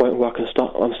getting to the point where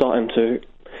I'm starting to,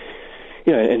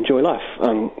 enjoy life.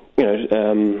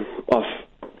 I've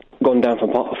gone down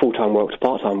from full-time work to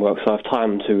part-time work, so I have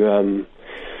time to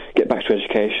get back to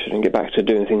education and get back to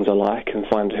doing things I like and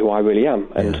find who I really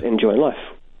am and enjoying life.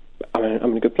 I'm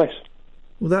in a good place.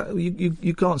 Well, that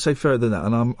you can't say further than that,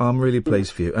 and I'm really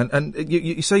pleased for you. And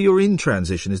you say you're in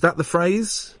transition. Is that the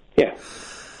phrase? Yeah.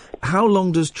 How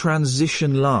long does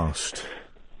transition last?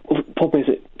 Well, the problem is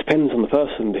it depends on the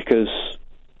person, because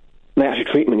the actual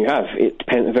treatment you have,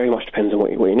 very much depends on what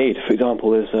you need. For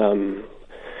example, there's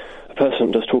a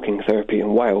person does talking therapy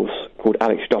in Wales called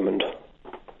Alex Drummond,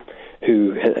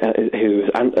 who is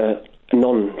a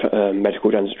non-medical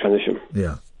transition.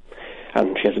 Yeah.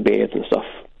 And she has a beard and stuff.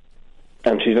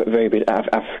 And she's very big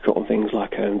advocate on things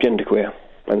like genderqueer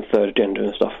and third gender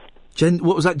and stuff.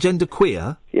 What was that,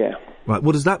 genderqueer? Yeah. Right,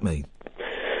 what does that mean?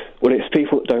 Well, it's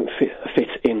people that don't feel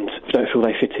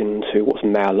they fit into what's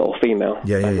male or female.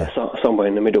 Yeah. Somewhere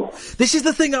in the middle. This is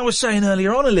the thing I was saying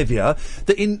earlier on, Olivia,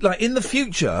 that in the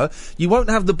future, you won't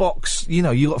have the box, you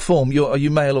got a form, are you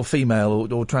male or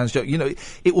female or transgender,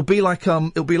 it will be like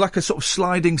a sort of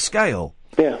sliding scale.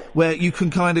 Yeah. Where you can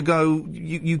kind of go,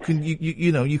 you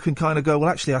can kind of go, well,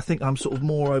 actually, I think I'm sort of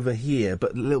more over here,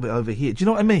 but a little bit over here. Do you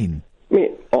know what I mean? I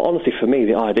mean, honestly, for me,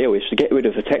 the ideal is to get rid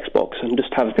of the text box and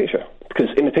just have a picture. Because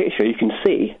in the picture, you can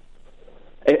see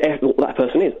what that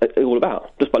person is all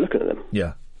about, just by looking at them.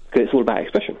 Yeah. Because it's all about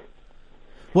expression.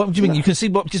 What do you mean? You can see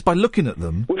what just by looking at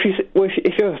them? Well,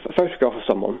 if you're a photograph of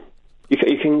someone, you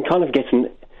can kind of get an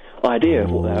idea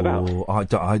of what they're about.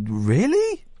 I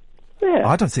really? Yeah.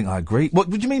 I don't think I agree. What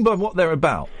do you mean by what they're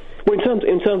about? Well,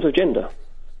 in terms of gender.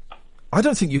 I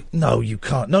don't think you... No, you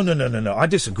can't. No. I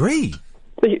disagree.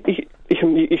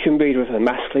 You can be with a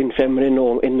masculine, feminine,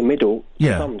 or in the middle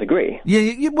to some degree.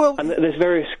 Yeah, well... And there's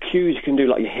various cues you can do,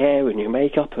 like your hair and your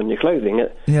makeup and your clothing.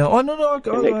 Yeah,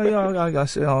 I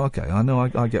see. Oh, okay. I know,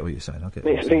 I get what you're saying.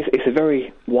 It's a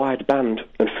very wide band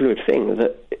and fluid thing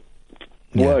that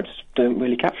words don't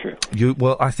really capture.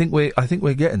 Well, I think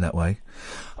we're getting that way.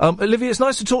 Olivia, it's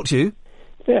nice to talk to you.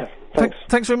 Yeah, thanks.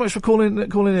 Thanks very much for calling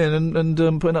in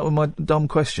and putting up with my dumb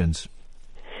questions.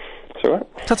 It's all right.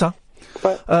 Ta-ta.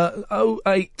 Bye.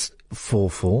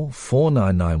 0844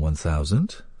 499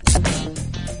 1000.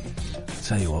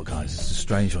 Tell you what, guys, it's a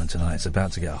strange one tonight. It's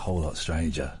about to get a whole lot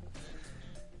stranger.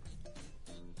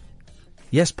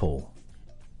 Yes, Paul.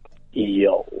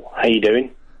 Yo, how you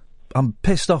doing? I'm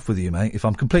pissed off with you, mate, if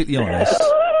I'm completely honest.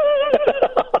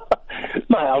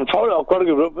 Mate, I'm told I've got to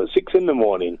get up at 6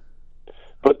 a.m.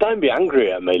 But don't be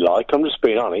angry at me, I'm just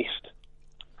being honest.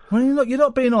 Well, you're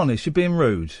not being honest, you're being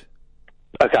rude.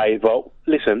 Okay, well,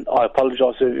 listen, I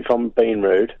apologise if I'm being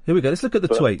rude. Here we go, let's look at the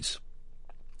tweets.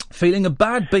 Feeling a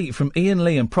bad beat from Ian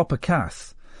Lee and Proper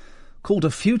Kath. Called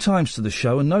a few times to the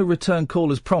show and no return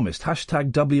call as promised.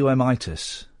 Hashtag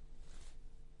WMitis.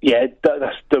 Yeah,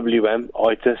 that's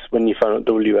WM-itis, when you phone up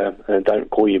WM and they don't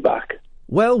call you back.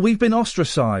 Well, we've been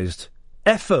ostracised.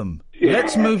 F 'em.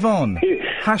 Let's move on.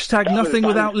 Hashtag nothing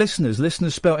without listeners.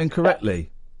 Listeners spelt incorrectly.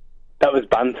 That was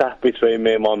banter between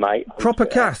me and my mate. Proper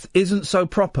Kath isn't so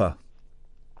proper.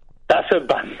 That's a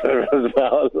banter as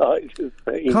well, I'd like to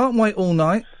say. Can't wait all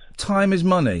night. Time is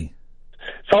money.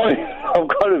 Sorry, I've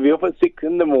got to be up at 6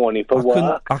 in the morning for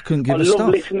work. I couldn't give I a love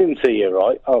stuff. listening to you,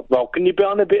 right? Oh, well, can you be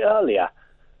on a bit earlier?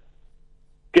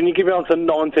 Can you give me on to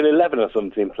 9 till 11 or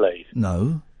something, please?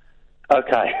 No.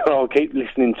 Okay, I'll keep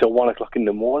listening till 1 o'clock in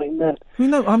the morning then. You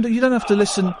know, you don't have to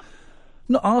listen. I'm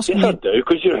not asking Yes, you. I do,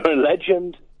 because you're a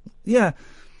legend. Yeah.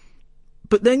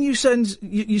 But then you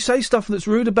say stuff that's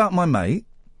rude about my mate.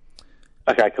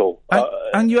 Okay, cool.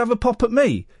 And you have a pop at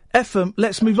me. F 'em,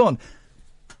 let's move on.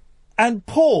 And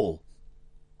Paul.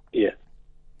 Yeah.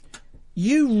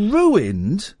 You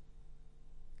ruined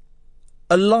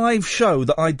a live show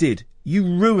that I did. You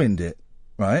ruined it,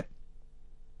 right?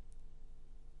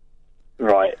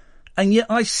 Right. And yet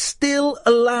I still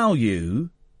allow you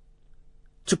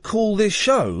to call this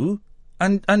show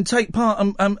and take part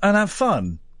and have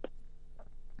fun.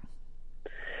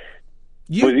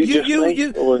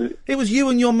 It was you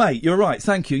and your mate. You're right.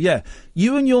 Thank you. Yeah.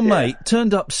 You and your mate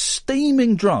turned up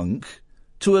steaming drunk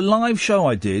to a live show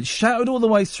I did, shouted all the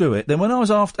way through it. Then when I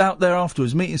was out there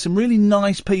afterwards meeting some really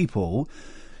nice people,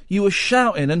 you were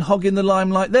shouting and hogging the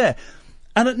limelight there.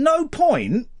 And at no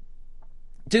point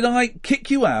did I kick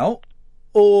you out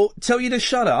or tell you to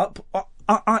shut up.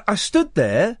 I stood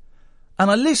there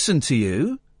and I listened to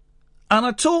you and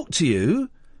I talked to you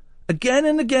again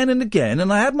and again and again,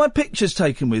 and I had my pictures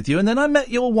taken with you, and then I met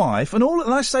your wife, and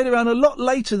I stayed around a lot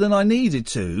later than I needed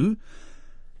to,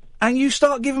 and you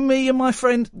start giving me and my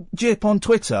friend Jip on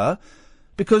Twitter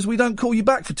because we don't call you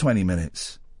back for 20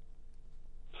 minutes.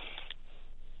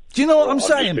 Do you know what I'm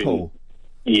saying, Paul?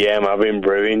 Yeah, man, I've been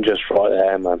brewing just right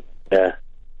there, man. Yeah.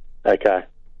 Okay.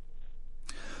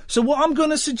 So what I'm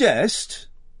going to suggest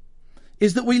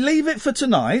is that we leave it for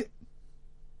tonight.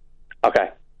 Okay.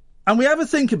 And we have a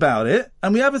think about it,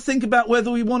 and we have a think about whether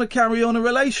we want to carry on a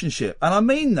relationship. And I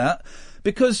mean that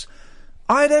because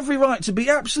I had every right to be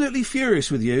absolutely furious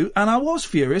with you, and I was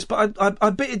furious, but I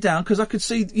bit it down because I could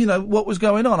see, what was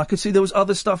going on. I could see there was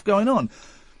other stuff going on.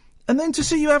 And then to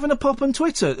see you having a pop on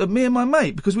Twitter at me and my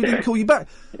mate because we didn't call you back.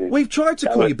 We've tried to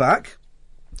call you back.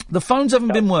 The phones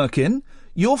haven't been working.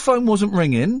 Your phone wasn't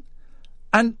ringing.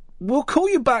 And we'll call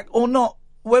you back or not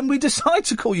when we decide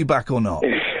to call you back or not.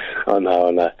 I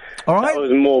know. All right. That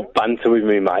was more banter with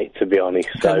me, mate, to be honest.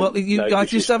 Okay, well, I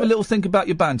just have a little think about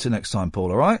your banter next time,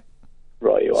 Paul, all right?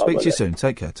 Right, you are. Speak to you soon.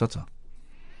 Take care. Ta-ta.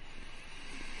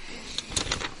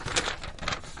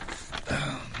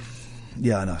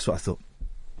 Yeah, I know. That's what I thought.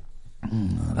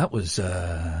 That was,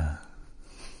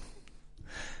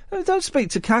 Don't speak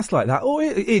to Kath like that. Oh,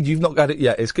 Id, you've not got it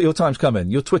yet. Your time's coming.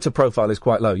 Your Twitter profile is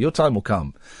quite low. Your time will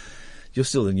come. You're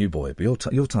still the new boy, but your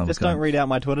time will come. Just don't read out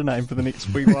my Twitter name for the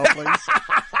next wee while, please.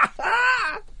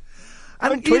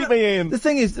 And tweet me in. The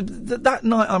thing is, that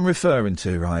night I'm referring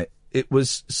to, right, it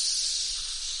was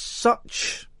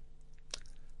such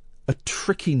a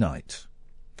tricky night.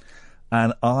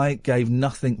 And I gave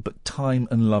nothing but time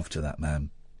and love to that man.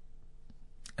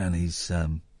 And he's,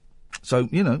 so,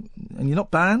 and you're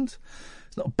not banned.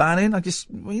 It's not banning.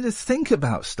 We need to think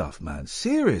about stuff, man.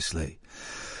 Seriously.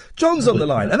 John's on the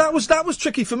line, and that was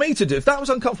tricky for me to do. If that was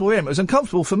uncomfortable for him, it was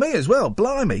uncomfortable for me as well.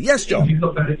 Blimey. Yes, John.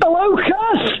 Hello,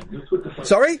 Cass.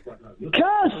 Sorry?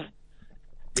 Cass.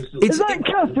 Is that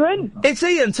Catherine? It's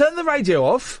Ian. Turn the radio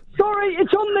off. Sorry,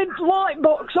 it's on the light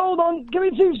box. Hold on. Give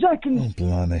me 2 seconds. Oh,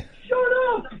 blimey. Shut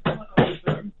up.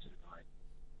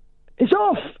 It's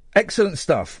off. Excellent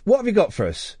stuff. What have you got for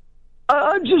us?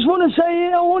 I just want to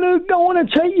say I want to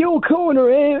take your corner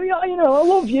here. I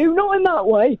love you, not in that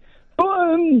way. But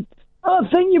I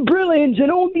think you're brilliant,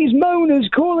 and all these moaners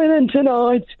calling in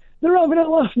tonight, they're having a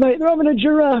laugh, mate. They're having a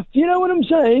giraffe. You know what I'm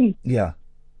saying? Yeah.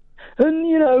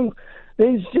 And,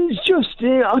 it's just,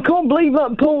 I can't believe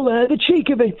that Paul there, the cheek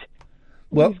of it.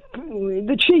 Well,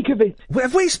 the cheek of it.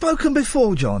 Have we spoken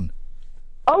before, John?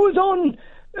 I was on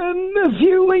a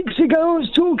few weeks ago. I was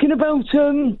talking about,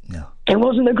 it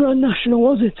wasn't the Grand National,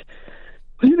 was it?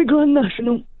 Was it the Grand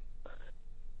National?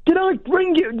 Did I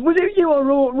ring you? Was it you I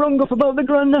rung up about the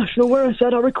Grand National where I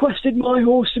said I requested my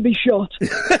horse to be shot?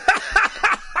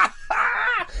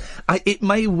 It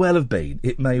may well have been.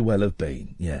 It may well have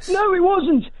been, yes. No, it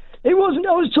wasn't. I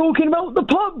was talking about the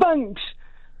pot banks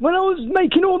when I was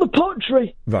making all the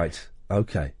pottery. Right.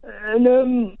 Okay.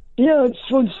 And, I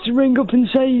just wanted to ring up and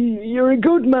say you're a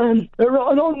good man, an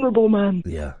honourable man.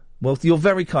 Yeah. Well, you're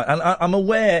very kind, and I'm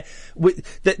aware.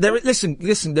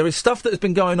 Listen. There is stuff that has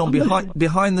been going on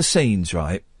behind the scenes,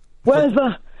 right? Where's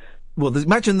that? Well,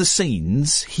 imagine the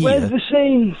scenes here. Where's the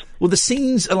scenes? Well, the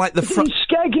scenes are like the front. In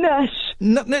Skegness.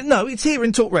 No, it's here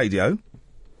in Talk Radio.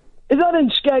 Is that in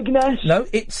Skegness? No,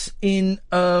 it's in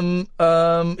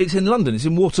it's in London. It's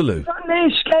in Waterloo. Is that near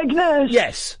Skegness?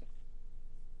 Yes.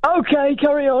 Okay,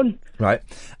 carry on. Right,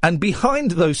 and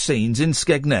behind those scenes in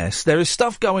Skegness, there is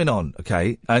stuff going on.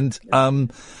 Okay, and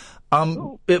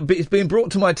it's been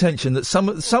brought to my attention that some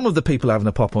of the people having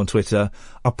a pop on Twitter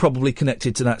are probably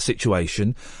connected to that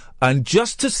situation. And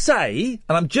just to say,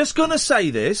 and I'm just going to say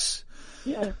this,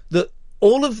 that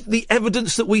all of the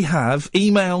evidence that we have,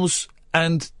 emails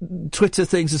and Twitter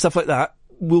things and stuff like that,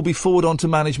 will be forwarded on to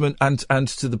management and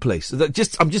to the police.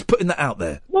 I'm just putting that out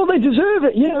there. Well, they deserve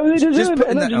it, they deserve it.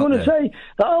 And I just want to say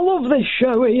that I love this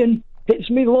show, Ian. It's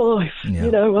me life, I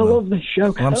love this show.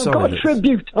 Well, I'm sorry.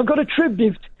 I've got a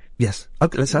tribute. Yes,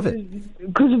 okay, let's have it.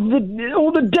 Because of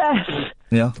all the death.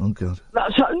 Yeah, oh God.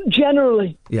 That's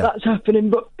generally that's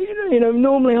happening, but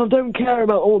normally I don't care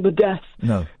about all the death.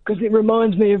 No, because it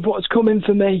reminds me of what's coming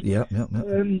for me. Yeah.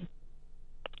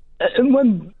 And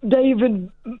when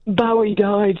David Bowie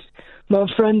died, my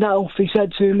friend Alfie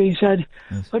said to me, I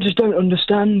just don't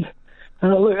understand.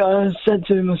 And I said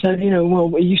to him,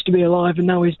 well, he used to be alive and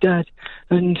now he's dead.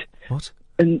 And what?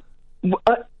 And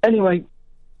anyway,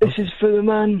 this is for the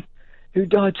man who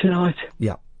died tonight.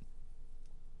 Yeah.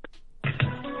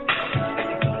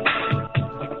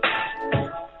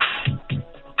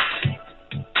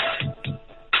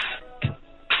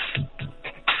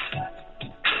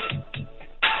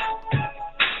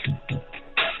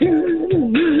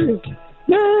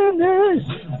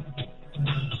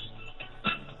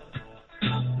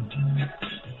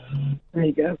 There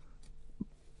you go.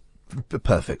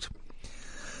 Perfect.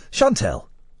 Chantel.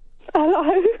 Hello.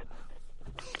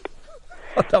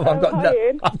 I've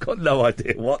got no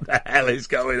idea what the hell is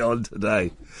going on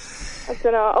today. I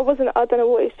don't know. I don't know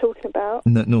what he's talking about.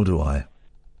 Nor do I.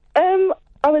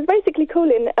 I was basically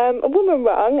calling. A woman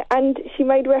rang and she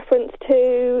made reference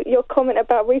to your comment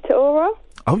about Rita Ora.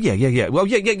 Oh yeah. Well,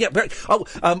 yeah.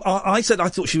 I said I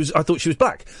thought she was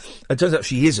black. It turns out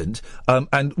she isn't.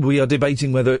 And we are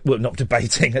debating whether. Well, not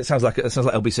debating. It sounds like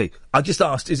LBC. I just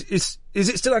asked: is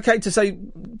it still okay to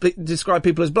describe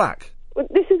people as black? Well,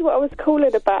 this is what I was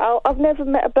calling about. I've never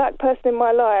met a black person in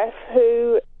my life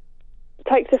who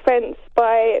takes offence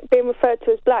by being referred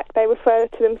to as black. They refer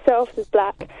to themselves as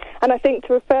black, and I think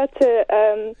to refer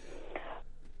to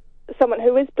someone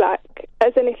who is black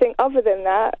as anything other than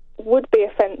that would be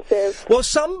offensive. Well,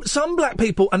 some black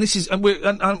people, and this is,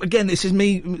 again, this is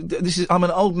me. I'm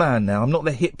an old man now. I'm not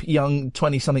the hip young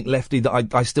 20-something lefty that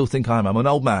I still think I am. I'm an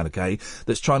old man, okay,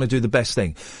 that's trying to do the best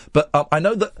thing. But I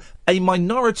know that a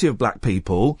minority of black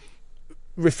people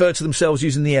refer to themselves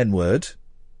using the N-word,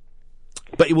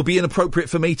 but it would be inappropriate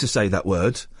for me to say that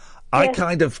word. Yes.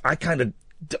 I kind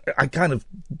of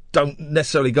don't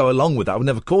necessarily go along with that. I would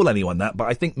never call anyone that, but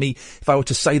I think if I were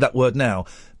to say that word now,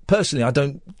 personally, I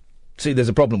don't see there's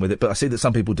a problem with it, but I see that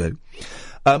some people do.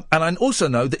 And I also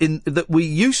know that we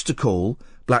used to call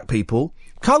black people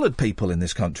coloured people in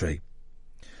this country.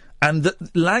 And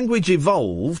that language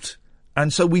evolved,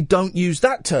 and so we don't use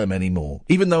that term anymore.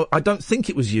 Even though I don't think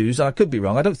it was used, and I could be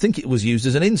wrong, I don't think it was used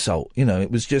as an insult. It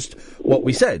was just what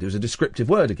we said. It was a descriptive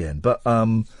word again. But,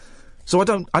 so I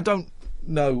don't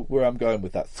know where I'm going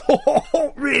with that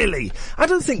thought, really. I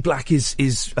don't think black is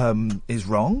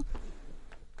wrong.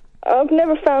 I've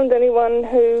never found anyone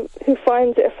who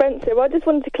finds it offensive. I just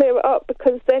wanted to clear it up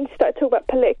because then you start talking about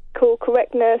political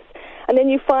correctness, and then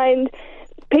you find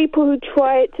people who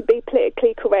try to be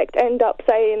politically correct end up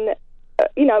saying,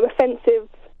 offensive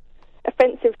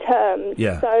terms.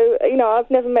 Yeah. So, I've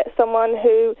never met someone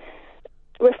who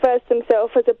refers to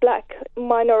themselves as a black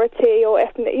minority or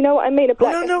ethnic. You know what I mean? A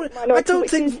black minority. I don't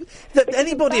think that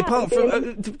anybody apart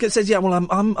from says, yeah, well,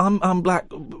 I'm black.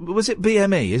 Was it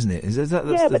BME, isn't it?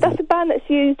 But that's a band that's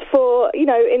used for in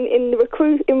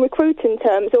recruiting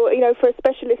terms, or for a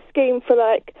specialist scheme for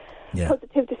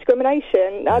positive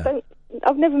discrimination. Yeah.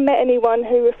 I've never met anyone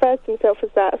who refers to themselves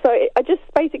as that. So I just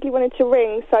basically wanted to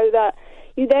ring so that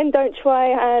you then don't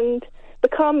try and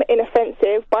become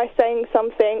inoffensive by saying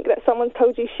something that someone's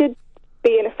told you should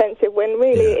be inoffensive when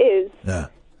really it is. Yeah.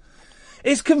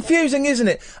 It's confusing, isn't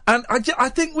it? And I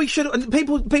think we should. And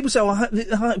people say,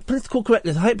 political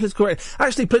correctness. I hate political correctness.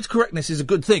 Actually, political correctness is a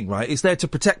good thing, right? It's there to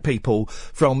protect people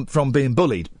from being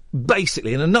bullied.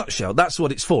 Basically, in a nutshell, that's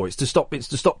what it's for. It's to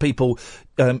stop people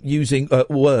using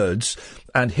words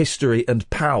and history and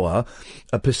power,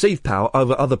 perceived power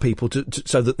over other people,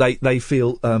 so that they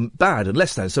feel bad and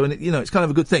less than. So, it's kind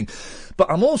of a good thing.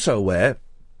 But I'm also aware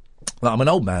that I'm an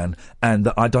old man and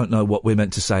that I don't know what we're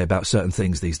meant to say about certain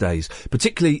things these days,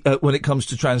 particularly when it comes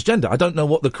to transgender. I don't know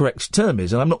what the correct term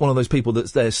is, and I'm not one of those people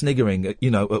that's there sniggering at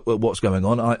what's going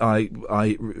on. I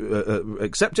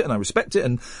accept it and I respect it,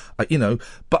 and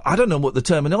but I don't know what the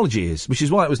terminology is, which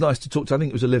is why it was nice to talk to, I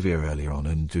think it was Olivia earlier on,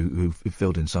 and who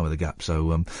filled in some of the gaps.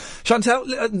 So, Chantal,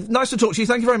 nice to talk to you.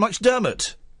 Thank you very much.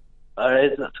 Dermot. All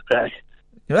right, that's great.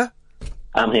 Yeah?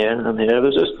 I'm here. I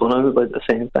was just wondering about the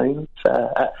same thing.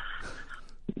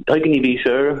 How can you be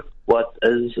sure what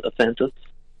is offensive?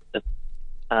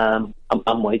 I'm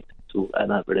white, so I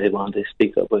don't really want to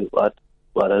speak about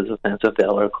what is offensive to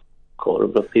other color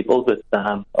of people, but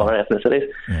or ethnicities.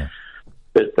 Yeah.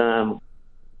 But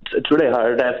it's really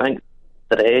hard, I think,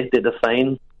 today to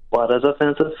define what is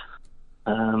offensive.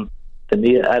 To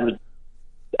me, I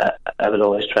would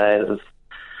always try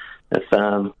if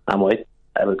I'm white,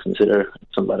 I would consider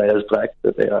somebody as black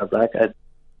that they are black.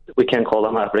 We can't call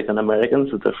them African Americans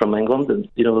if they're from England, and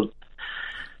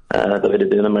the way they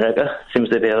do in America seems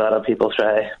to be a lot of people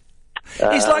try.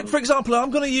 It's like, for example,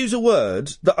 I'm going to use a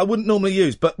word that I wouldn't normally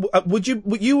use, but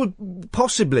you would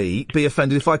possibly be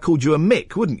offended if I called you a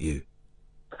Mick, wouldn't you?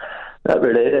 Not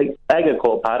really. I get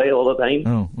called Paddy all the time.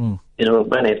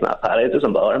 My name's not Paddy. It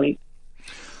doesn't bother me.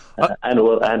 I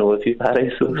know a few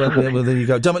Paddies. So. Well, there you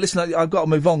go. Dermot, listen, I've got to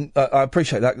move on. I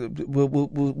appreciate that.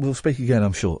 We'll speak again,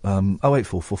 I'm sure.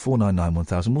 0844 499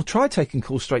 1000. We'll try taking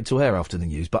calls straight to air after the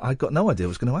news, but I've got no idea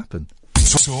what's going to happen.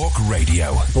 Talk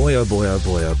Radio. Boy, oh boy, oh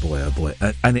boy, oh boy, oh boy.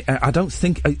 I don't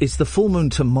think... It's the full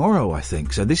moon tomorrow, I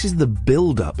think. So this is the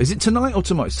build-up. Is it tonight or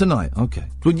tomorrow? It's tonight. Okay.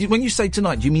 When you say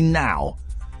tonight, do you mean now?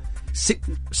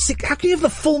 How can you have the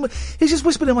full moon? He's just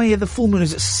whispered in my ear the full moon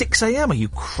is at 6 a.m. Are you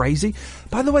crazy?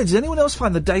 By the way, does anyone else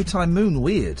find the daytime moon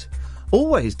weird?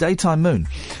 Always daytime moon.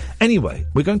 Anyway,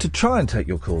 we're going to try and take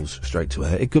your calls straight to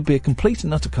air. It could be a complete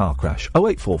and utter car crash.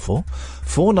 0844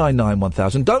 499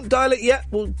 1000. Don't dial it yet.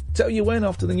 We'll tell you when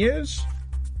after the news.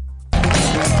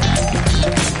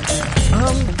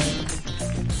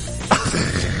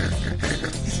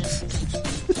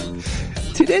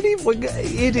 Did anyone...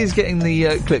 It is getting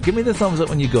the clip. Give me the thumbs up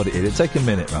when you got it. It'll take a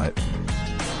minute, right?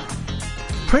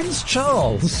 Prince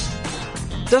Charles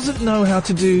doesn't know how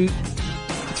to do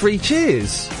 3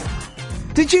 cheers.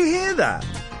 Did you hear that?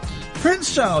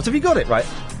 Prince Charles, have you got it, right?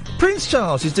 Prince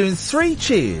Charles is doing 3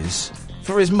 cheers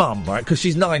for his mum, right? Because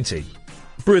she's 90.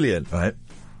 Brilliant, right?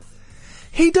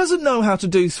 He doesn't know how to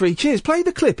do 3 cheers. Play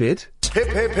the clip, Id. Hip,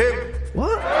 hip, hip.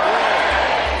 What?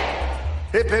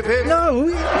 Hip, hip, hip. No.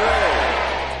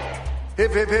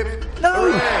 Hip, hip, hip.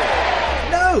 No.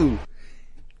 No.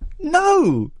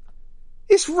 No.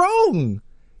 It's wrong.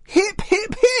 Hip,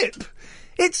 hip, hip.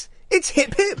 It's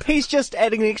hip, hip. He's just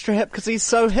adding an extra hip because he's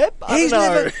so hip.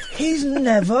 He's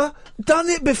never done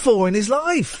it before in his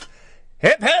life.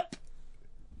 Hip, hip.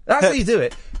 That's how you do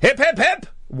it. Hip, hip, hip.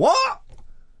 What?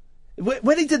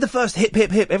 When he did the first hip,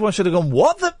 hip, hip, everyone should have gone,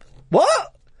 what?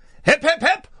 Hip, hip,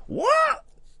 hip. What?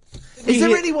 Is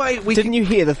there any way we Didn't you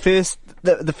hear the first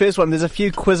one? There's a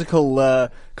few quizzical, hey?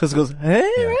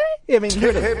 Yeah. I mean,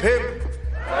 hip, hip, hip.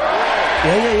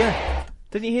 Yeah.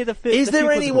 Didn't you hear the first? Is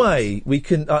there any way we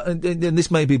can, and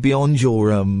this may be beyond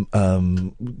your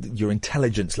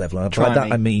intelligence level, and by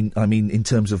that I mean in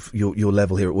terms of your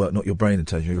level here at work, not your brain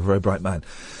intelligence. You're a very bright man.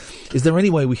 Is there any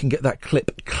way we can get that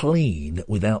clip clean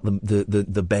without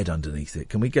the bed underneath it?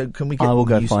 Can we get? I will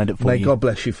go find it for you. May God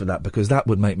bless you for that, because that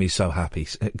would make me so happy.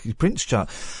 Prince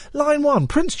Charles, line 1.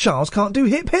 Prince Charles can't do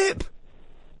hip hip.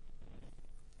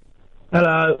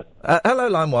 Hello. Hello,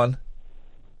 line 1.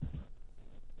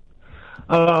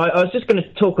 I was just going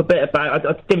to talk a bit about...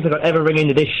 I didn't think I'd ever ring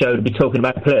into this show to be talking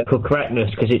about political correctness,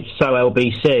 because it's so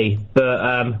LBC,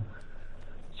 but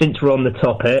since we're on the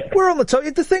topic... We're on the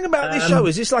topic. The thing about this show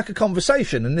is it's like a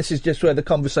conversation, and this is just where the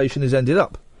conversation has ended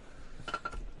up.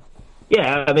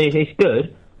 Yeah, I mean, it's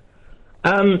good.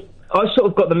 I sort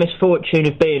of got the misfortune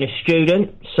of being a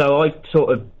student, so I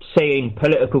sort of seeing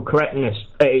political correctness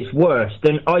at its worst,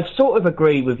 and I sort of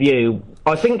agree with you.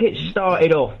 I think it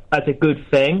started off as a good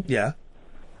thing. Yeah.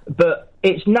 But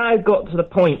it's now got to the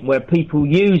point where people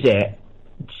use it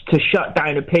to shut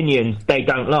down opinions they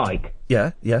don't like.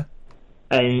 Yeah.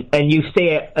 And you see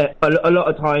it a lot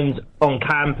of times on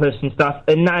campus and stuff,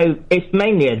 and now it's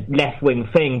mainly a left-wing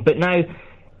thing, but now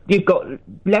you've got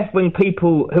left-wing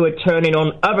people who are turning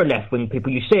on other left-wing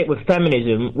people. You see it with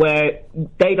feminism, where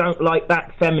they don't like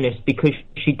that feminist because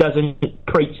she doesn't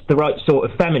preach the right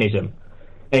sort of feminism,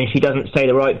 and she doesn't say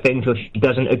the right things, or she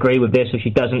doesn't agree with this, or she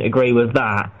doesn't agree with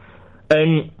that.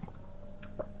 And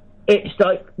it's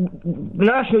like the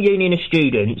National Union of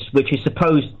Students, which is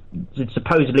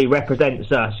supposedly represents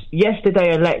us,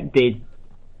 yesterday elected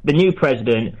the new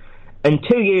president, and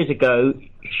 2 years ago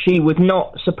she would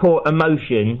not support a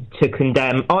motion to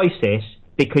condemn ISIS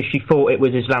because she thought it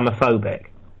was Islamophobic.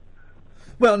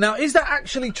 Well, now, is that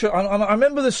actually true? I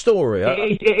remember the story.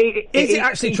 Is it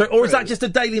actually true, or is that just a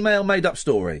Daily Mail made-up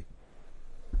story?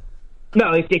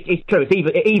 No, it's true.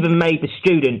 It even made the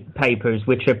student papers,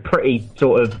 which are pretty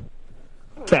sort of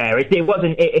fair. It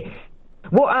wasn't...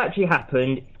 what actually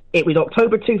happened, it was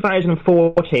October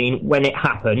 2014 when it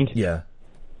happened. Yeah.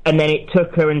 And then it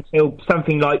took her until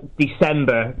something like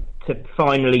December to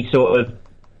finally sort of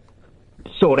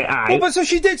sort it out. Well, but so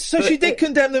she did. So she did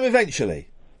condemn them eventually.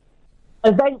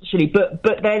 Eventually, but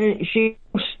then she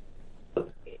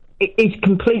is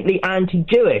completely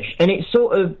anti-Jewish, and it's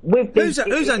sort of with this,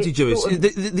 who's anti-Jewish? Sort of,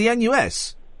 the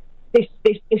NUS. This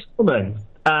woman.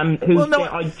 Who's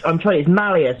I'm trying. It's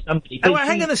Malia somebody. Oh,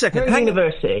 hang on a second. Hang on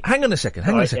a second.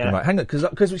 Yeah. Right,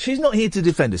 because she's not here to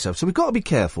defend herself, so we've got to be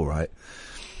careful, right?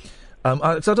 So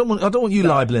I don't want you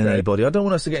libeling anybody. I don't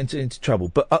want us to get into trouble.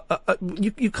 But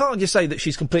you can't just say that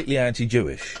she's completely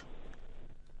anti-Jewish.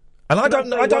 And I don't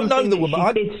know the woman.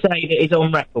 She did say that it's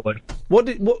on record. Well,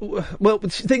 the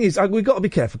thing is, we've got to be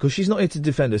careful because she's not here to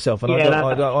defend herself, and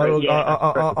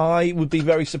I would be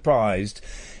very surprised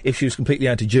if she was completely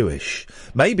anti-Jewish.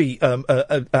 Maybe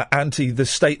anti the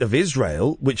state of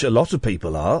Israel, which a lot of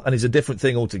people are, and is a different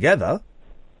thing altogether.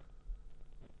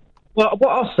 Well, what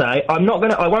I'll say, I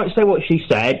won't say what she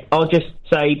said. I'll just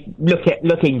say look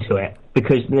into it,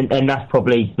 and that's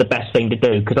probably the best thing to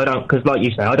do, because like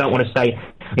you say, I don't want to say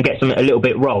and get something a little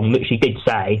bit wrong that she did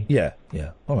say. Yeah,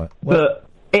 all right. Well,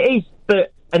 but it is,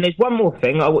 and there's one more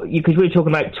thing, because we were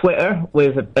talking about Twitter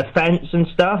with offence and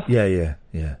stuff. Yeah.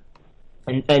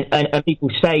 And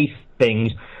people say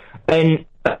things and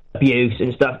abuse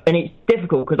and stuff, and it's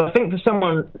difficult because I think for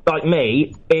someone like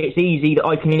me, it's easy that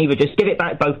I can either just give it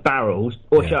back both barrels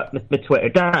or shut the Twitter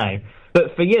down.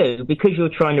 But for you, because you're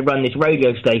trying to run this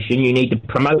radio station, you need to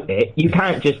promote it. You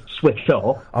can't just switch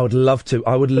off. I would love to.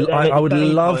 I would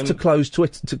love to close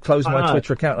my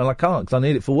Twitter account, and I can't because I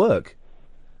need it for work.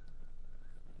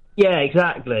 Yeah,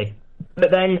 exactly.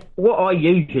 But then what I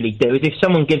usually do is if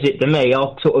someone gives it to me,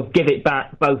 I'll sort of give it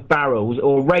back both barrels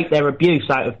or rate their abuse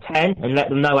out of 10 and let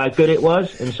them know how good it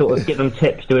was and sort of give them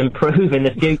tips to improve in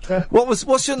the future.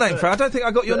 What's your name, Fred? I don't think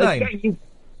I got your name.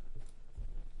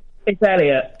 It's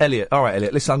Elliot. Elliot. All right,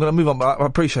 Elliot. Listen, I'm going to move on, but I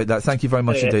appreciate that. Thank you very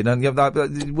much indeed. And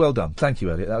well done. Thank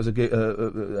you, Elliot. That was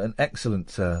an excellent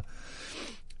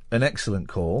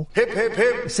call. Hip, hip,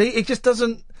 hip. See, it just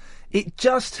doesn't... It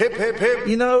just... Hip, hip, hip.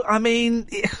 You know, I mean,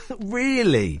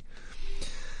 really.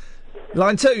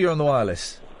 Line 2, you're on the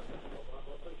wireless.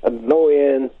 Hello,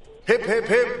 Ian. Hip, hip,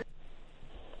 hip.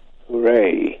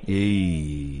 Hooray.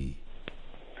 Yee.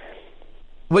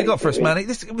 What you got for us, Manny?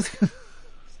 This...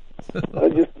 I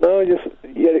just had a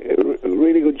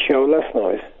really good show last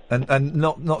night. And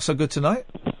not so good tonight?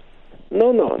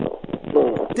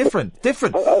 No. Different.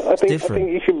 I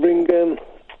think you should bring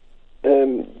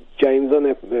James on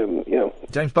it.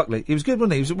 James Buckley. He was good,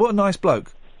 wasn't he? What a nice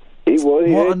bloke. He was.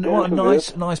 What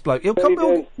a nice bloke. He'll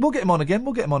come. We'll get him on again.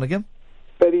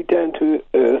 Very down to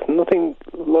earth. Nothing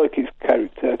like his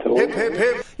character at all. Hip, hip,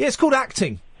 hip. Yeah, it's called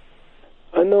acting.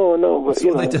 I know. But That's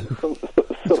what they do.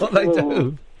 That's what they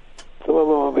do. Some of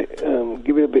them are a bit,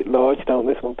 give it a bit large down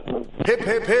this one. Hip,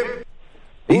 hip, hip.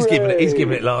 He's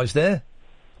giving it large there.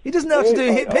 He doesn't know how to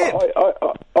do hip hip.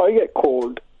 I get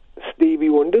called Stevie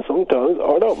Wonder sometimes.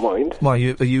 I don't mind. Why, are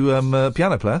you a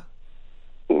piano player?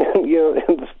 Go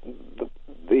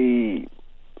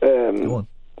on.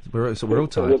 We're all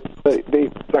tired.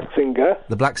 The black singer.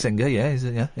 The black singer,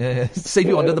 yeah.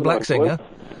 Stevie Wonder, the black singer.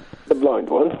 The blind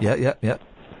one. Yeah.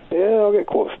 Yeah, I'll get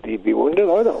called Stevie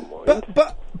Wonder. I don't mind.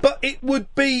 But it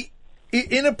would be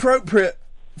inappropriate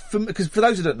because for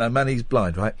those who don't know, Manny's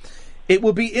blind, right? It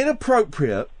would be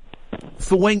inappropriate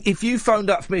if you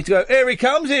phoned up for me to go, here he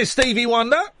comes, here's Stevie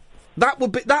Wonder. That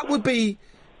would be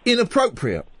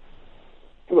inappropriate.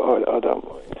 Well, I don't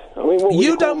mind. I mean,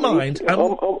 you don't mind. I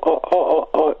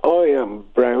am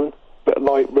brown, but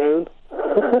light brown.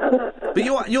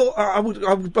 But you're. I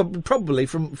would probably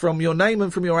from your name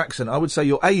and from your accent, I would say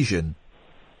you're Asian.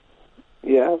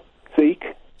 Yeah,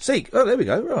 Sikh. Oh, there we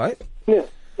go. All right. Yeah.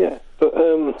 But,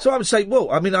 So I would say, well,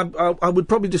 I mean, I would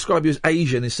probably describe you as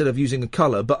Asian instead of using a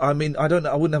colour, but I mean, I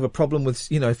wouldn't have a problem with,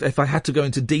 if I had to go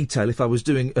into detail, if I was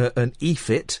doing an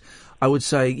E-fit, I would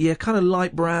say, yeah, kind of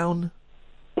light brown.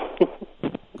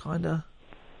 Kind of,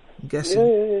 I'm guessing.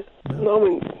 Yeah. No, I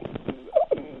mean...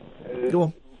 Go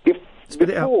on. Spit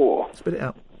it out. Spit it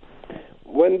out.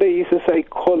 When they used to say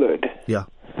coloured... Yeah.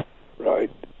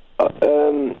 Right.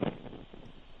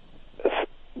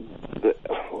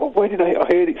 Where did I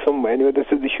heard it somewhere? Anyway, they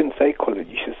said they shouldn't say coloured,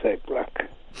 you should say black.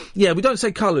 Yeah, we don't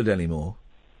say coloured anymore.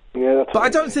 Yeah, that's but I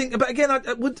don't think. But again,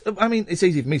 I mean, it's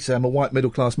easy for me to say I'm a white,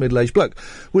 middle-class, middle-aged bloke.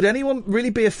 Would anyone really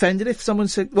be offended if someone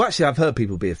said? Well, actually, I've heard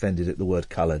people be offended at the word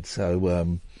coloured.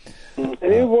 So.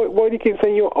 Anyway, why do you keep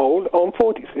saying you're old? I'm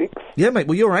 46. Yeah, mate.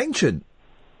 Well, you're ancient.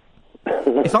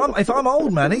 if I'm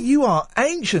old, Manny, you are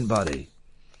ancient, buddy.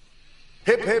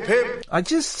 Hip, hip, hip.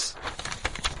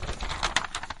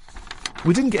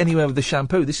 We didn't get anywhere with the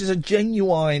shampoo. This is a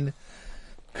genuine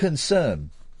concern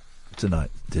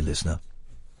tonight, dear listener.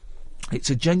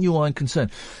 It's a genuine concern.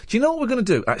 Do you know what we're going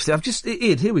to do? Actually,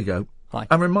 Ian, here we go. Hi.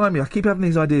 And remind me, I keep having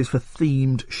these ideas for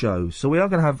themed shows. So we are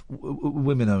going to have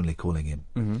women only calling in.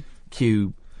 Mm-hmm.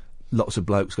 Cue lots of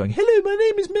blokes going, hello, my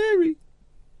name is Mary.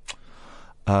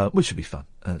 Which should be fun.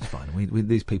 That's fine.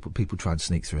 These people try and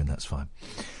sneak through, and that's fine.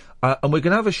 And we're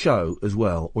going to have a show as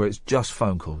well where it's just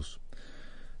phone calls.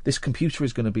 This computer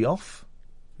is going to be off.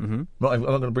 Mm-hmm. I'm not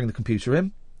going to bring the computer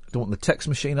in. I don't want the text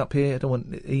machine up here. I don't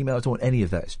want email. I don't want any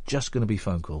of that. It's just going to be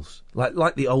phone calls.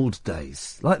 Like the old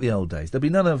days. Like the old days. There'll be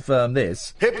none of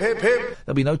this. Hip, hip, hip.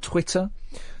 There'll be no Twitter.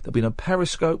 There'll be no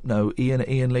Periscope. No Iain at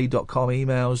iainlee.com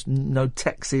emails. No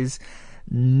texts.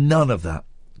 None of that.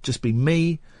 Just be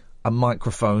me, a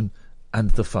microphone,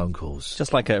 and the phone calls.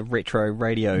 Just like a retro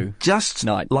radio Just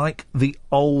night. Like the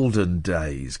olden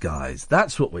days, guys.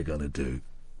 That's what we're going to do.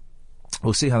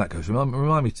 We'll see how that goes.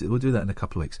 Remind me, we'll do that in a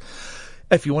couple of weeks.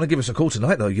 If you want to give us a call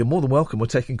tonight, though, you're more than welcome. We're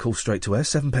taking calls straight to air,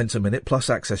 7 pence a minute, plus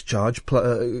access charge.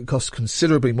 Costs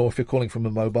considerably more if you're calling from a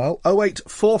mobile.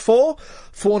 0844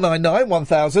 499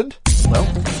 1000. Well,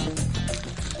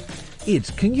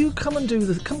 Id, can you come and do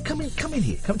the... Come in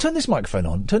here. Turn this microphone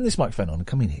on. And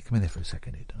come in here. Come in there for a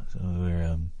second, Id. So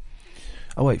we're...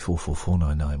 0844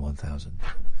 499 1000.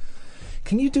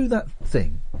 Can you do that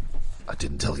thing? I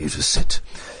didn't tell you to sit.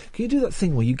 Can you do that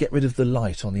thing where you get rid of the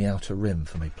light on the outer rim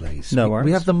for me, please? No worries.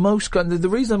 We have the most... The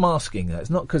reason I'm asking that is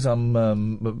not because I'm,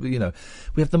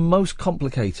 we have the most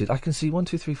complicated... I can see 1,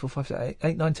 2, 3, 4, 5, 6,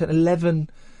 8, 9, 10, 11...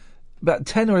 About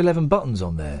 10 or 11 buttons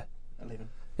on there.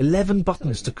 11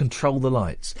 buttons to control the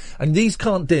lights. And these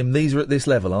can't dim. These are at this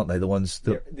level, aren't they? The ones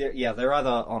that... They're either on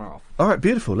or off. All right,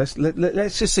 beautiful. Let's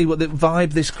just see what the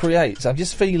vibe this creates. I'm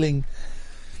just feeling...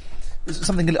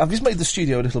 something... I've just made the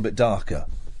studio a little bit darker.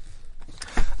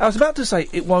 I was about to say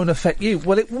it won't affect you.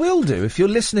 Well, it will do if you're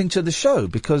listening to the show,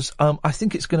 because I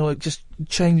think it's going to just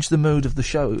change the mood of the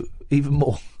show even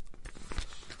more.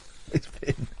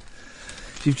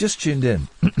 If you've just tuned in,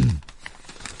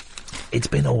 it's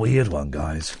been a weird one,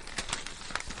 guys.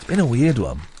 It's been a weird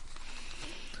one.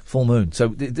 Full moon. So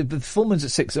the full moon's at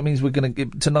 6. That means we're going to...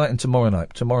 Tonight and tomorrow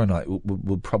night. Tomorrow night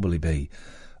will probably be...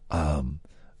 a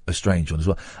strange one as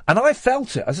well. And I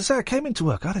felt it. As I say, I came into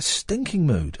work. I had a stinking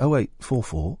mood.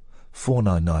 0844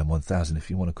 499 1000 if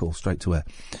you want to call straight to air.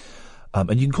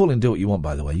 And you can call in and do what you want,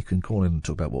 by the way. You can call in and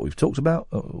talk about what we've talked about,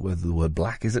 whether the word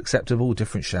black is acceptable,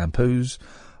 different shampoos.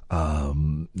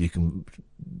 You can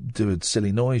do a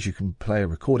silly noise. You can play a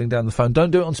recording down the phone.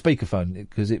 Don't do it on speakerphone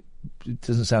because it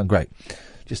doesn't sound great.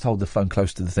 Just hold the phone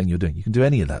close to the thing you're doing. You can do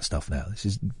any of that stuff now.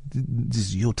 This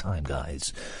is your time,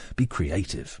 guys. Be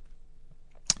creative.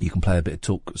 You can play a bit of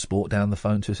talk sport down the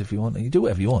phone to us if you want. And you do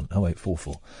whatever you want.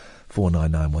 0844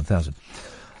 499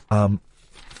 1000.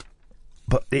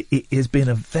 But it has been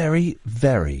a very,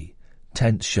 very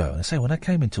tense show. And I say, when I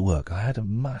came into work, I had a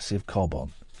massive cob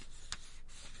on.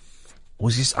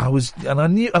 And I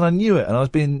knew it. And I was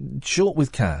being short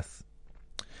with Kath,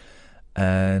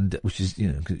 which is,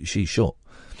 she's short.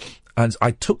 And I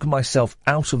took myself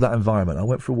out of that environment. I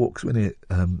went for a walk near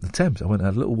the Thames. I went and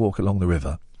had a little walk along the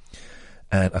river.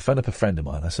 And I phoned up a friend of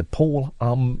mine. I said, Paul,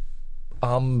 I'm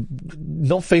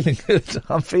not feeling good.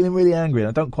 I'm feeling really angry, and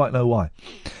I don't quite know why.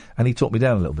 And he talked me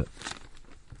down a little bit.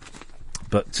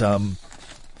 But, so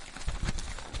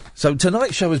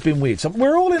tonight's show has been weird. So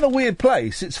we're all in a weird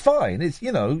place. It's fine. It's,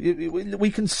 we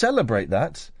can celebrate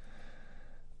that.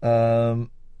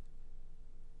 I'm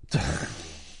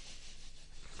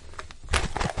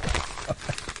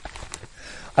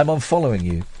unfollowing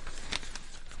you.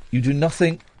 You do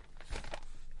nothing...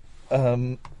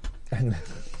 hang on.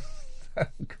 Oh,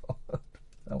 God.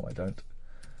 No, I don't.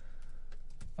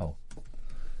 Oh.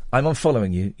 I'm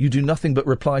unfollowing you. You do nothing but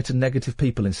reply to negative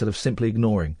people instead of simply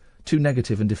ignoring. Too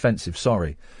negative and defensive,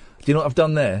 sorry. Do you know what I've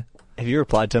done there? Have you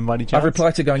replied to him by any chance? I've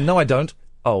replied to going, no, I don't.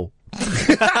 Oh.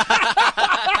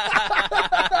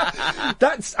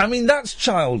 That's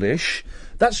childish.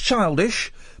 That's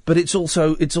childish, but it's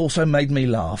also made me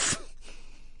laugh.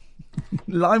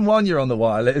 Line 1, you're on the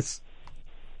wireless.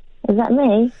 Is that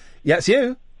me? Yeah, it's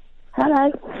you.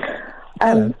 Hello.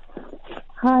 Hello.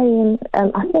 Hi, Ian.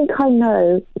 I think I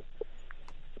know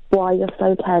why you're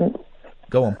so tense.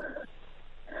 Go on.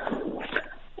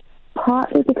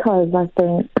 Partly because I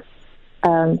think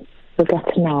you're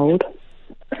getting old.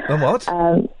 And what?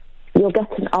 You're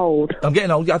getting old. I'm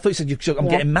getting old. I thought you said I'm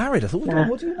getting married. I thought,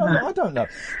 what do you know? I don't know.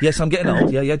 Yes, I'm getting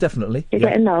old. Yeah, definitely. You're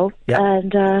getting old. Yeah.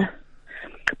 And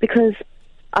because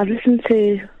I've listened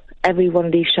to every one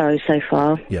of these shows so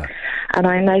far. Yeah. And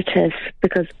I notice,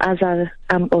 because as I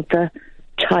am of the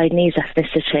Chinese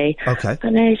ethnicity, okay, I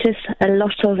notice a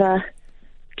lot of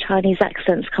Chinese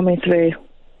accents coming through.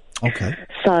 Okay.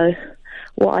 So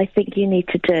what I think you need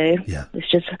to do is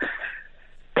just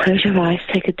close your eyes,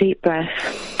 take a deep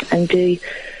breath, and do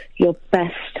your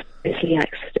best Bruce Lee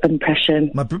impression.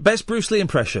 My best Bruce Lee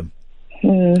impression.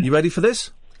 Mm. You ready for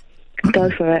this? Go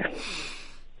for it.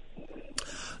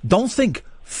 Don't think,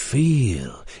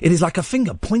 feel. It is like a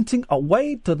finger pointing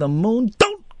away to the moon.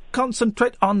 Don't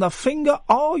concentrate on the finger,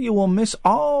 or you will miss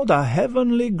all the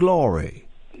heavenly glory.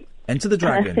 Enter the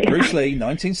Dragon, Bruce Lee,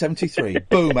 1973.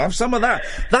 Boom, have some of that.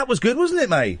 That was good, wasn't it,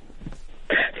 mate?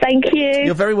 Thank you.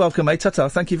 You're very welcome, mate. Ta-ta.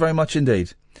 Thank you very much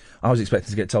indeed. I was expecting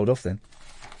to get told off then.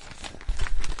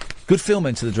 Good film,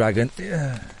 Enter the Dragon.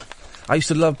 Yeah. I used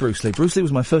to love Bruce Lee. Bruce Lee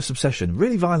was my first obsession.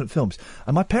 Really violent films.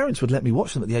 And my parents would let me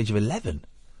watch them at the age of 11.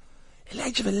 At the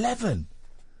age of 11.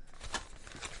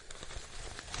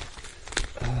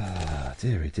 Ah,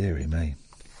 dearie me.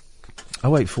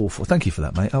 0844. Thank you for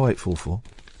that, mate. 0844.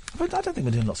 I don't think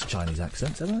we're doing lots of Chinese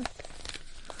accents, have I?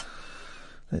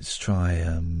 Let's try,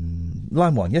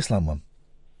 line 1. Yes, line 1.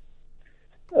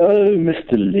 Oh,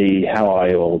 Mr. Lee, how are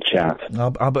you, old chap?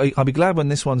 I'll be glad when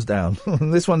this one's down.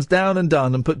 This one's down and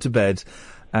done and put to bed.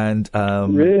 And,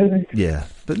 really? Yeah.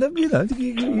 But, you know,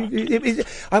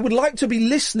 I would like to be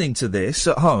listening to this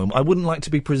at home. I wouldn't like to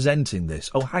be presenting this.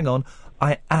 Oh, hang on.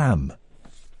 I am.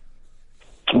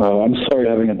 Oh, I'm sorry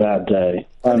you're having a bad day.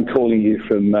 I'm calling you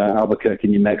from Albuquerque,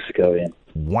 New Mexico, Ian.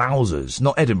 Wowzers.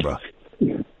 Not Edinburgh.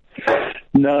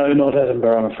 No, not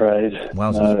Edinburgh, I'm afraid.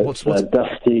 Wowzers. No, what's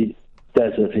dusty,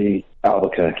 deserty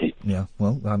Albuquerque. Yeah,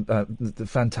 well,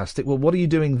 fantastic. Well, what are you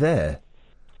doing there?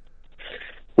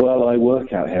 Well, I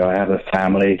work out here. I have a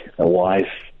family, a wife,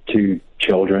 2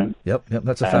 children. Yep,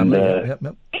 that's a family.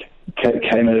 Yep.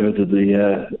 Came over to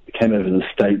the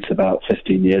States about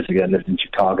 15 years ago. Lived in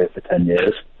Chicago for 10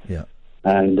 years. Yeah.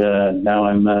 And now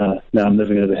I'm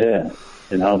living over here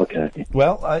in Albuquerque.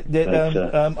 Well,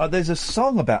 there's a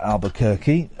song about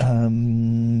Albuquerque.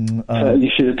 You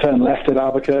should have turned left at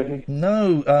Albuquerque.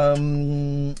 No,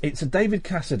 it's a David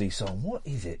Cassidy song. What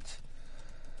is it?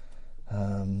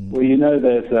 Well, you know,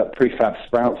 there's that Prefab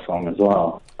Sprout song as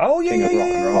well. Oh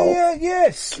yeah,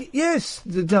 yes.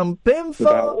 The jumping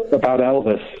fast. About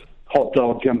Elvis, hot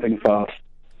dog jumping fast.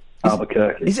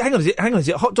 Albuquerque. Hang on, is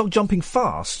it hot dog jumping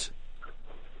fast?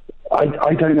 I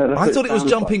don't know. I thought it was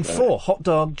jumping for hot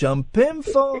dog jumping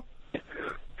for.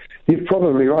 You're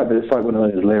probably right, but it's like one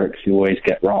of those lyrics you always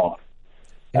get wrong.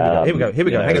 Here we go.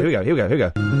 Hang on, here we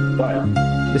go. Right.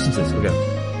 Listen to this. Here we go.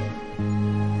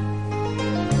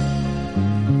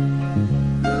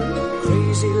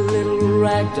 Crazy little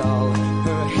ragdoll,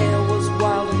 her hair was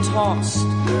wild and tossed,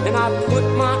 and I put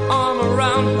my arm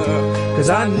around her, 'cause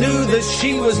I knew that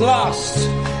she was lost.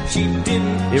 She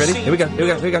didn't. You ready? Here we go.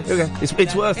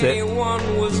 It's worth it.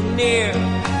 Anyone was near,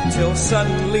 till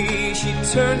suddenly she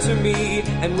turned to me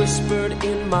and whispered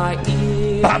in my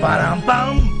ear.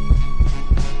 Ba-ba-dum-bum.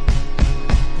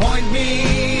 Point me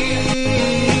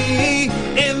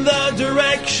in the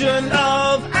direction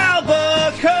of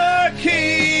Albuquerque.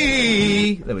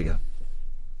 There we go.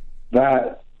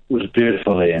 That was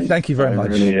beautiful, Ian. Thank you very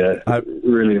much. I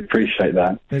really appreciate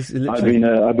that.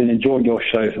 I've been enjoying your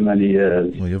show for many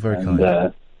years. Well, you're very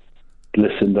kind.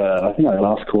 Listened. I think I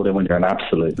last called in when you're an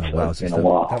absolute. Oh, wow, it's been a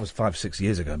while. That was 5-6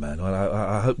 years ago, man.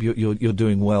 I hope you're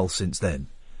doing well since then.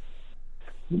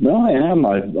 No, I am.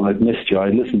 I've missed you. I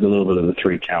listened to a little bit of the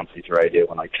Three Counties radio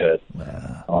when I could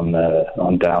on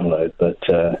download, but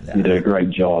you do a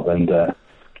great job, and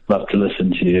love to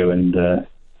listen to you. And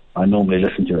I normally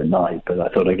listen to you at night, but I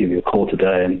thought I'd give you a call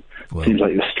today, and it seems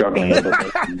like you're struggling a little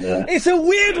bit. And, it's a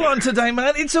weird one today,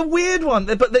 man. It's a weird one,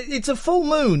 but it's a full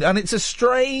moon, and it's a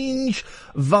strange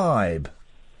vibe.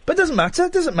 But it doesn't matter.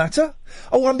 Doesn't matter.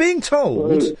 Oh, I'm being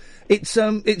told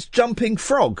it's jumping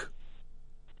frog.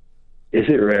 Is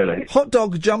it really? Hot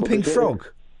dog jumping frog.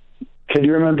 Can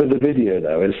you remember the video,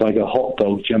 though? It's like a hot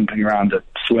dog jumping around a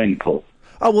swimming pool.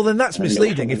 Oh, well, then that's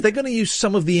misleading. If they're going to use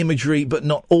some of the imagery but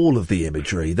not all of the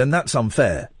imagery, then that's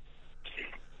unfair.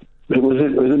 Was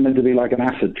it meant to be like an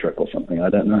acid trip or something? I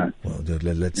don't know. Well,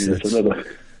 let's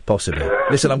possibly.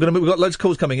 Listen, we've got loads of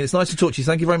calls coming in. It's nice to talk to you.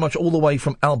 Thank you very much all the way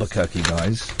from Albuquerque,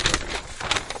 guys.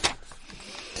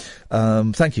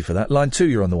 Thank you for that. Line 2,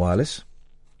 you're on the wireless.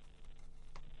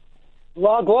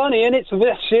 Wagwan, Ian, it's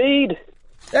Rashid.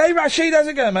 Hey, Rashid, how's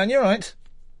it going, man? You all right?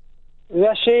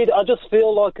 Rashid, I just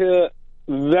feel like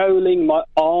rolling my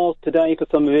R's today for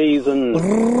some reason.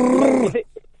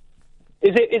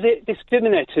 Is it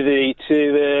discriminatory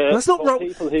to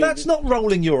that's not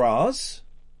rolling your R's.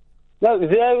 No,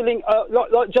 rolling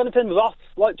like Jonathan Ross.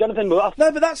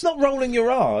 No, but that's not rolling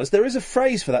your R's. There is a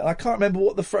phrase for that. I can't remember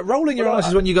what the rolling your R's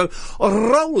is when you go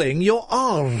rolling your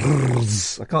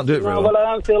R's. I can't do it very well. Well,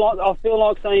 I feel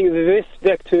like saying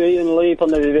respect to Ian Leap on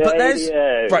the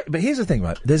radio. But here's the thing,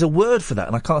 right? There's a word for that,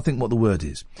 and I can't think what the word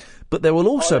is. But there will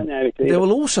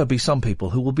also be some people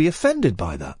who will be offended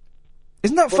by that.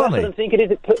 Isn't that funny? That's what I'm thinking.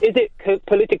 Is it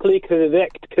politically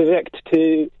correct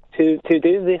to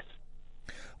do this?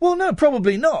 Well, no,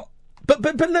 probably not. But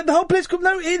the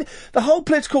whole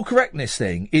political correctness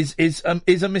thing is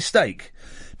a mistake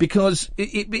because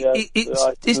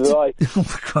it's right. Oh,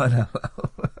 for crying out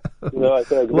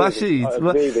loud. Rashid,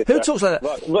 who talks like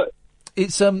that? Right.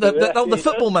 It's the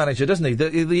football manager, doesn't he?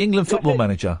 The England football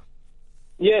manager.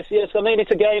 Yes. I mean, it's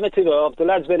a game or two off. The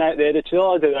lad's been out there. They've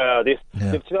tried to earn this.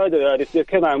 Yeah. They've tried to earn this. They've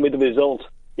come out with the result.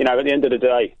 At the end of the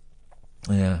day.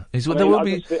 Yeah,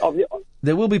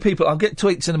 there will be people. I'll get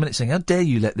tweets in a minute saying, "How dare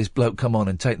you let this bloke come on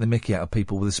and take the mickey out of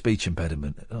people with a speech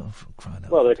impediment?" Oh, for crying out!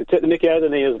 Well, they could take the mickey out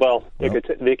of me as well. They could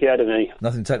take the mickey out of me.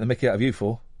 Nothing to take the mickey out of you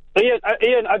for. Ian,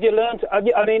 have you learned? Have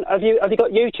you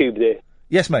got YouTube there?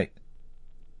 Yes, mate.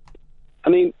 I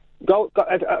mean,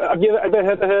 have you ever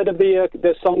heard of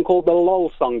the song called the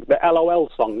LOL song, the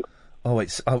LOL song? Oh,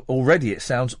 it's already. It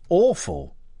sounds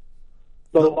awful.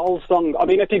 The LOL song. I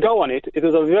mean, if you go on it, it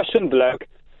is a Russian bloke.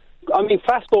 I mean,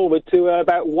 fast forward to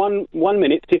about 1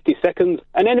 minute 50 seconds,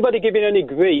 and anybody giving any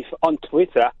grief on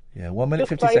Twitter. Yeah, 1 minute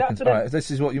 50 seconds. All right,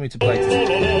 this is what you need to play.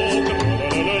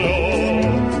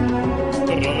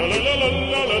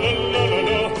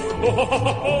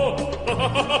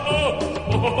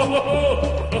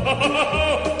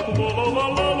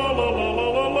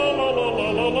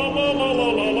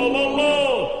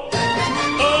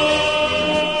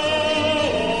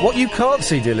 What you can't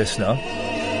see, dear listener,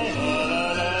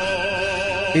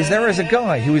 is there is a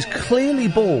guy who is clearly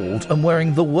bald and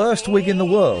wearing the worst wig in the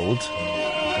world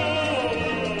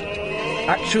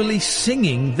actually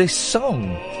singing this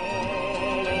song.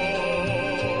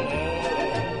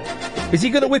 Is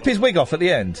he going to whip his wig off at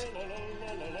the end?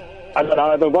 I don't know,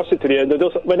 I haven't watched it to the end.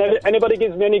 Whenever anybody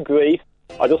gives me any grief,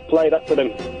 I just play that for them.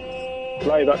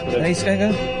 He's going to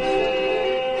go...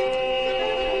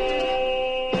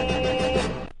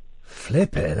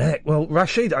 Flippin' heck. Well,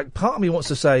 Rashid, part of me wants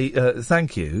to say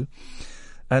thank you,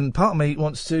 and part of me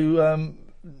wants to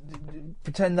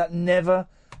pretend that never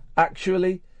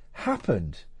actually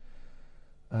happened.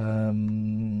 Whoa!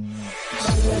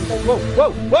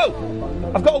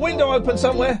 I've got a window open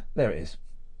somewhere. There it is.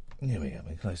 Here we go.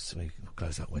 We close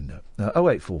that window.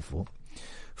 0844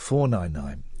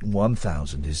 499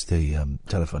 1000 is the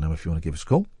telephone number if you want to give us a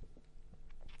call.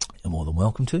 You're more than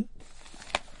welcome to.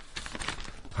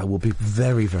 I will be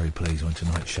very, very pleased when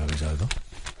tonight's show is over.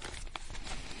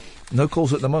 No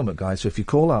calls at the moment, guys, so if you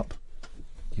call up,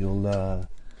 you'll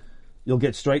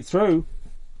get straight through.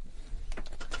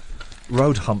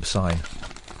 Road hump sign.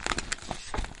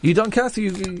 You done, Kath?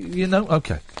 You know?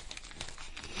 Okay.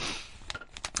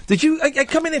 Did you...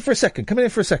 come in here for a second.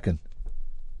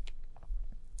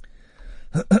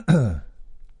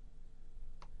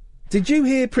 Did you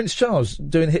hear Prince Charles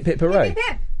doing Hip Hip Hooray? Hip, hip,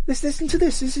 hip. Listen to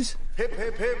this. This is... Hip,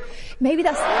 hip, hip. Maybe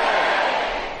that's...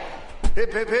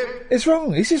 Hip, hip, hip. It's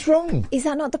wrong. This is wrong. Is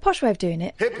that not the posh way of doing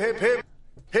it? Hip, hip, hip.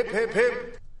 Hip, hip,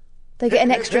 hip. They get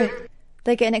an extra...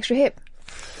 They get an extra hip.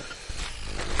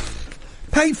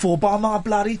 Paid for by my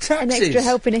bloody taxes. An extra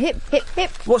help in a hip, hip,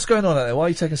 hip. What's going on out there? Why are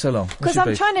you taking so long? Because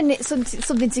I'm trying to knit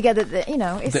something together that,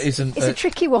 it's a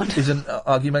tricky one. Isn't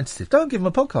argumentative. Don't give him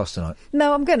a podcast tonight.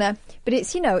 No, I'm gonna. But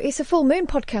it's, it's a full moon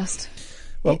podcast.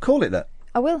 Well, call it that.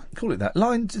 I will. Call it that.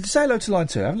 Say hello to line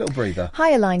 2. Have a little breather.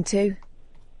 Hiya, line 2.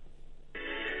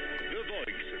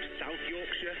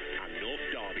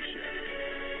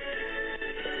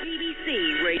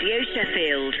 BBC Radio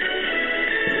Sheffield.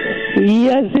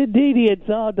 Yes, indeed, it's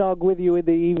our dog with you in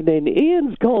the evening.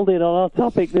 Ian's called in on our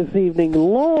topic this evening,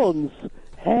 lawns.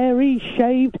 Hairy,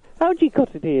 shaved. How do you cut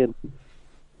it, Ian?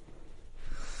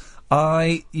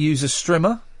 I use a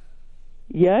strimmer.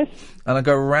 Yes. And I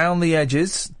go round the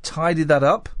edges, tidy that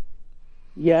up.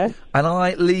 Yes. And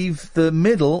I leave the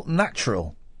middle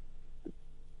natural.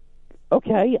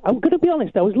 Okay, I'm going to be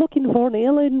honest. I was looking for an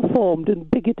ill-informed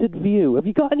and bigoted view. Have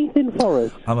you got anything for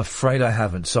us? I'm afraid I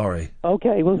haven't, sorry.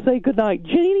 Okay, well, say goodnight.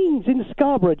 Janine's in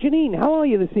Scarborough. Janine, how are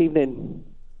you this evening?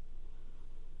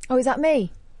 Oh, is that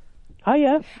me?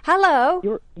 Hiya.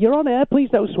 Hello. You're on air. Please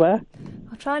don't swear.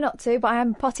 I'll try not to, but I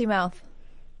am potty mouth.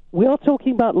 We are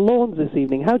talking about lawns this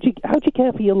evening. How do you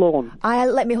care for your lawn? I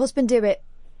let my husband do it.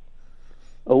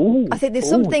 Oh. I think there's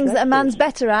some things that a man's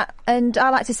better at, and I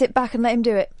like to sit back and let him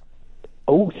do it.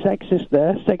 Oh, sexist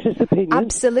there. Sexist opinion.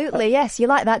 Absolutely, yes. You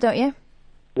like that, don't you?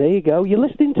 There you go. You're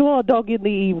listening to Our Dog in the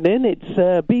Evening. It's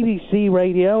BBC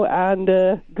Radio, and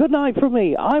good night from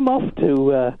me. I'm off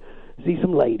to see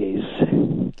some ladies.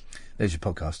 There's your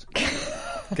podcast.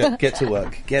 Get to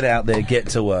work. Get out there, get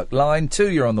to work. Line 2,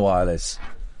 you're on the wireless.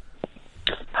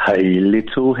 Hey,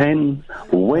 little hen,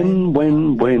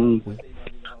 when...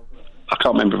 I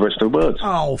can't remember the rest of the words.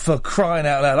 Oh, for crying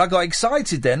out loud. I got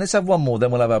excited then. Let's have one more, then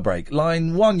we'll have our break.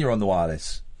 Line 1, you're on the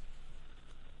wireless.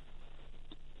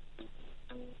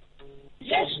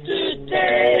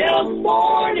 Yesterday a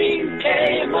morning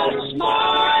came, a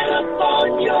smile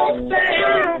upon your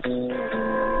face.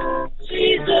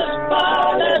 Jesus,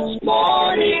 Father's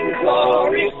morning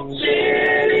glory,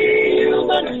 silly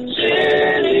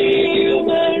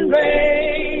human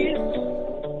race.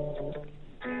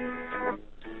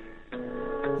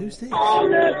 Who's this?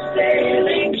 On a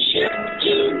sailing ship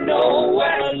to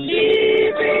nowhere,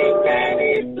 leaving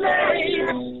any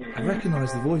place. I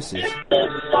recognise the voices. The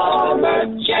summer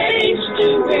changed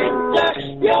to winter,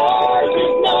 yours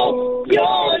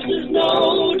is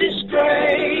no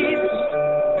disgrace.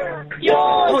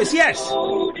 Oh, it's yes.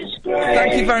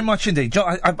 Thank you very much indeed,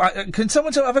 John. Can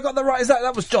someone tell? Have I got that right?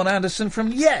 That was John Anderson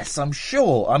from Yes? I'm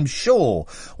sure.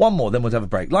 One more, then we'll have a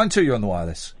break. Line 2, you're on the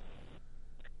wireless.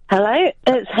 Hello,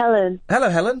 it's Helen. Hello,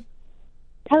 Helen.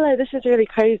 Hello, this is really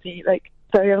crazy.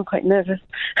 Sorry, I'm quite nervous.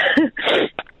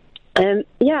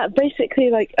 Yeah,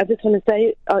 basically, I just want to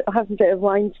say I have a bit of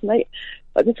wine tonight.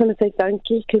 I just want to say thank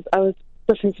you because I was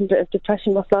suffering from a bit of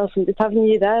depression myself, and just having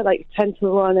you there, 10 to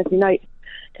 1 every night,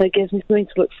 kind of gives me something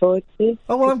to look forward to.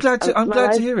 Oh well, I'm glad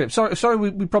to hear it. Sorry,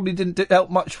 we probably didn't help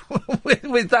much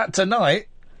with that tonight.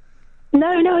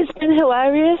 No, it's been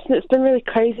hilarious, and it's been really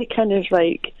crazy, kind of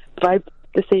vibe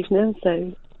this evening.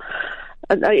 So,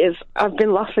 I've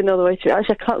been laughing all the way through.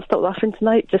 Actually, I can't stop laughing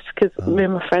tonight just because me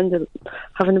and my friend are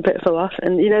having a bit of a laugh.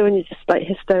 And you know when you're just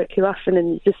hysterically laughing and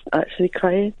you're just actually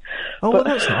crying. Oh, well,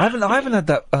 that's not. I haven't had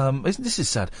that. This is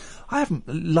sad. I haven't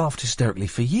laughed hysterically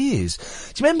for years.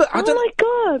 Do you remember? Oh my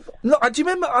God! No, do you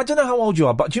remember? I don't know how old you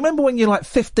are, but do you remember when you're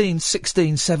 15,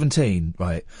 16, 17,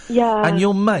 right? Yeah. And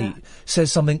your mate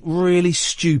says something really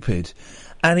stupid.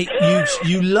 And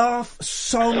you laugh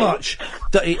so much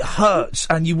that it hurts,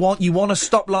 and you want to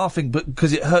stop laughing, but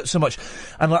because it hurts so much.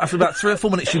 And after about 3 or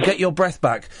 4 minutes, you get your breath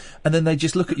back, and then they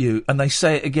just look at you and they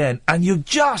say it again, and you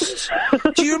just.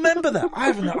 Do you remember that?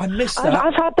 I missed that.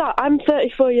 I've had that. I'm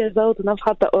 34 years old, and I've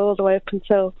had that all the way up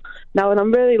until now, and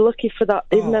I'm really lucky for that.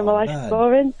 Even though my life's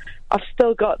boring, I've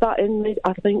still got that in me,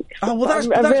 I think. Oh, well, that's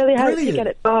I really hope brilliant. to get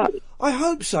it back. I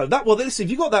hope so. Listen,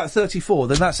 if you got that at 34,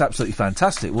 then that's absolutely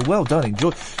fantastic. Well done.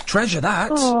 Enjoy. Treasure that.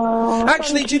 Oh,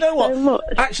 actually, do you know what? So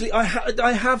actually, I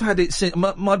have had it since.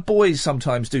 My boys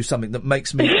sometimes do something that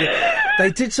makes me.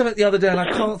 They did something the other day, and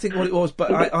I can't think what it was,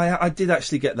 but I did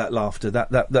actually get that laughter.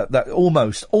 That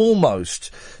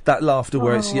almost that laughter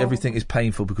where everything is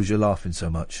painful because you're laughing so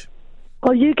much.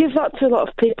 Well, you give that to a lot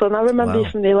of people, and I remember you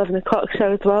from the 11 o'clock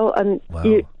show as well, and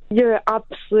you're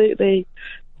absolutely,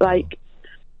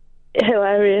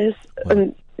 hilarious,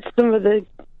 and some of the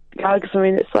gags, I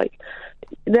mean, it's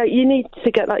you need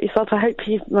to get that yourself. I hope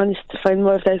you've managed to find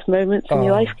more of those moments in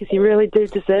your life, because you really do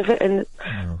deserve it, and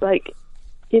I'm sorry,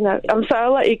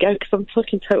 I'll let you go, because I'm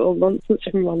talking total nonsense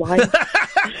from my life.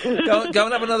 Go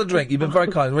and have another drink. You've been very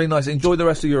kind, really nice. Enjoy the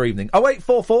rest of your evening.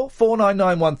 0844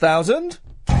 499 1000.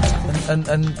 And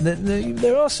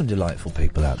there are some delightful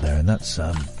people out there, and that's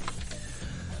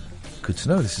good to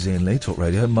know. This is Iain Lee, Talk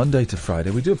Radio, Monday to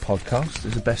Friday. We do a podcast.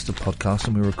 There's a best of podcasts,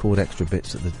 and we record extra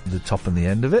bits at the top and the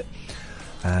end of it.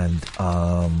 And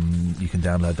you can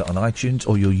download that on iTunes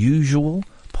or your usual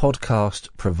podcast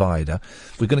provider.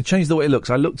 We're going to change the way it looks.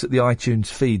 I looked at the iTunes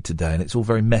feed today, and it's all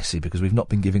very messy because we've not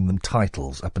been giving them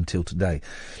titles up until today.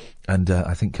 And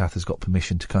I think Kath has got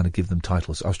permission to kind of give them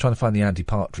titles. I was trying to find the Andy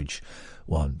Partridge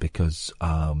one because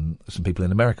some people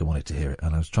in America wanted to hear it,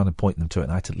 and I was trying to point them to it,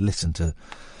 and I had to listen to,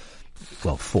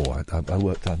 4.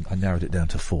 I narrowed it down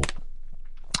to 4.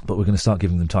 But we're going to start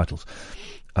giving them titles,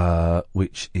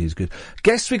 which is good.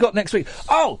 Guests we got next week.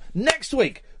 Oh, next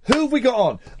week! Who have we got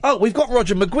on? Oh, we've got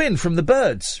Roger McGuinn from The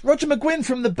Byrds. Roger McGuinn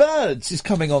from The Byrds is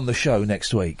coming on the show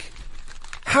next week.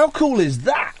 How cool is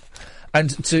that?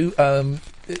 And to,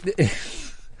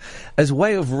 as a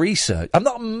way of research, I'm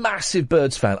not a massive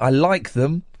Byrds fan. I like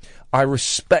them, I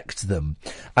respect them,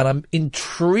 and I'm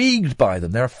intrigued by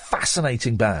them. They're a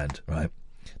fascinating band, right?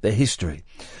 Their history.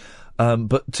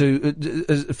 But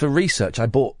for research, I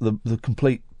bought the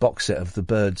complete box set of the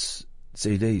Byrds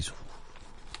CDs.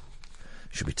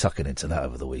 Should be tucking into that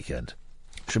over the weekend.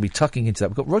 Should be tucking into that.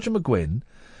 We've got Roger McGuinn.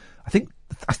 I think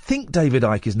David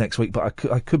Icke is next week, but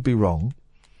I could be wrong.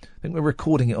 I think we're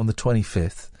recording it on the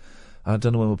 25th. I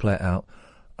don't know when we'll play it out.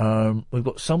 We've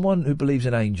got someone who believes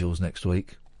in angels next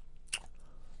week.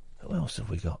 Who else have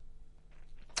we got?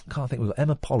 I can't think. We've got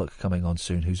Emma Pollock coming on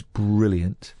soon, who's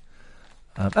brilliant.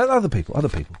 And other people.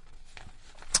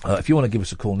 If you want to give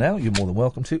us a call now, you're more than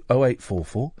welcome to.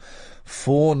 0844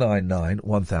 499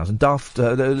 1000.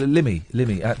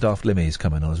 Limmy at Daft Limmy is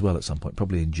coming on as well at some point,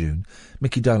 probably in June.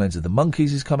 Mickey Dolenz of the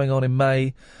Monkees is coming on in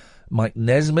May. Mike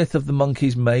Nesmith of the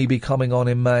Monkees may be coming on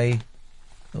in May.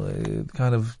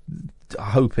 Kind of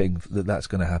hoping that that's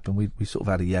going to happen. We sort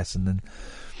of had a yes and then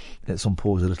it's on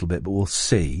pause a little bit, but we'll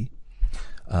see.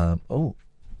 What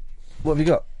have you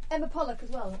got? Emma Pollock as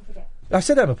well, don't forget. I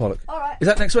said Emma Pollock. All right. Is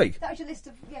that next week? That was your list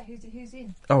of, who's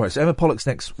in. All right, so Emma Pollock's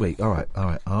next week. All right.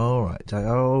 David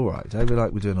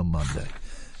Icke we're doing on Monday.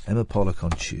 Emma Pollock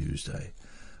on Tuesday.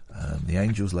 The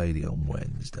Angels Lady on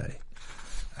Wednesday.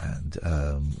 And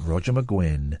Roger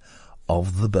McGuinn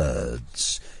of the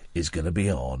Byrds is going to be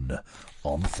on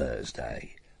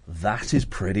Thursday. That is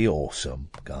pretty awesome,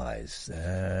 guys.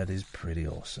 That is pretty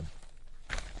awesome.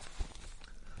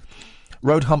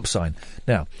 Road hump sign.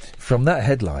 Now, from that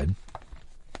headline,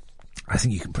 I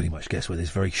think you can pretty much guess where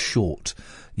this very short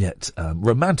yet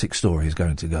romantic story is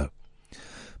going to go.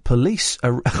 Police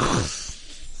I've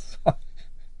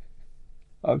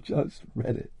just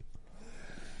read it.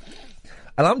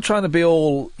 And I'm trying to be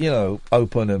all,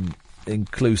 open and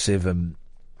inclusive and,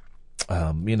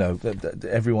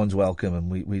 everyone's welcome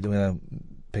and we don't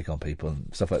pick on people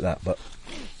and stuff like that. But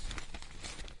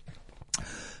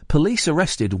police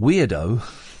arrested weirdo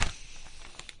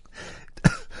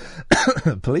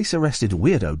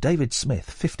David Smith,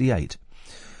 58,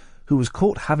 who was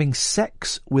caught having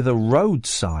sex with a road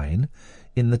sign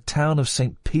in the town of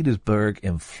St. Petersburg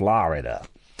in Florida.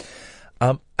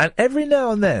 And every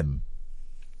now and then,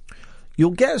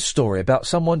 you'll get a story about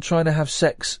someone trying to have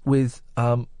sex with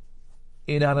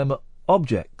inanimate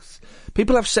objects.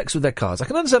 People have sex with their cars. I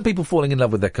can understand people falling in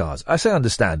love with their cars. I say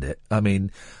understand it. I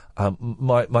mean, I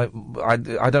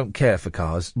don't care for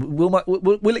cars.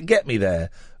 Will it get me there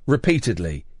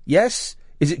repeatedly? Yes.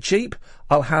 Is it cheap?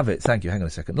 I'll have it. Thank you. Hang on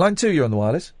a second. Line 2, you're on the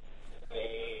wireless.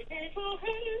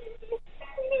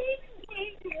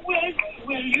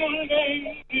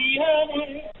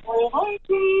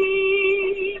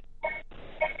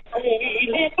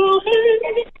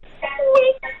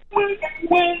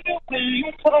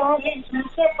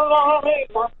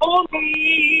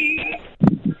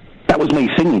 That was me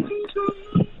singing.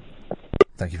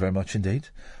 Thank you very much indeed.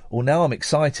 Well, now I'm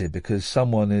excited because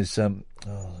someone is...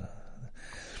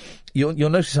 You'll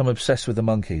notice I'm obsessed with the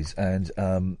Monkees, and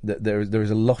there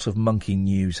is a lot of monkey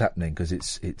news happening because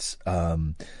it's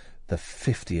the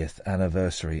 50th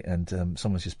anniversary, and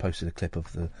someone's just posted a clip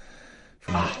of the...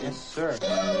 Yes, sir. It's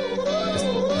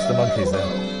the Monkees there.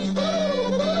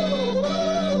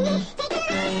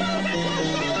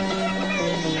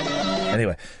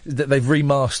 Anyway, they've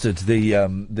remastered the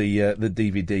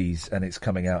DVDs, and it's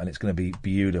coming out, and it's going to be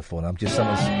beautiful. And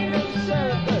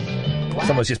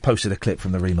someone's just posted a clip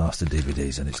from the remastered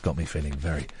DVDs, and it's got me feeling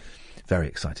very, very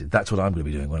excited. That's what I'm going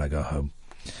to be doing when I go home.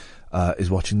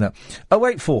 Is watching that.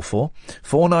 0844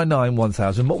 499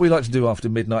 1000. What we like to do after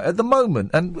midnight at the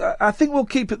moment, and I think we'll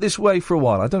keep it this way for a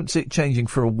while. I don't see it changing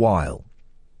for a while.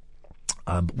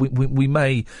 We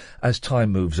may, as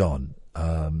time moves on,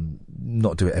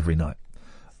 not do it every night,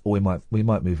 or we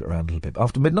might move it around a little bit. But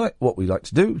after midnight, what we like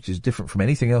to do, which is different from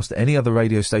anything else that any other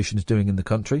radio station is doing in the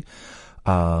country,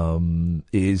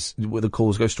 is where the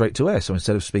calls go straight to air. So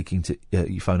instead of speaking to,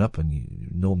 you phone up and you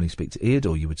normally speak to Ian,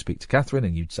 or you would speak to Catherine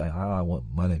and you'd say, "Hi,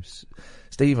 my name's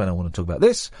Steve and I want to talk about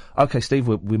this." Okay, Steve,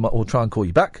 we'll try and call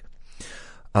you back.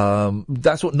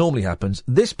 That's what normally happens.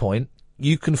 This point,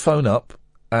 you can phone up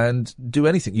and do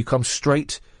anything. You come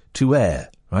straight to air.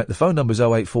 Right, the phone number is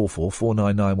 0844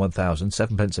 499 1000,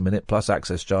 7 pence a minute, plus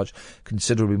access charge,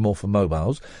 considerably more for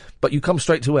mobiles. But you come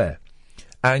straight to air.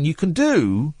 And you can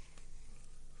do...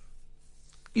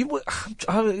 You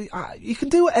can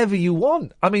do whatever you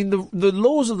want. I mean, the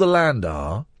laws of the land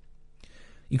are...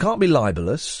 You can't be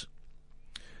libelous,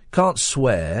 can't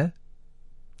swear,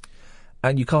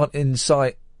 and you can't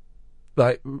incite,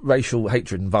 like, racial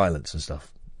hatred and violence and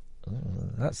stuff.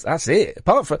 That's it.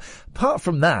 Apart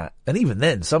from that, and even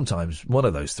then, sometimes one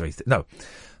of those three. No,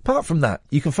 apart from that,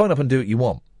 you can phone up and do what you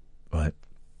want, right?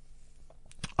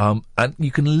 And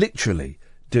you can literally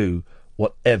do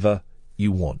whatever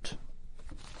you want.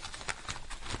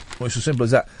 Well, it's as simple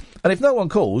as that. And if no one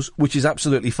calls, which is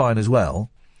absolutely fine as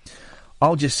well,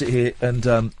 I'll just sit here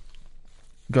and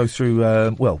go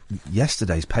through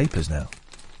yesterday's papers now.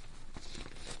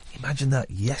 Imagine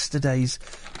that, yesterday's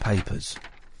papers.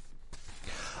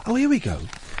 Oh, here we go.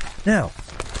 Now,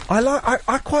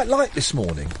 I quite like this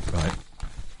morning, right,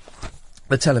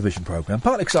 the television programme,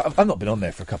 partly because I've not been on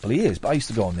there for a couple of years, but I used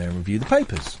to go on there and review the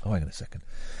papers. Oh, hang on a second.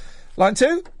 Line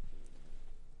 2?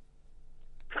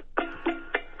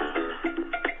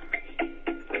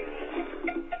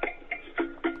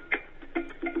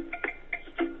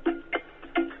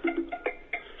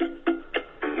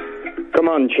 Come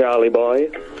on, Charlie boy.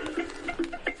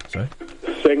 Sorry?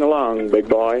 Sing along, big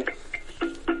boy.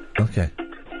 Okay.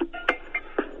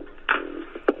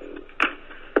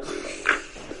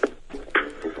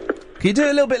 Can you do it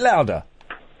a little bit louder?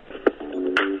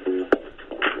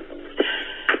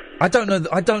 I don't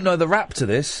know the rap to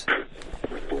this.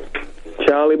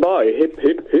 Charlie boy, hip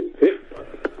hip hip hip.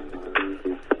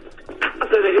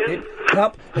 Hip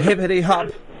hop, hippity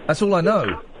hop. That's all I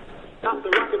know.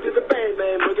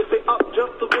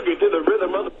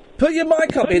 Put your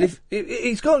mic up, Ian.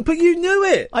 He's gone, but you knew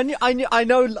it. I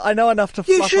know enough to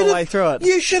fluff my way through it.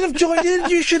 You should have joined in.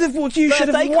 You should have.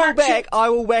 If they call back, I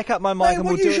will whack up my mic and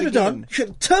we'll do it again. Done, you should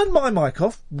have turned my mic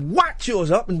off, whacked yours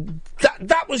up, and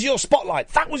that was your spotlight.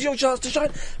 That was your chance to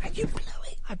shine, and you blew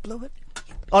it. I blew it.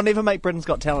 I'll never make Britain's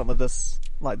Got Talent with this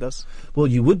like this. Well,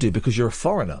 you would do because you're a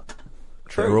foreigner.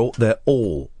 True. They're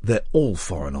all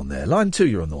foreign on there. Line 2,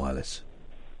 you're on the wireless.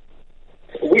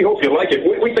 We hope you like it.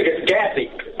 We think it's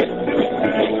gassy.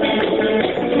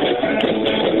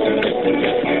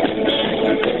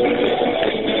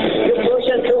 You're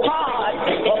pushing too hard,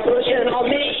 you're pushing on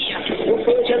me. You're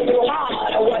pushing too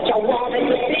hard, what you wanted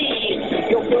to see.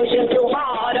 You're pushing too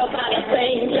hard about the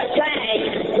things you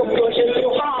say. You're pushing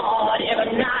too hard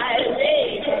every night and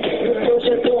day. You're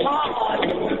pushing too hard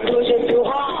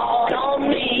on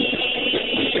me.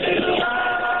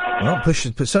 Well,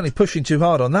 certainly pushing too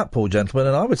hard on that poor gentleman,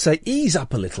 and I would say ease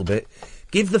up a little bit.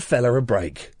 Give the fella a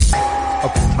break. Okay,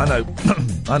 I know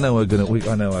how we're going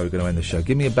to end the show.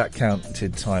 Give me a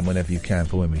back-counted time whenever you can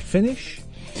for when we finish.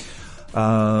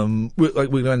 We're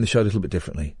going to end the show a little bit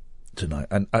differently tonight,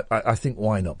 and I think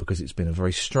why not? Because it's been a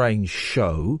very strange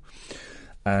show,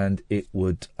 and it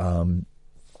would,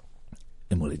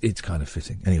 it's kind of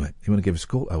fitting. Anyway, you want to give us a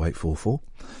call? 0844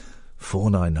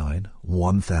 499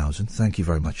 1000. Thank you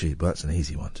very much, but that's an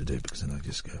easy one to do because then I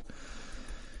just go.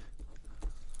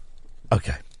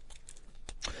 Okay.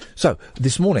 So,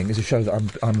 this morning is a show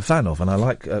that I'm a fan of, and I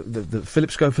like the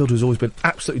Philip Schofield, who's always been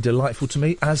absolutely delightful to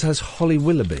me, as has Holly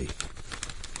Willoughby.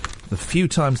 The few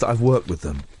times that I've worked with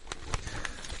them.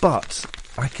 But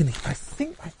I think I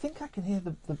can hear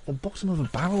the bottom of a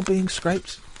barrel being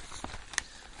scraped.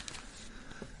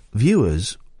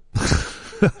 Viewers,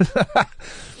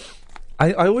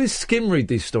 I always skim read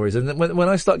these stories, and when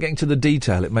I start getting to the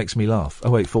detail, it makes me laugh.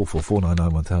 0844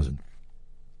 499 1000.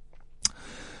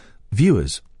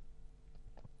 Viewers.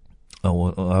 Oh,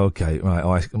 okay, right.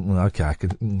 Okay.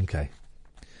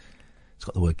 It's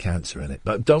got the word cancer in it,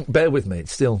 but don't bear with me.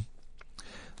 It's still.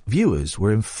 Viewers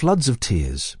were in floods of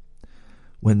tears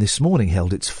when This Morning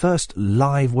held its first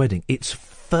live wedding. Its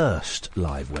first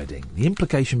live wedding. The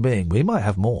implication being we might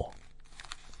have more.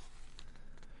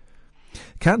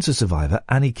 Cancer survivor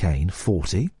Annie Kane,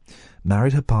 40,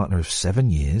 married her partner of 7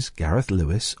 years, Gareth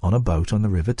Lewis, on a boat on the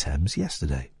River Thames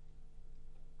yesterday.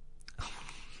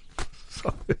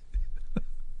 Sorry.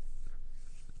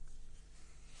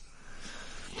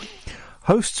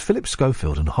 Hosts Philip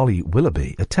Schofield and Holly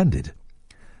Willoughby attended,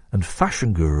 and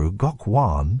fashion guru Gok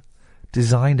Wan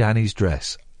designed Annie's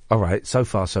dress. All right, so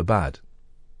far so bad.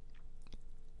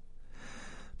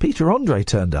 Peter Andre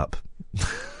turned up.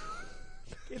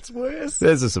 It's worse.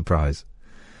 There's a surprise.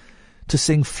 To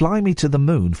sing Fly Me to the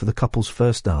Moon for the couple's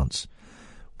first dance,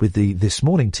 with the This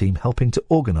Morning team helping to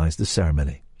organise the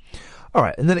ceremony. All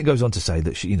right, and then it goes on to say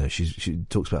that she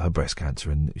talks about her breast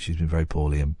cancer and she's been very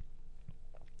poorly, and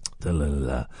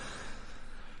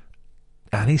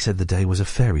And he said the day was a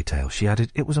fairy tale. She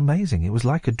added, it was amazing. It was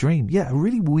like a dream. Yeah, a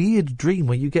really weird dream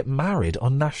where you get married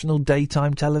on national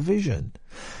daytime television.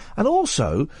 And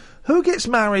also, who gets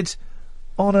married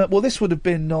on a... Well, this would have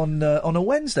been on a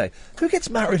Wednesday. Who gets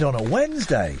married on a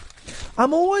Wednesday?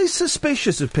 I'm always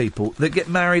suspicious of people that get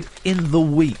married in the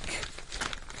week.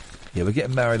 Yeah, we're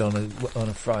getting married on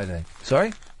a Friday.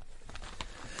 Sorry?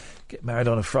 Get married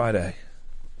on a Friday.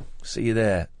 See you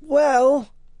there. Well...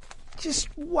 Just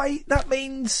wait. That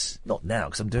means not now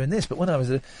because I'm doing this, but when I was,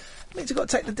 it means I've got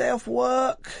to take the day off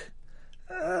work.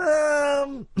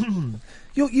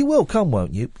 You will come,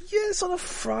 won't you? Yes, on a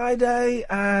Friday,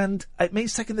 and it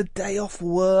means taking the day off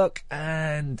work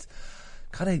and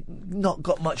kind of not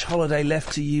got much holiday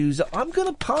left to use. I'm going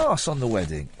to pass on the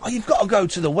wedding. Oh, you've got to go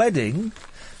to the wedding.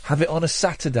 Have it on a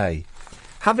Saturday.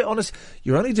 Have it on a.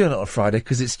 You're only doing it on a Friday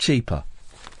because it's cheaper.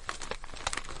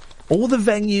 All the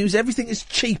venues, everything is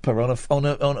cheaper on a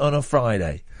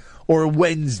Friday or a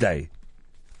Wednesday.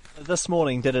 This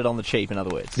morning did it on the cheap, in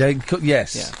other words. Yeah,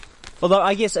 yes. Yeah. Although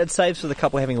I guess it saves for the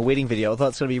couple having a wedding video. Although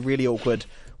it's going to be really awkward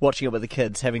watching it with the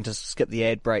kids, having to skip the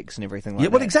ad breaks and everything like that.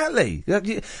 Yeah, well, exactly.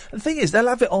 The thing is, they'll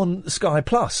have it on Sky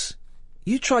Plus.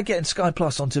 You try getting Sky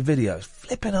Plus onto videos.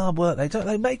 Flipping hard work.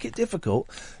 They make it difficult.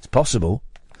 It's possible,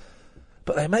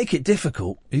 but they make it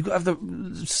difficult. You've got to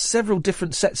have several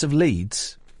different sets of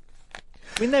leads.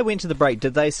 When they went to the break,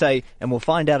 did they say, and we'll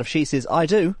find out if she says, I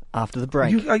do, after the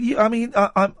break?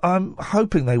 I'm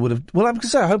hoping they would have... Well, I'm going to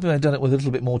say, I'm hoping they'd done it with a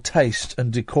little bit more taste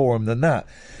and decorum than that.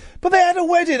 But they had a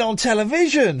wedding on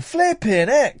television! Flipping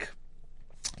heck!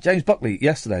 James Buckley,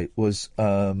 yesterday, was...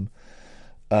 oh,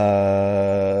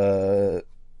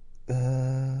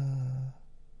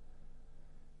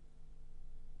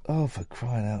 for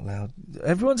crying out loud.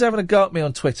 Everyone's having a go at me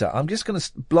on Twitter. I'm just going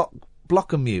to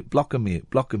block and mute.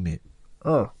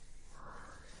 Oh,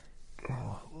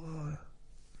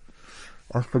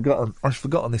 I've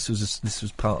forgotten this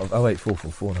was part of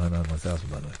 08444991000.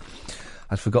 By the way,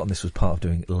 I'd forgotten this was part of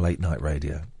doing late night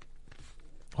radio.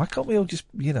 Why can't we all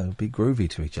just be groovy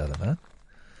to each other,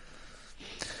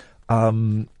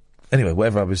 man? Anyway,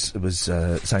 whatever I was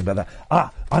saying about that.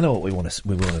 I know what we want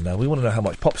to know. We want to know how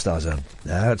much pop stars earn.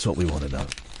 That's what we want to know.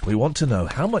 We want to know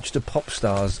how much do pop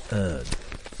stars earn.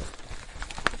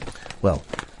 Well.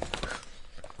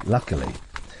 Luckily,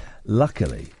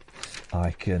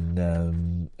 I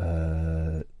can.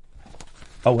 Oh,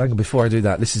 hang on! Before I do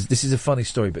that, this is a funny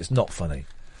story, but it's not funny.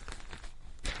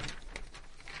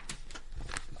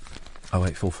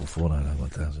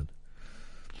 08444991000.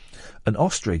 An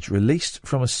ostrich released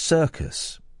from a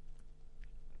circus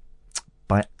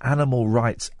by animal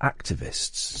rights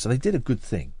activists. So they did a good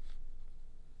thing.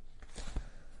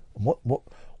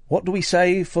 What do we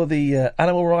say for the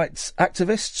animal rights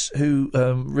activists who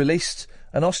released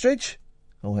an ostrich?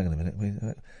 Oh, hang on a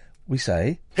minute. We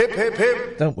say... Hip, hip,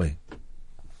 hip. Don't we?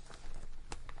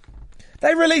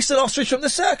 They released an ostrich from the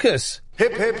circus!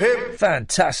 Hip, hip, hip.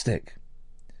 Fantastic.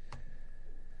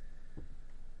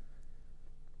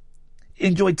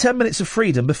 Enjoyed 10 minutes of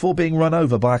freedom before being run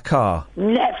over by a car.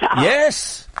 Never!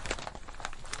 Yes!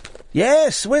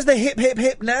 Yes! Where's the hip, hip,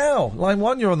 hip now? Line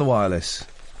 1, you're on the wireless.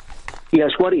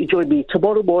 Yes, why don't you join me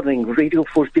tomorrow morning, Radio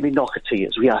 4's Jimmy Doherty,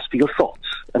 as we ask for your thoughts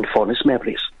and fondest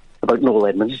memories about Noel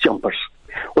Edmonds' jumpers.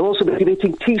 We'll also be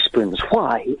debating teaspoons,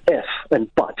 why, if, and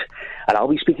but. And I'll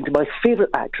be speaking to my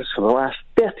favourite actress from the last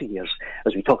 30 years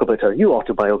as we talk about her new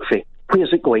autobiography,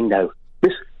 Where's It Going Now?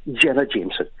 Miss Jenna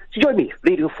Jameson. So join me,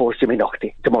 Radio 4's Jimmy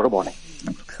Doherty, tomorrow morning.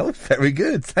 Oh, very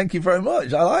good. Thank you very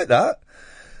much. I like that.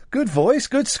 Good voice,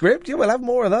 good script. Yeah, we'll have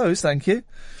more of those, thank you.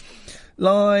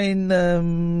 Line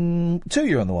 2,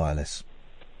 you're on the wireless.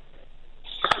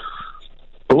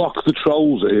 Block the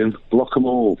trolls, Ian. Block them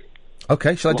all.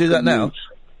 Okay, shall I do that now?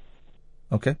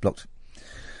 Okay, blocked.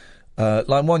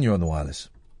 Line 1, you're on the wireless.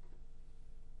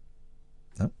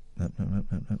 No.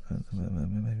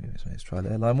 Maybe let's try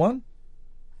there. Line 1?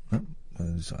 No,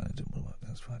 it didn't work.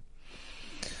 That's fine.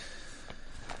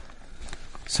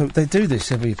 So they do this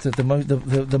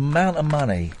the amount of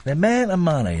money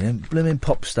them blooming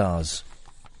pop stars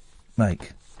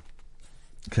make.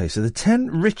 Okay, so the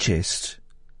 10 richest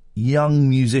young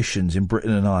musicians in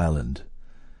Britain and Ireland,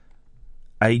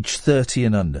 age 30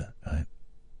 and under, right?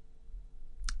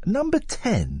 Number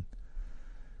 10,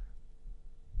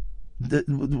 the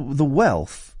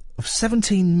wealth of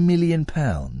 £17 million.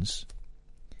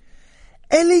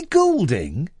 Ellie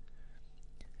Goulding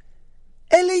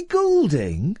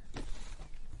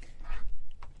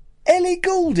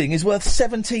is worth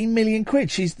 17 million quid.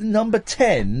 She's number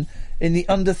 10 in the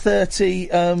under 30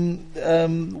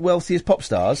 wealthiest pop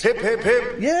stars. Hip, hip,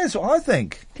 hip. Yeah, that's what I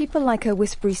think. People like her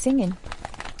whispery singing.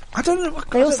 I don't know.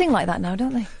 They all sing like that now,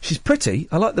 don't they? She's pretty.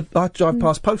 I drive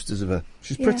past posters of her.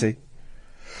 She's Yeah. pretty.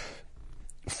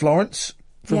 Florence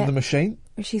from Yeah. The Machine.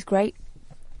 She's great.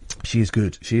 She is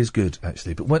good. She is good,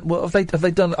 actually. But what have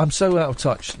they done? I'm so out of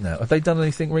touch now. Have they done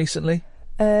anything recently?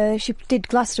 She did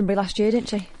Glastonbury last year, didn't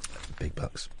she? Big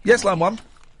bucks. Yes, line one.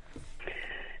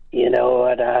 You know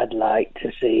what I'd like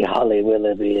to see Holly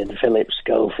Willoughby and Philip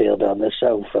Schofield on the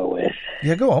sofa with?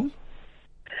 Yeah, go on.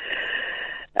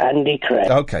 Andy Craig.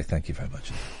 Okay, thank you very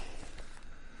much.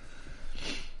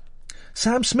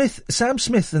 Sam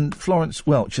Smith and Florence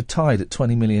Welch are tied at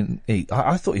 20 million each.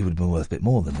 I thought he would have been worth a bit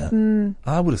more than that.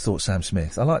 I would have thought Sam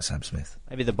Smith. I like Sam Smith.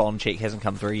 Maybe the Bond cheek hasn't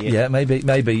come through yet. Yeah, maybe.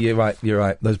 You're right.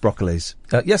 Those broccolis.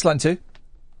 Yes, line 2.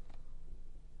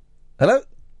 Hello?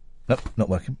 Nope, not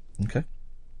working. Okay.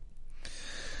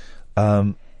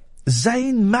 Zayn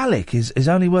Malik is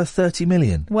only worth 30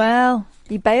 million. Well,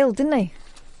 he bailed, didn't he?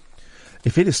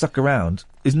 If he'd have stuck around,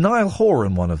 is Niall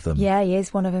Horan one of them? Yeah, he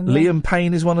is one of them. Yeah. Liam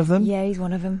Payne is one of them? Yeah, he's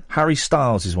one of them. Harry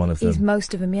Styles is one of them? He's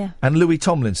most of them, yeah. And Louis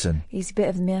Tomlinson? He's a bit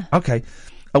of them, yeah. Okay.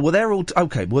 Oh, well, they're all...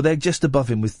 okay, well, they're just above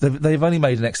him. They've only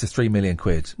made an extra 3 million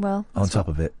quid well, on top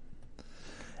of it.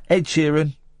 Ed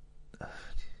Sheeran.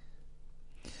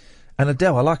 And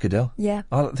Adele. I like Adele. Yeah.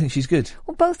 I think she's good.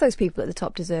 Well, both those people at the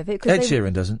top deserve it. Ed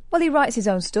Sheeran doesn't. Well, he writes his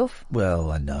own stuff.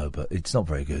 Well, I know, but it's not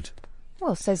very good.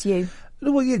 Well, says you.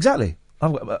 Well, yeah, exactly.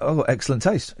 I've got excellent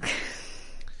taste.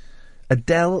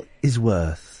 Adele is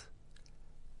worth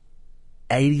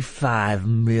 85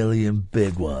 million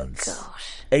big ones.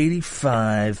 Gosh.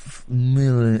 85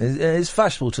 million. It's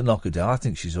fashionable to knock her down. I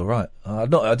think she's all right. I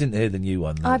didn't hear the new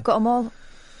one. I've got them all.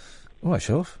 All right,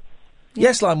 show off. Yeah.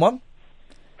 Yes, line 1.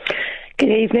 Good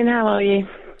evening, how are you?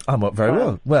 I'm up very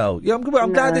well. Well, yeah, I'm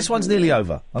glad this one's nearly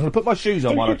over. I'm going to put my shoes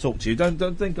on while I talk to you.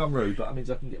 Don't think I'm rude, but that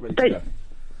means I can get ready to go.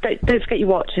 Don't forget your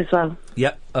watch as well.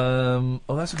 Yep. Oh,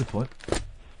 that's a good point.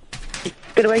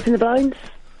 Get away from the blinds.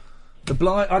 The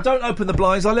blind. I don't open the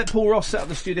blinds. I let Paul Ross set up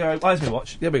the studio. Where's my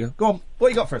watch? There we go. Go on. What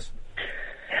you got for us?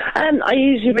 I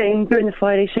usually ring during the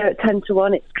Friday show at 10 to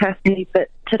 1. It's Kathy, but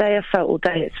today I felt all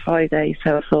day it's Friday,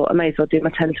 so I thought I may as well do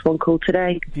my 10 to 1 call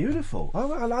today. Beautiful.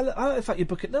 Oh, I like the fact you're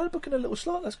booking a little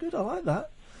slot. That's good. I like that.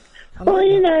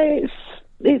 You know,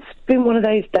 it's been one of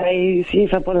those days.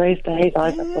 You've had one of those days.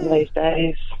 I've had one of those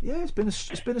days. Yeah, it's been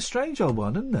a strange old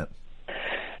one, isn't it?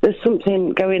 There's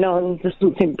something going on. There's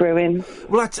something brewing.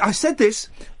 Well, I said this.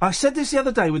 I said this the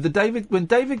other day with when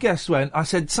David Guest went. I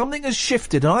said something has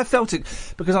shifted, and I felt it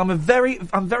because I'm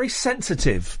very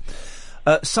sensitive.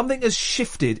 Something has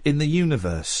shifted in the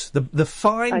universe. The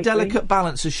fine, delicate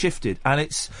balance has shifted, and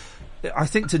I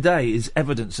think today is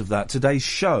evidence of that. Today's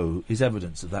show is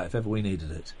evidence of that. If ever we needed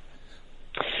it.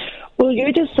 Well, you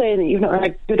were just saying that you've not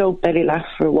had a good old belly laugh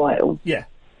for a while. Yeah.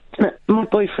 My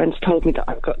boyfriend's told me that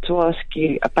I've got to ask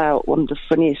you about one of the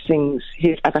funniest things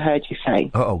he's ever heard you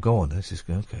say. Oh, go on. This is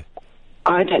good. Okay.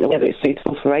 I don't know whether it's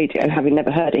suitable for radio. Having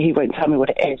never heard it, he won't tell me what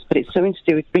it is, but it's something to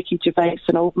do with Ricky Gervais,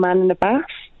 an old man in a bath.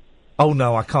 Oh,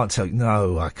 no, I can't tell you.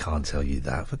 No, I can't tell you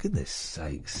that. For goodness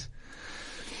sakes.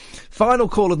 Final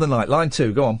call of the night. Line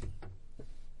 2, go on.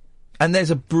 And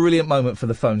there's a brilliant moment for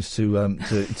the phones to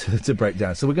break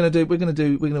down. So we're going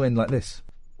to end like this.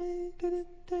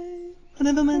 I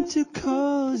never meant to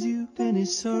cause you any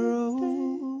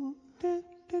sorrow.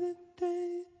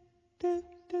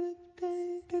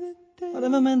 I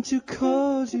never meant to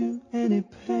cause you any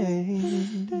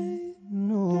pain.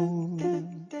 No.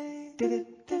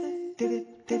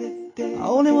 I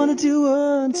only wanted to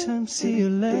one time see you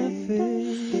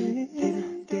laughing.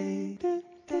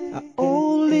 I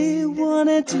only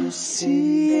wanted to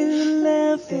see you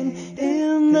laughing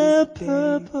in the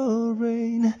purple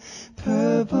rain,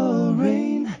 purple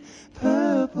rain,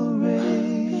 purple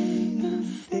rain.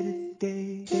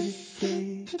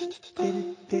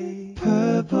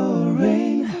 Purple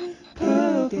rain,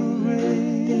 purple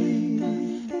rain.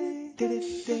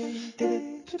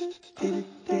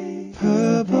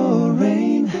 Purple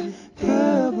rain,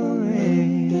 purple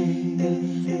rain.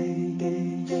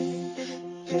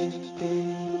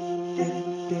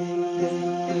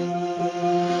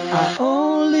 I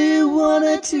only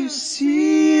wanted to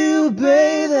see you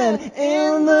bathing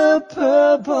in the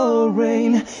purple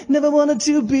rain. Never wanted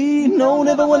to be, no,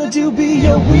 never wanted to be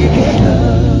your weekend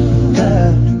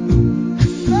lover.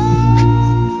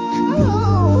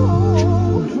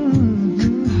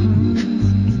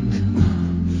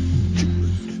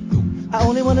 I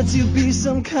only wanted to be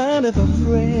some kind of a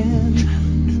friend.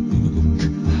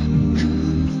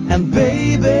 And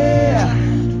baby,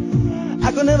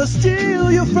 I could never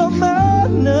steal you from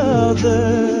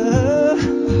another.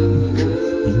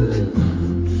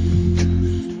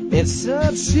 It's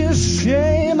such a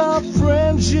shame our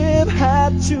friendship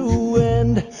had to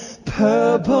end.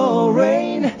 Purple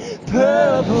rain,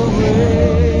 purple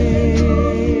rain,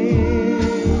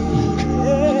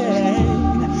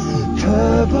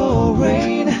 purple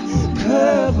rain,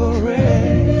 purple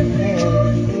rain,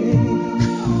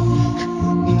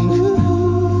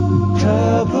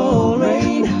 purple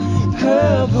rain,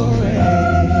 purple rain.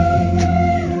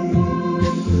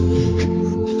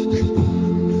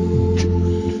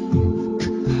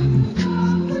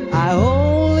 I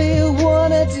only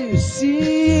wanted to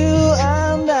see you,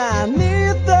 and I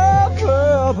need the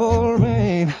purple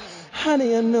rain.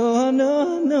 Honey, I know,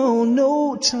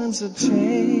 no times are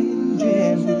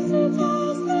changing.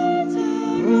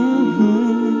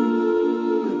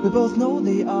 We both know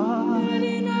they are.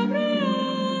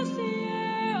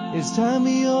 It's time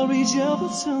we all reach out for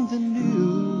something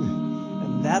new,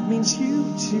 and that means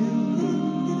you too.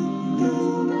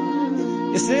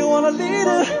 You say you want a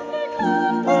leader,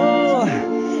 oh,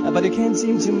 but you can't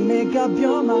seem to make up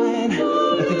your mind.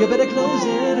 I think you better close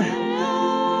it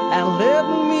and let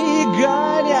me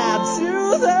guide you to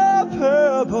the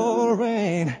purple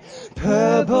rain,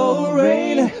 purple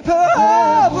rain,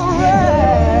 purple rain,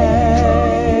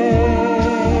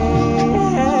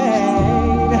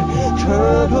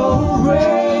 purple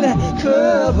rain,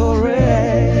 purple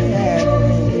rain,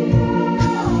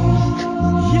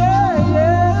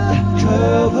 yeah,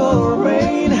 purple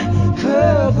rain,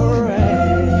 purple rain.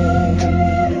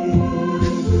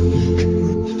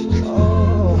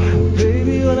 Oh,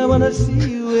 baby, when I wanna see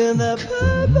you in the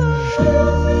purple.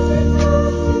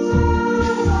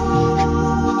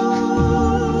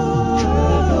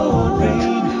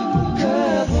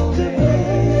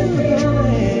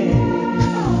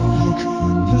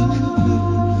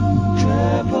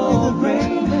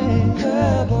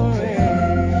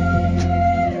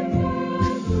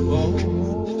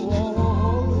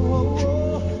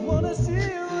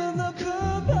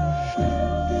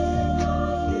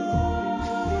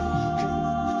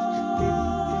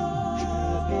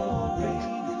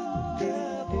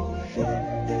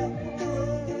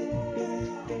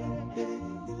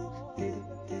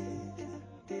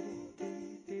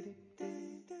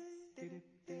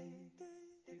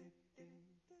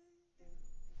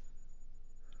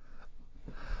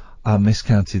 I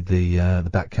miscounted the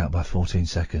back count by 14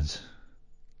 seconds.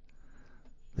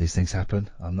 These things happen.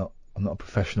 I'm not a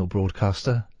professional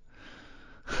broadcaster.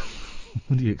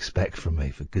 What do you expect from me,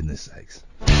 for goodness sakes?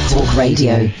 Talk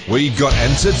Radio. We've got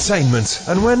entertainment,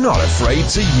 and we're not afraid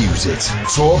to use it.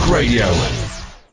 Talk Radio.